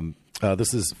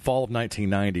this is fall of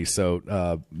 1990,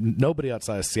 so nobody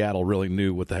outside of Seattle really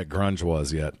knew what the heck grunge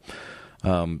was yet.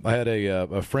 I had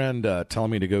a friend telling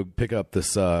me to go pick up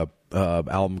this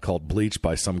album called Bleach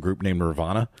by some group named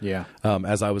Nirvana. Yeah.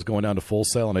 As I was going down to Full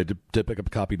Sail, and I did pick up a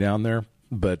copy down there,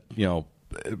 but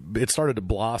it started to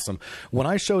blossom when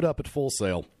I showed up at Full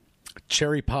Sail.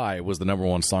 Cherry Pie was the number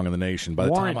one song in the nation. By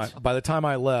the time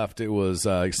I left, it was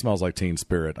 "It Smells Like Teen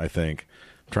Spirit." I think.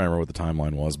 I'm trying to remember what the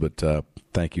timeline was, but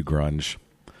thank you, grunge.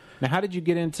 Now, how did you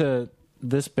get into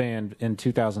this band in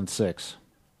 2006?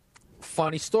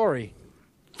 Funny story.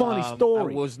 I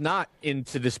was not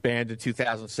into this band in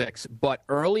 2006, but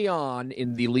early on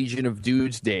in the Legion of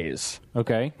Dudes days,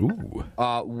 okay,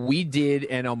 we did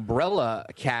an Umbrella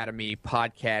Academy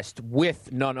podcast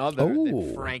with none other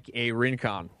than Frank A.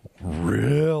 Rincon.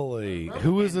 Really?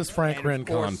 Who is this Frank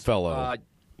Rincon fellow?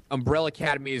 Umbrella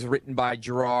Academy is written by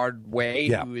Gerard Way,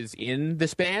 who is in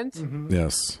this band. Mm-hmm.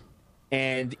 Yes.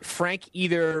 And Frank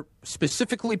either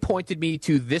specifically pointed me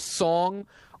to this song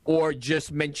or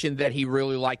just mentioned that he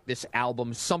really liked this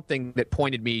album, something that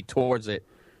pointed me towards it.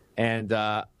 And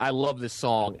I love this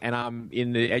song. And I'm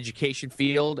in the education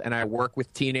field, and I work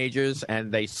with teenagers,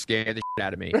 and they scare the shit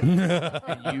out of me.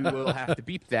 And you will have to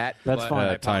beep that. That's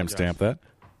fine. Timestamp that.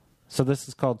 So this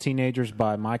is called Teenagers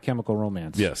by My Chemical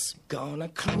Romance. Yes. Gonna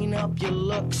clean up your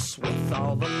looks with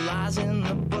all the lies in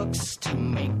the books to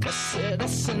make a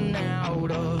citizen out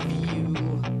of you.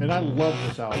 And I love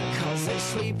this album. Because they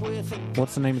sleep with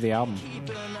What's the name of the album?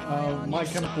 My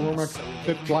Chemical Romance,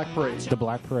 The Black Parade. The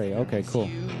Black Parade. Okay, cool.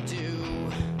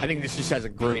 I think this just has a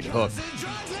great hook.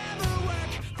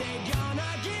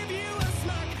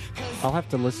 I'll have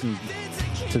to listen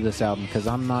to this album because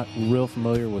I'm not real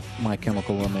familiar with My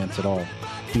Chemical Romance at all.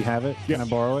 Do you have it? Yeah. Can I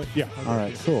borrow it? Yeah. All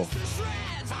right, cool.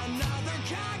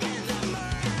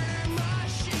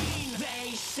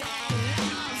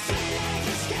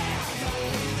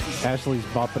 Ashley's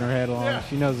bopping her head along. Yeah.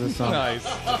 She knows this song. Nice.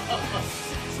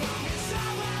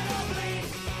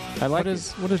 I like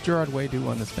what does Gerard Way do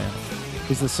on this band?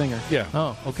 He's the singer. Yeah.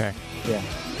 Oh, okay. Yeah.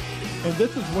 And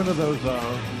this is one of those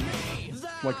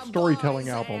like storytelling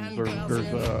albums.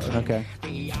 There's okay.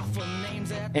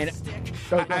 And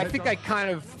I think I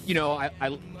kind of,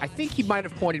 I think he might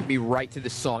have pointed me right to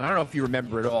this song. I don't know if you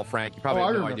remember it all, Frank. You probably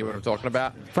have no idea what I'm talking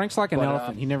about. Frank's like an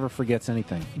elephant. He never forgets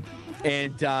anything.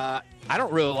 And I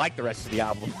don't really like the rest of the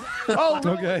album.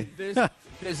 Okay.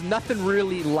 There's nothing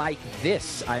really like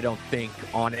this, I don't think,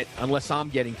 on it, unless I'm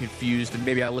getting confused and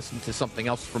maybe I listened to something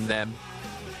else from them.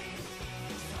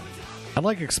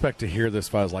 I'd expect to hear this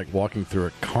if I was walking through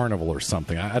a carnival or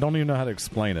something. I don't even know how to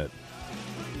explain it.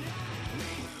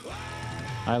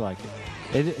 I like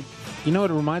it. It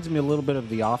reminds me a little bit of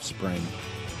The Offspring.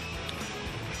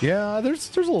 Yeah,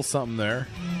 there's a little something there.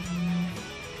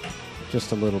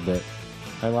 Just a little bit.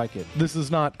 I like it. This is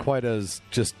not quite as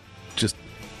just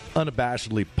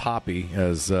unabashedly poppy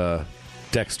as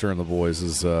Dexter and the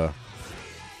Boys'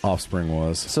 Offspring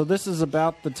was. So this is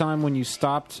about the time when you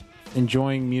stopped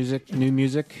enjoying new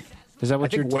music? Is that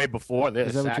what you're way before this?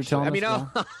 Is that what actually. you're telling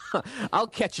us? I'll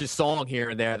catch a song here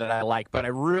and there that I like, but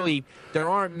there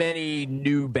aren't many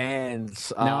new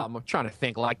bands. I'm trying to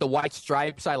think. Like the White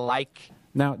Stripes, I like.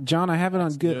 Now, John, I have it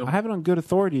on good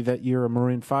authority that you're a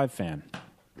Maroon 5 fan.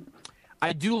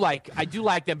 I do like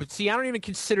them, but see, I don't even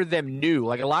consider them new.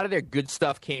 Like a lot of their good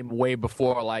stuff came way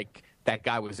before That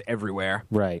Guy Was Everywhere.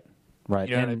 Right. You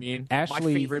know what I mean?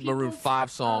 Ashley, my favorite Maroon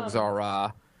 5 songs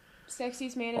are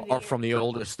Sexiest Man of the Year. from the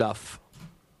older stuff.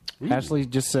 Ashley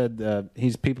just said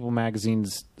he's People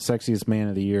Magazine's Sexiest Man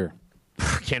of the Year.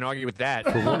 Can't argue with that.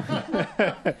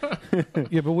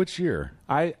 Yeah, but which year?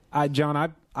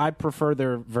 John, I prefer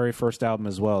their very first album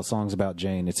as well, Songs About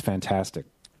Jane. It's fantastic.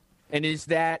 And is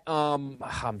that I'm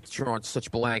drawing such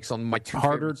blanks on my two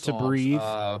Harder to Breathe.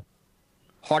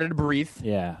 Harder to Breathe.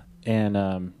 Yeah.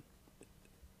 And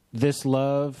This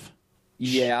Love.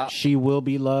 Yeah. She Will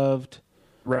Be Loved.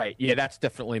 Right. Yeah, that's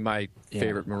definitely my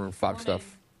favorite Maroon 5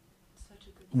 stuff.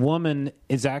 Woman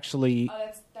is actually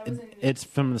it's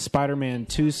from the Spider-Man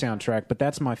 2 soundtrack, but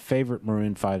that's my favorite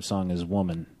Maroon 5 song is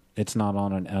Woman. It's not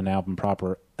on an album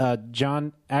proper.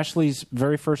 John, Ashley's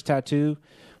very first tattoo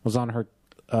was on her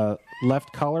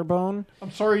left collarbone. I'm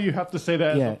sorry you have to say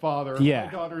that as a father. Yeah.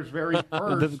 My daughter's very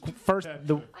first. I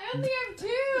only have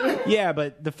two. Yeah,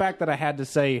 but the fact that I had to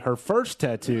say her first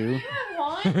tattoo.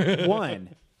 I have one.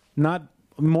 One. Not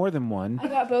more than one. I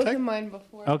got both of mine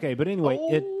before. Okay, but anyway,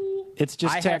 it's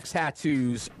just text. I have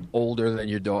tattoos older than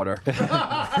your daughter.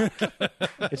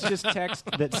 It's just text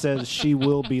that says she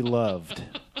will be loved.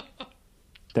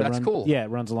 That's cool. Yeah, it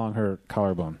runs along her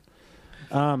collarbone.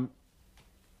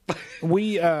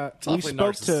 We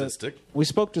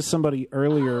spoke to somebody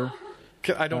earlier.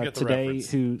 I don't get the today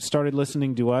reference. who started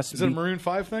listening to us. Is it a Maroon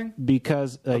 5 thing?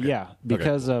 Because Okay.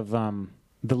 because of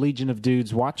the Legion of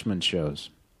Dudes Watchmen shows.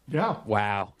 Yeah.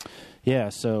 Wow. Yeah,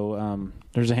 so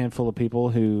there's a handful of people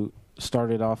who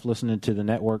started off listening to the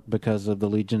network because of the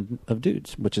Legion of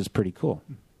Dudes, which is pretty cool.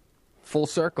 Full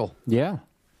circle. Yeah.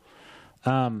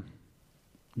 John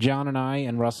and I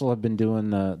and Russell have been doing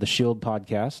the Shield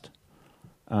podcast.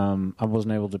 I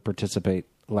wasn't able to participate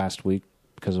last week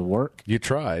because of work. You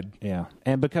tried. Yeah.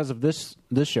 And because of this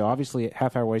show, obviously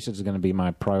Half Hour Wasted is going to be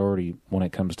my priority when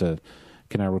it comes to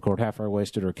can I record Half Hour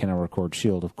Wasted or can I record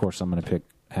Shield. Of course, I'm going to pick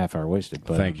Half Hour Wasted.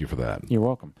 But, Thank you for that. You're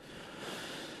welcome.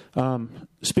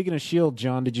 Speaking of Shield,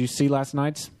 John, did you see last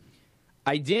night's?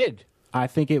 I did. I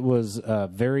think it was a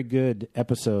very good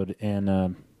episode,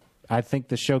 and I think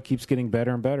the show keeps getting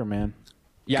better and better, man.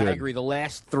 Yeah, Good. I agree. The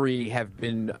last three have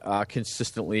been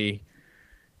consistently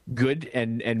good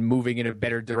and moving in a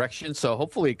better direction. So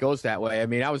hopefully it goes that way. I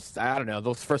mean, I don't know,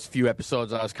 those first few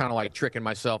episodes, I was kind of like tricking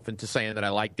myself into saying that I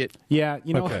liked it. Yeah,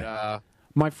 you know, Okay.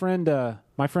 my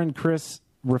friend Chris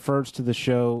refers to the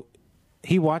show.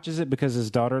 He watches it because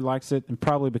his daughter likes it, and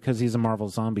probably because he's a Marvel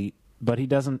zombie. But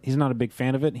he's not a big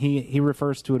fan of it. He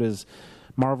refers to it as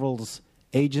Marvel's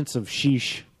Agents of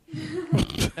Sheesh.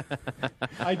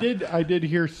 I did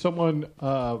hear someone,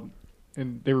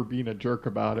 and they were being a jerk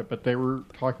about it, but they were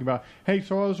talking about, hey,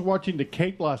 so I was watching The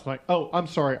Cape last night. Oh, I'm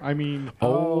sorry. I mean,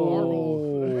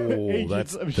 Marvel's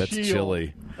Agents of that's S.H.I.E.L.D.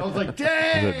 chilly. I was like, There's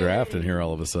dang! a draft in here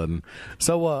all of a sudden.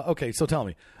 So, okay, so tell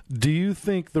me, do you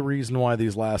think the reason why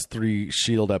these last 3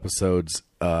 S.H.I.E.L.D. episodes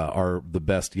are the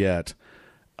best yet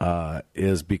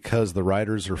is because the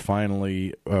writers are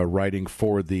finally writing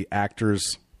for the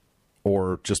actors,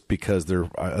 or just because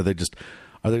are they just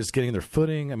getting their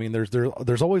footing? I mean,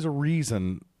 there's always a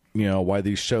reason, why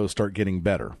these shows start getting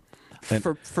better. And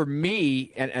for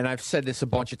me, and I've said this a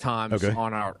bunch of times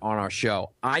on our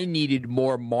show, I needed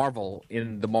more Marvel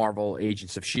in the Marvel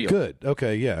Agents of S.H.I.E.L.D. Good.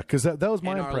 Okay, yeah, because that was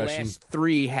my impression. Our last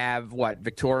 3 have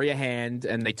Victoria Hand,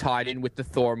 and they tied in with the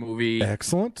Thor movie.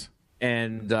 Excellent.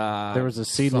 And there was a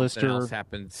C-lister. Something else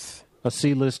happens. A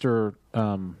C-lister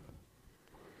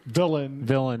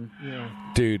villain. Yeah.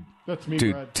 Dude, That's me,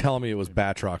 dude, Brad. tell me it was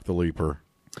Batroc the Leaper.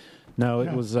 No,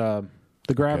 it was the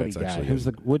Gravity Yeah, it's guy. actually Who's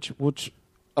the which?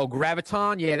 Oh,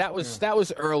 Graviton. Yeah, that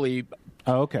was early.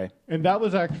 Oh, okay. And that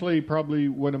was actually probably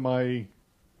one of my,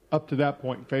 up to that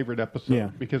point, favorite episodes.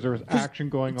 Yeah. Because there was action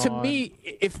going To on. me,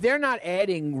 if they're not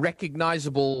adding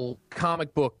recognizable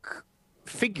comic book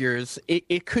figures,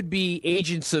 it could be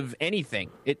agents of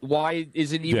anything. Why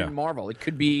is it even Yeah. Marvel? It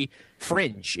could be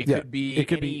Fringe. It could be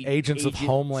any Agents of agent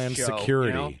Homeland show, Security.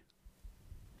 you know?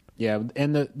 Yeah,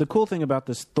 and the cool thing about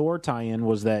this Thor tie-in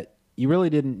was that you really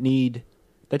didn't need.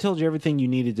 They told you everything you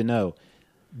needed to know.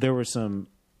 There were some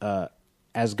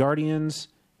Asgardians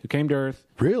who came to Earth.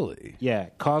 Really? Yeah,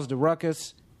 caused a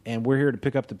ruckus, and we're here to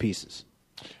pick up the pieces.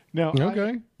 Now,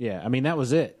 Yeah, I mean that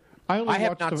was it. I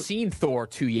have not seen Thor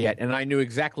 2 yet, and I knew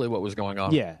exactly what was going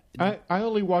on. Yeah, I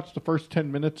only watched the first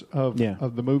 10 minutes of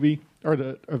the movie or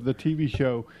of the TV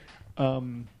show.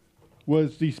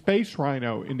 Was the Space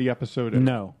Rhino in the episode?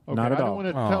 No, not at I don't all. Want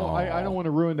to tell, I don't want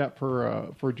to ruin that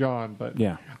for John, but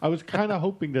Yeah. I was kind of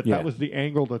hoping that Yeah. that was the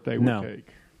angle that they would No.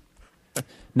 take.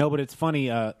 No, but it's funny.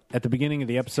 At the beginning of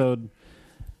the episode,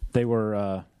 they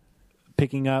were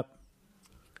picking up.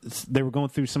 They were going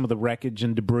through some of the wreckage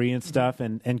and debris and stuff,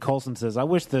 and Coulson says, "I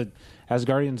wish the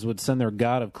Asgardians would send their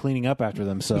god of cleaning up after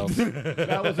themselves."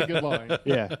 That was a good line.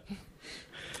 Yeah.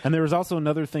 And there was also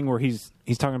another thing where he's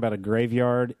talking about a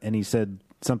graveyard, and he said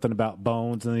something about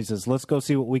bones, and he says, "Let's go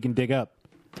see what we can dig up."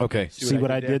 Okay. See what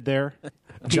I did there?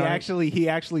 He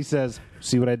actually says,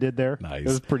 "See what I did there?" Nice. It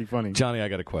was pretty funny. Johnny, I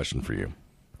got a question for you.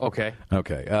 Okay.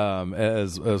 Okay.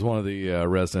 As one of the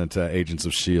resident Agents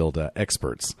of S.H.I.E.L.D.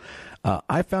 Experts,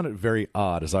 I found it very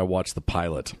odd as I watched the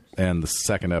pilot and the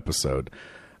second episode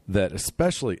that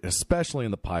especially in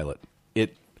the pilot,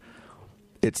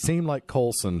 it seemed like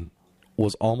Coulson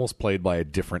was almost played by a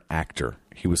different actor.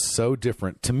 He was so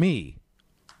different to me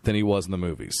than he was in the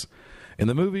movies. In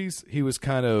the movies, he was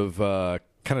kind of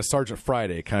Sergeant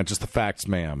Friday, kind of just the facts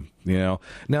man, Now,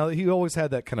 he always had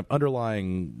that kind of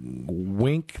underlying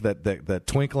wink, that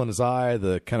twinkle in his eye,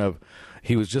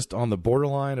 he was just on the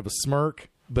borderline of a smirk,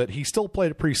 but he still played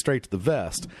it pretty straight to the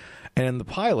vest. And in the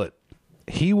pilot,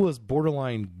 he was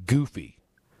borderline goofy.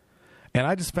 And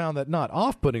I just found that not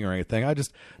off-putting or anything.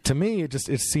 To me, it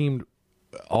seemed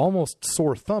almost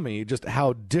sore thummy, just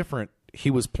how different he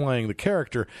was playing the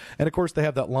character. And of course they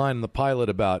have that line in the pilot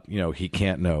about, he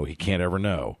can't know, he can't ever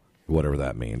know, whatever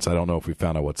that means. I don't know if we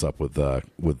found out what's up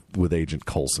with Agent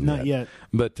Coulson Not yet.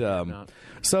 But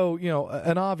so,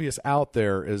 an obvious out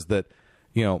there is that,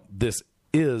 this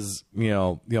is,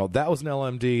 that was an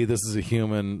LMD. This is a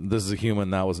human. This is a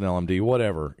human. That was an LMD.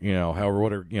 Whatever.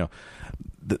 However,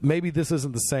 maybe this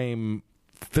isn't the same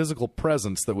physical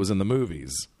presence that was in the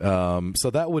movies. So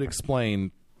that would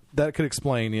explain. That could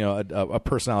explain, a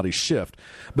personality shift.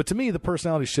 But to me, the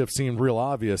personality shift seemed real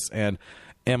obvious. And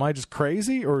am I just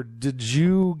crazy, or did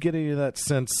you get any of that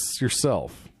sense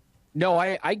yourself? No,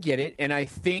 I get it, and I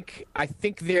think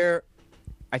they're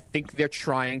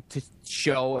trying to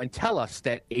show and tell us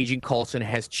that Agent Coulson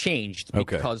has changed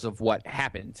because of what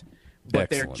happened. But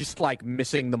Excellent. They're just like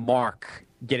missing the mark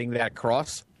getting that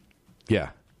across.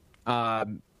 Yeah.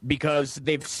 Because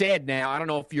they've said now, I don't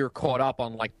know if you're caught up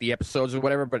on like the episodes or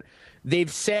whatever, but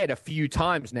they've said a few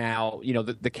times now,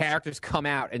 the characters come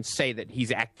out and say that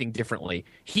he's acting differently.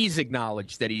 He's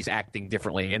acknowledged that he's acting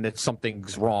differently and that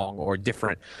something's wrong or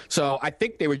different. So I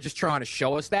think they were just trying to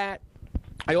show us that.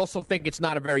 I also think it's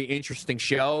not a very interesting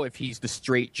show if he's the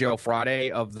straight Joe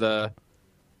Friday of the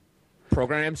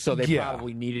program. So they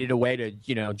probably needed a way to,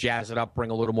 jazz it up, bring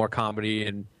a little more comedy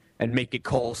and make it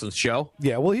Coulson's show.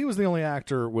 Yeah, well, he was the only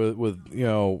actor with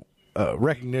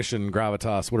recognition,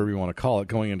 gravitas, whatever you want to call it,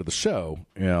 going into the show.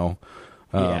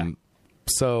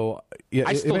 So yeah,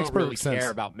 I still it makes don't really perfect sense.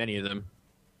 care about many of them.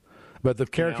 But the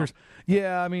characters,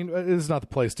 yeah, I mean, it's not the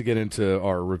place to get into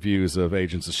our reviews of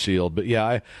Agents of S.H.I.E.L.D., but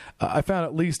yeah, I found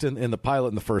at least in the pilot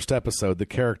in the first episode, the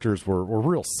characters were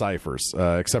real ciphers,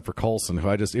 except for Coulson, who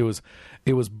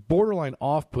it was borderline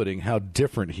off-putting how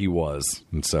different he was.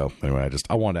 And so, anyway,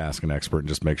 I wanted to ask an expert and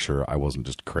just make sure I wasn't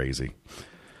just crazy.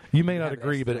 You may not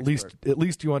agree, but at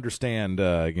least you understand,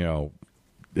 at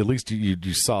least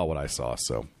you saw what I saw,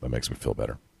 so that makes me feel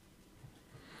better.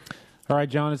 All right,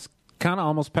 John, it's kind of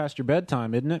almost past your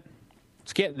bedtime, isn't it?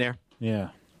 It's getting there. Yeah.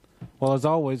 Well, as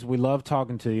always, we love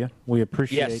talking to you. We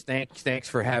appreciate. Yes, thanks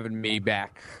for having me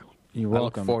back. You're I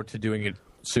welcome. look forward to doing it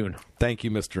soon. Thank you,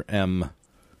 Mr. M.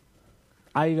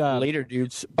 Later,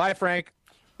 dudes. Bye, Frank.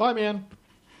 Bye, man.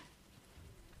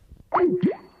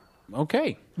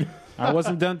 Okay. I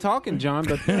wasn't done talking, John,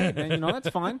 but hey, man, that's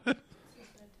fine.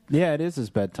 Yeah, it is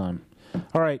his bedtime.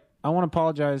 All right. I want to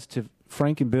apologize to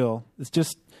Frank and Bill. It's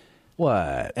just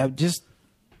what?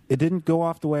 It didn't go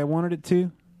off the way I wanted it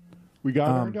to. We got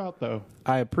it ironed out, though.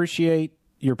 I appreciate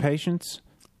your patience,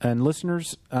 and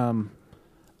listeners, I'm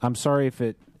sorry if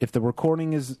the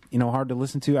recording is hard to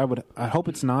listen to. I hope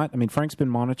it's not. I mean, Frank's been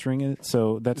monitoring it,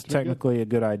 so that's technically a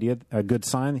good idea, a good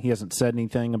sign. He hasn't said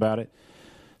anything about it.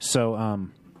 So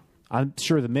I'm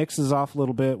sure the mix is off a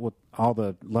little bit with all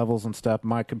the levels and stuff.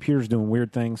 My computer's doing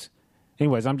weird things.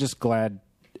 Anyways, I'm just glad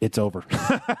it's over.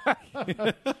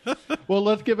 Well,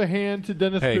 let's give a hand to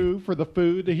Dennis Boo for the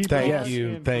food that he brought.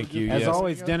 Thank you. As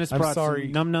always, Dennis brought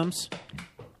some num-nums.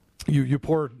 You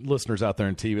poor listeners out there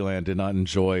in TV land did not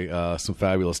enjoy some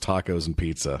fabulous tacos and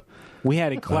pizza. We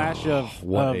had a clash of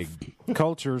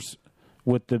cultures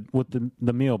with the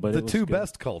meal, but the two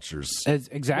best cultures.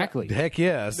 Exactly. Heck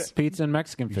yes. Pizza and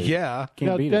Mexican food. Yeah.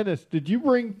 Now, Dennis, did you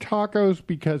bring tacos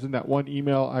because in that one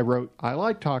email I wrote, I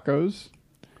like tacos?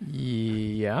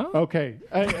 Yeah. Okay.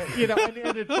 And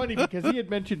it's funny because he had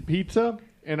mentioned pizza,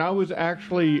 and I was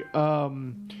actually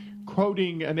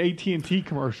quoting an AT&T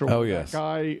commercial. Oh, yes. That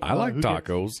guy, I like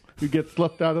tacos. Who gets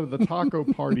left out of the taco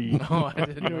party. No, I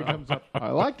didn't know. He comes up,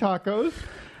 I like tacos,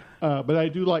 but I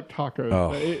do like tacos.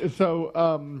 Oh.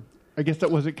 So I guess that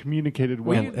wasn't communicated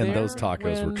well. And those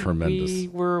tacos were tremendous. We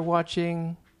were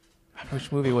watching,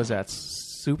 which movie was that?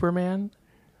 Superman?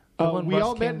 We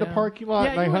all met in the parking lot,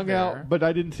 and I hung out, but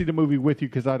I didn't see the movie with you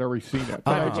because I'd already seen it.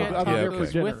 But you had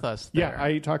tacos with us there. Yeah, I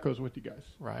ate tacos with you guys.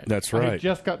 Right. That's I right. had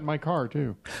just got in my car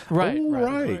too.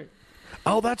 Right.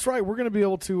 Oh, that's right. We're going to be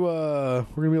able to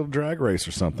drag race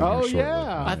or something. Oh, here shortly.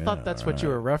 yeah. I thought that's what you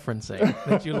were referencing.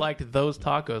 That you liked those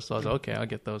tacos. So I was okay. I'll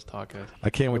get those tacos.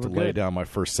 I can't wait to lay down my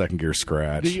first second gear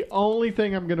scratch. The only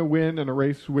thing I'm going to win in a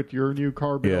race with your new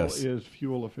car, Bill, is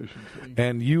fuel efficiency.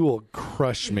 And you will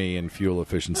crush me in fuel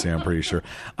efficiency, I'm pretty sure.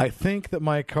 I think that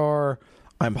my car,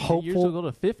 I'm hopeful. Yours will go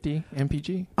to 50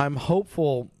 mpg. I'm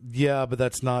hopeful, yeah, but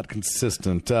that's not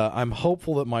consistent. I'm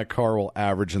hopeful that my car will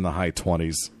average in the high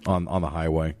 20s on the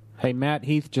highway. Hey, Matt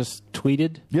Heath just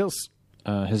tweeted. Yes.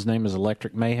 His name is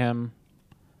Electric Mayhem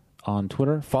on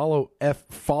Twitter. Follow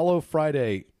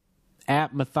Friday.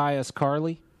 At Matthias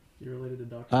Carley. You're related to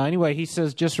Dr. Anyway, he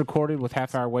says, just recorded with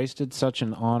Half Hour Wasted. Such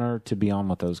an honor to be on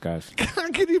with those guys.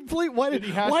 Can you believe? Why do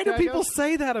people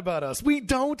say that about us? We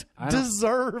don't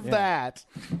deserve that.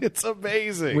 It's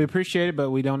amazing. We appreciate it, but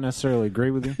we don't necessarily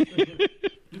agree with you.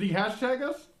 Did he hashtag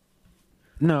us?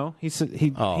 No, he said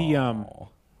he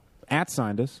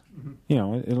 @signed us.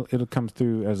 Mm-hmm. It'll come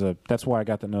through as a. That's why I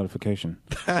got the notification.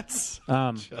 That's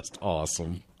just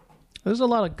awesome. There's a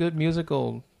lot of good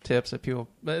musical tips that people.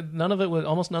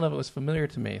 Almost none of it was familiar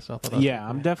to me. So I thought, yeah,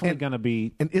 I'm definitely going to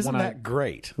be. And isn't that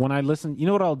great? When I listen, you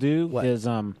know what I'll do is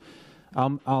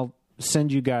I'll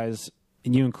send you guys,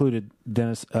 and you included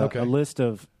Dennis, a list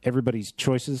of everybody's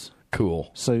choices.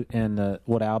 Cool. So and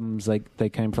what albums they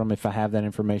came from, if I have that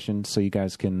information, so you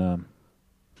guys can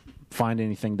find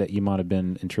anything that you might have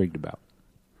been intrigued about.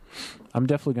 I'm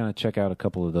definitely going to check out a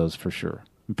couple of those for sure.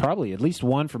 Probably at least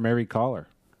one from every caller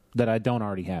that I don't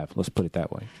already have. Let's put it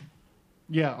that way.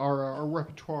 Yeah, our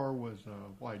repertoire was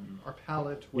widened. Our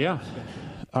palette was extended.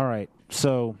 All right.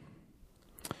 So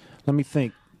let me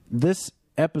think. This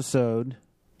episode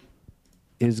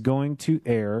is going to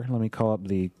air. Let me call up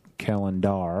the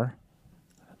calendar.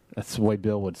 That's the way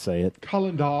Bill would say it.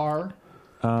 Calendar.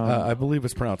 I believe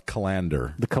it's pronounced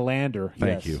calander. The calander.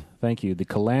 Thank you. Thank you. The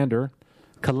calendar.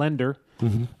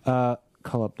 Mm-hmm.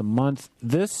 Call up the month.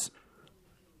 This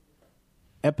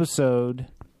episode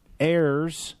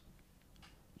airs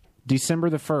December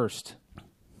the 1st.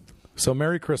 So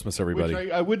Merry Christmas, everybody.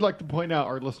 Which I would like to point out,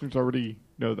 our listeners already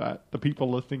know that. The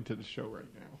people listening to the show right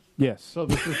now. Yes. So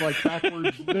this is like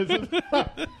backwards.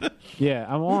 Yeah,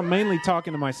 I'm mainly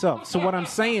talking to myself. So what I'm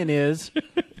saying is,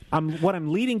 what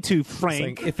I'm leading to,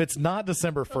 Frank. Saying, if it's not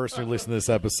December 1st you're listening to this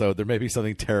episode, there may be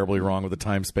something terribly wrong with the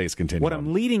time-space continuum. What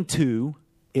I'm leading to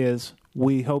is,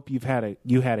 we hope you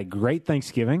had a great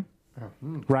Thanksgiving.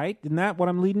 Right? Isn't that what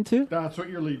I'm leading to? That's what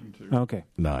you're leading to. Okay.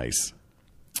 Nice.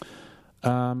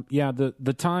 Yeah,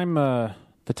 the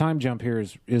time jump here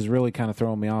is really kind of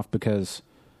throwing me off because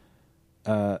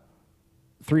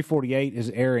 348 is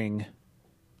airing.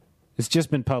 It's just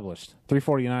been published.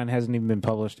 349 hasn't even been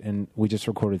published, and we just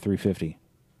recorded 350.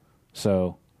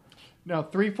 So now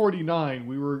 349,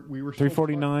 we were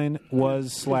 349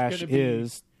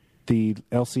 is the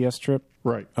LCS trip.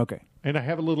 Right. Okay. And I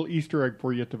have a little Easter egg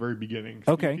for you at the very beginning.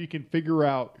 Okay. If you can figure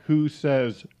out who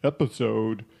says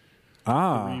episode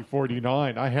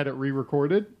 349. I had it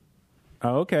re-recorded.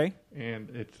 Oh, okay.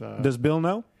 And it's... does Bill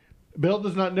know? Bill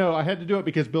does not know. I had to do it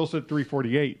because Bill said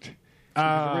 348.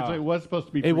 Originally it was supposed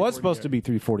to be 348. It was supposed to be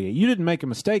 348. You didn't make a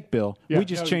mistake, Bill. Yeah, we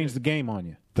just changed the game on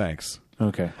you. Thanks.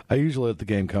 Okay. I usually let the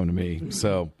game come to me,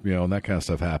 so, and that kind of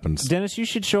stuff happens. Dennis, you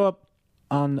should show up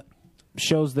on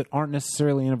shows that aren't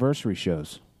necessarily anniversary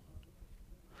shows.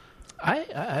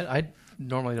 I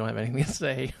normally don't have anything to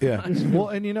say. Yeah. Well,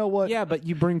 and you know what? Yeah, but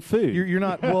you bring food. You're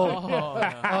not.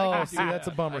 Well, see, that's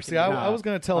a bummer. See, I was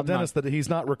going to tell Dennis that he's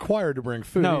not required to bring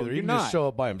food either. He can just show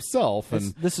up by himself.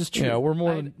 And this is true. We're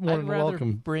more than I'd rather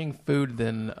welcome. bring food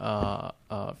than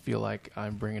feel like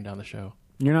I'm bringing down the show.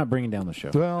 You're not bringing down the show.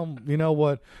 Well, you know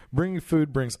what? Bringing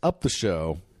food brings up the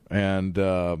show, and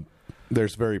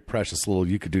there's very precious little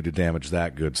you could do to damage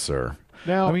that, good sir.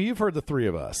 Now, I mean, you've heard the three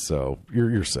of us, so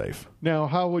you're safe. Now,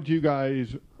 how would you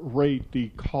guys rate the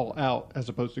call out as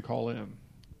opposed to call in?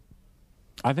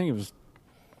 I think it was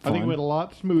fun. I think it went a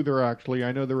lot smoother, actually.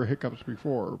 I know there were hiccups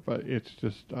before, but it's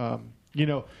just,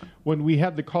 when we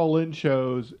have the call-in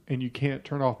shows and you can't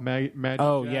turn off Magic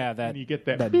Oh, Jack, yeah, and you get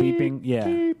that beeping. Yeah,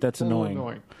 beep, that's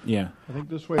annoying. Yeah. I think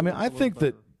this way. I think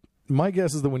that my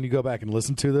guess is that when you go back and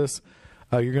listen to this,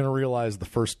 you're going to realize the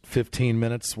first 15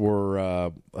 minutes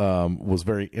was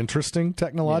very interesting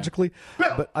technologically,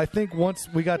 but I think once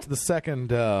we got to the second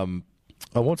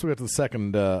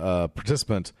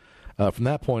participant, from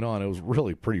that point on, it was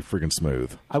really pretty freaking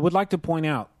smooth. I would like to point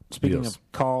out, speaking of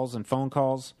calls and phone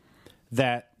calls,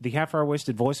 that the half-hour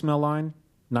wasted voicemail line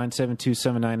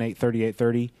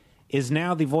 972-798-3830 is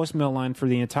now the voicemail line for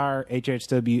the entire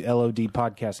HHW LOD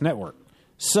podcast network.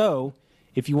 So,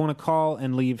 if you want to call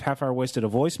and leave Half Hour Wasted a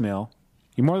voicemail,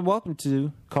 you're more than welcome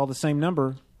to call the same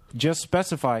number. Just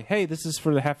specify, hey, this is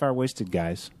for the Half Hour Wasted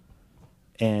guys.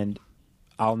 And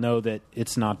I'll know that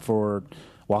it's not for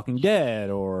Walking Dead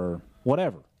or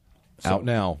whatever. So, Out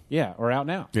Now. Yeah, or Out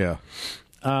Now. Yeah.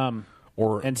 Or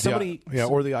the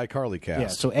iCarly cast. Yeah,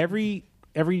 so every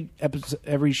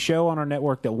show on our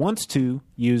network that wants to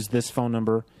use this phone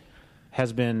number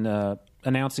has been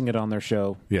announcing it on their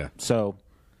show. Yeah. So...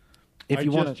 I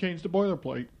just changed the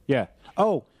boilerplate. Yeah.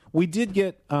 Oh, we did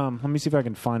get. Let me see if I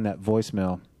can find that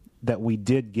voicemail that we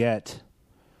did get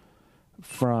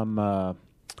from.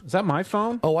 Is that my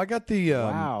phone? Oh, I got the.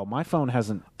 Wow, my phone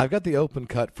hasn't. I've got the open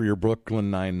cut for your Brooklyn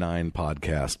Nine-Nine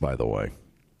podcast, by the way.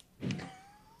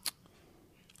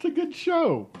 It's a good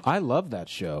show. I love that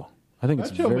show. I think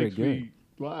it's very good. Me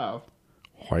laugh.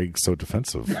 Why are you so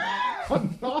defensive?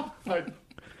 I'm not.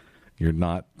 You're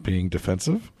not being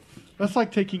defensive? That's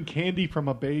like taking candy from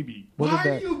a baby. Why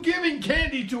are you giving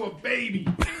candy to a baby?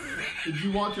 Did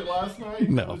you watch it last night?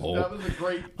 No. That was a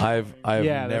great. I've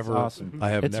Yeah, that's never awesome. I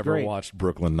have It's never great. watched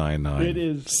Brooklyn Nine-Nine. It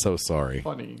is so sorry.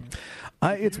 funny.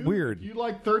 It's weird. You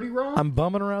like 30 Rock? I'm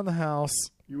bumming around the house,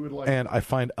 You would like and I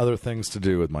find other things to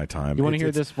do with my time. You wanna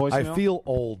hear this voicemail? I feel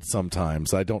old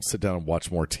sometimes. I don't sit down and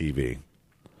watch more TV.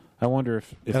 I wonder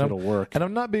if And it'll work. And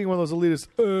I'm not being one of those elitists.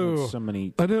 Oh, so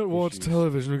many I don't watch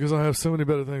television because I have so many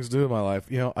better things to do in my life.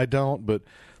 I don't. But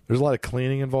there's a lot of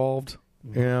cleaning involved.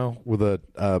 With a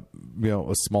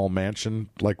a small mansion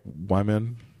like I'm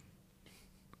in.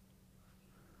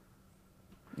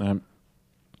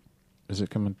 Is it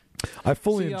coming? I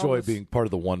fully See, enjoy Elvis- being part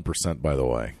of the 1%. By the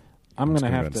way, I'm just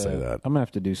gonna go have ahead to and say that. I'm gonna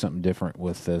have to do something different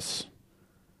with this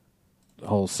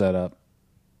whole setup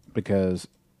because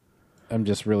I'm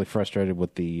just really frustrated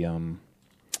with the.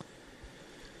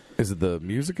 Is it the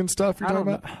music and stuff you're I talking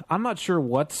don't about? know. I'm not sure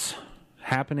what's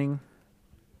happening.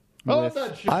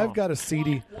 I've got a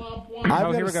CD. I've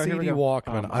got here a we go, here we CD go.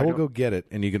 Walkman. I will go get it,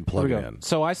 and you can plug Here it we go. in.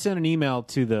 So I sent an email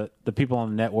to the people on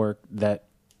the network that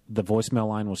the voicemail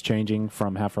line was changing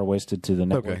from Half Hour Wasted to the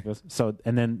network. Okay. So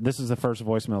and then this is the first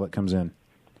voicemail that comes in.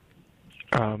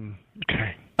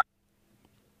 Okay.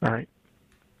 All right.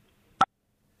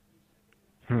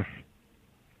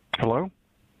 Hello?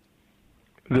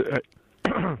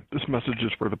 This message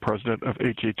is for the president of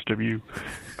HHW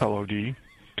LOD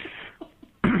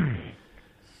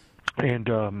and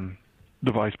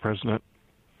the vice president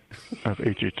of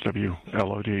HHW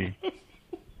LOD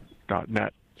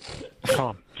 .net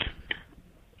com.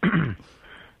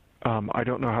 I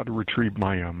don't know how to retrieve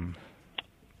my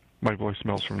my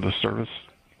voicemails from this service.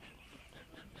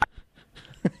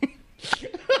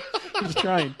 He's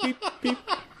trying. Beep, beep.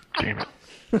 Damn it.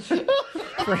 I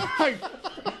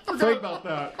forgot about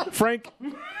that. Frank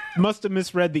must have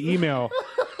misread the email.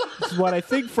 What I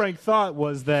think Frank thought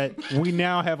was that we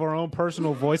now have our own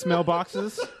personal voicemail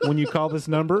boxes when you call this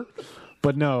number.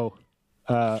 But no,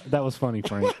 that was funny,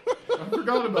 Frank. I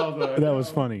forgot about that. That was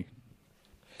funny.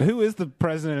 Who is the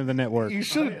president of the network? You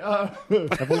should.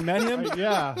 Have we met him?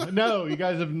 Yeah. No, you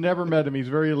guys have never met him. He's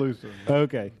very elusive.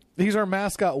 Okay. He's our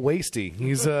mascot, Wasty.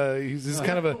 He's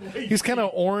kind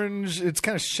of orange. It's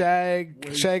kind of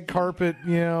shag carpet,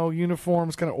 uniform.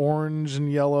 It's kind of orange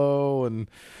and yellow, and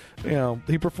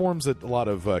he performs at a lot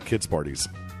of kids' parties.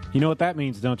 You know what that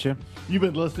means, don't you? You've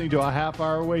been listening to a Half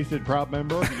Hour Wasted, proud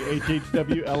member of the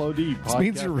HHW LOD podcast. This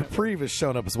means your reprieve has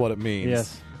shown up, is what it means.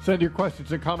 Yes. Send your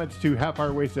questions and comments to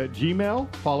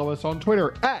halfhourwasted@gmail. Follow us on Twitter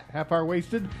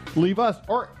 @halfhourwasted. Leave us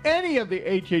or any of the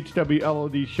HHW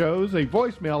LOD shows a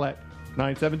voicemail at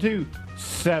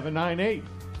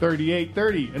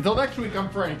 972-798-3830. Until next week, I'm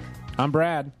Frank. I'm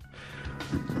Brad.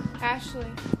 Ashley.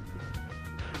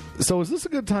 So is this a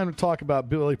good time to talk about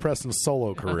Billy Preston's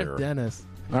solo career? Dennis.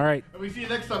 All right. And we see you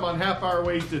next time on Half Hour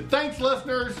Wasted. Thanks,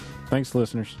 listeners. Thanks,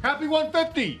 listeners. Happy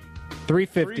 150.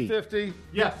 350. 350.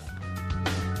 Yes.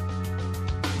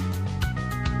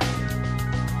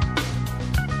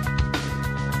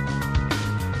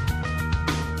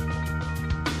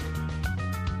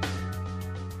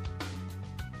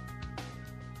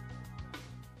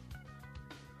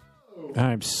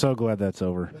 I'm so glad that's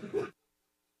over.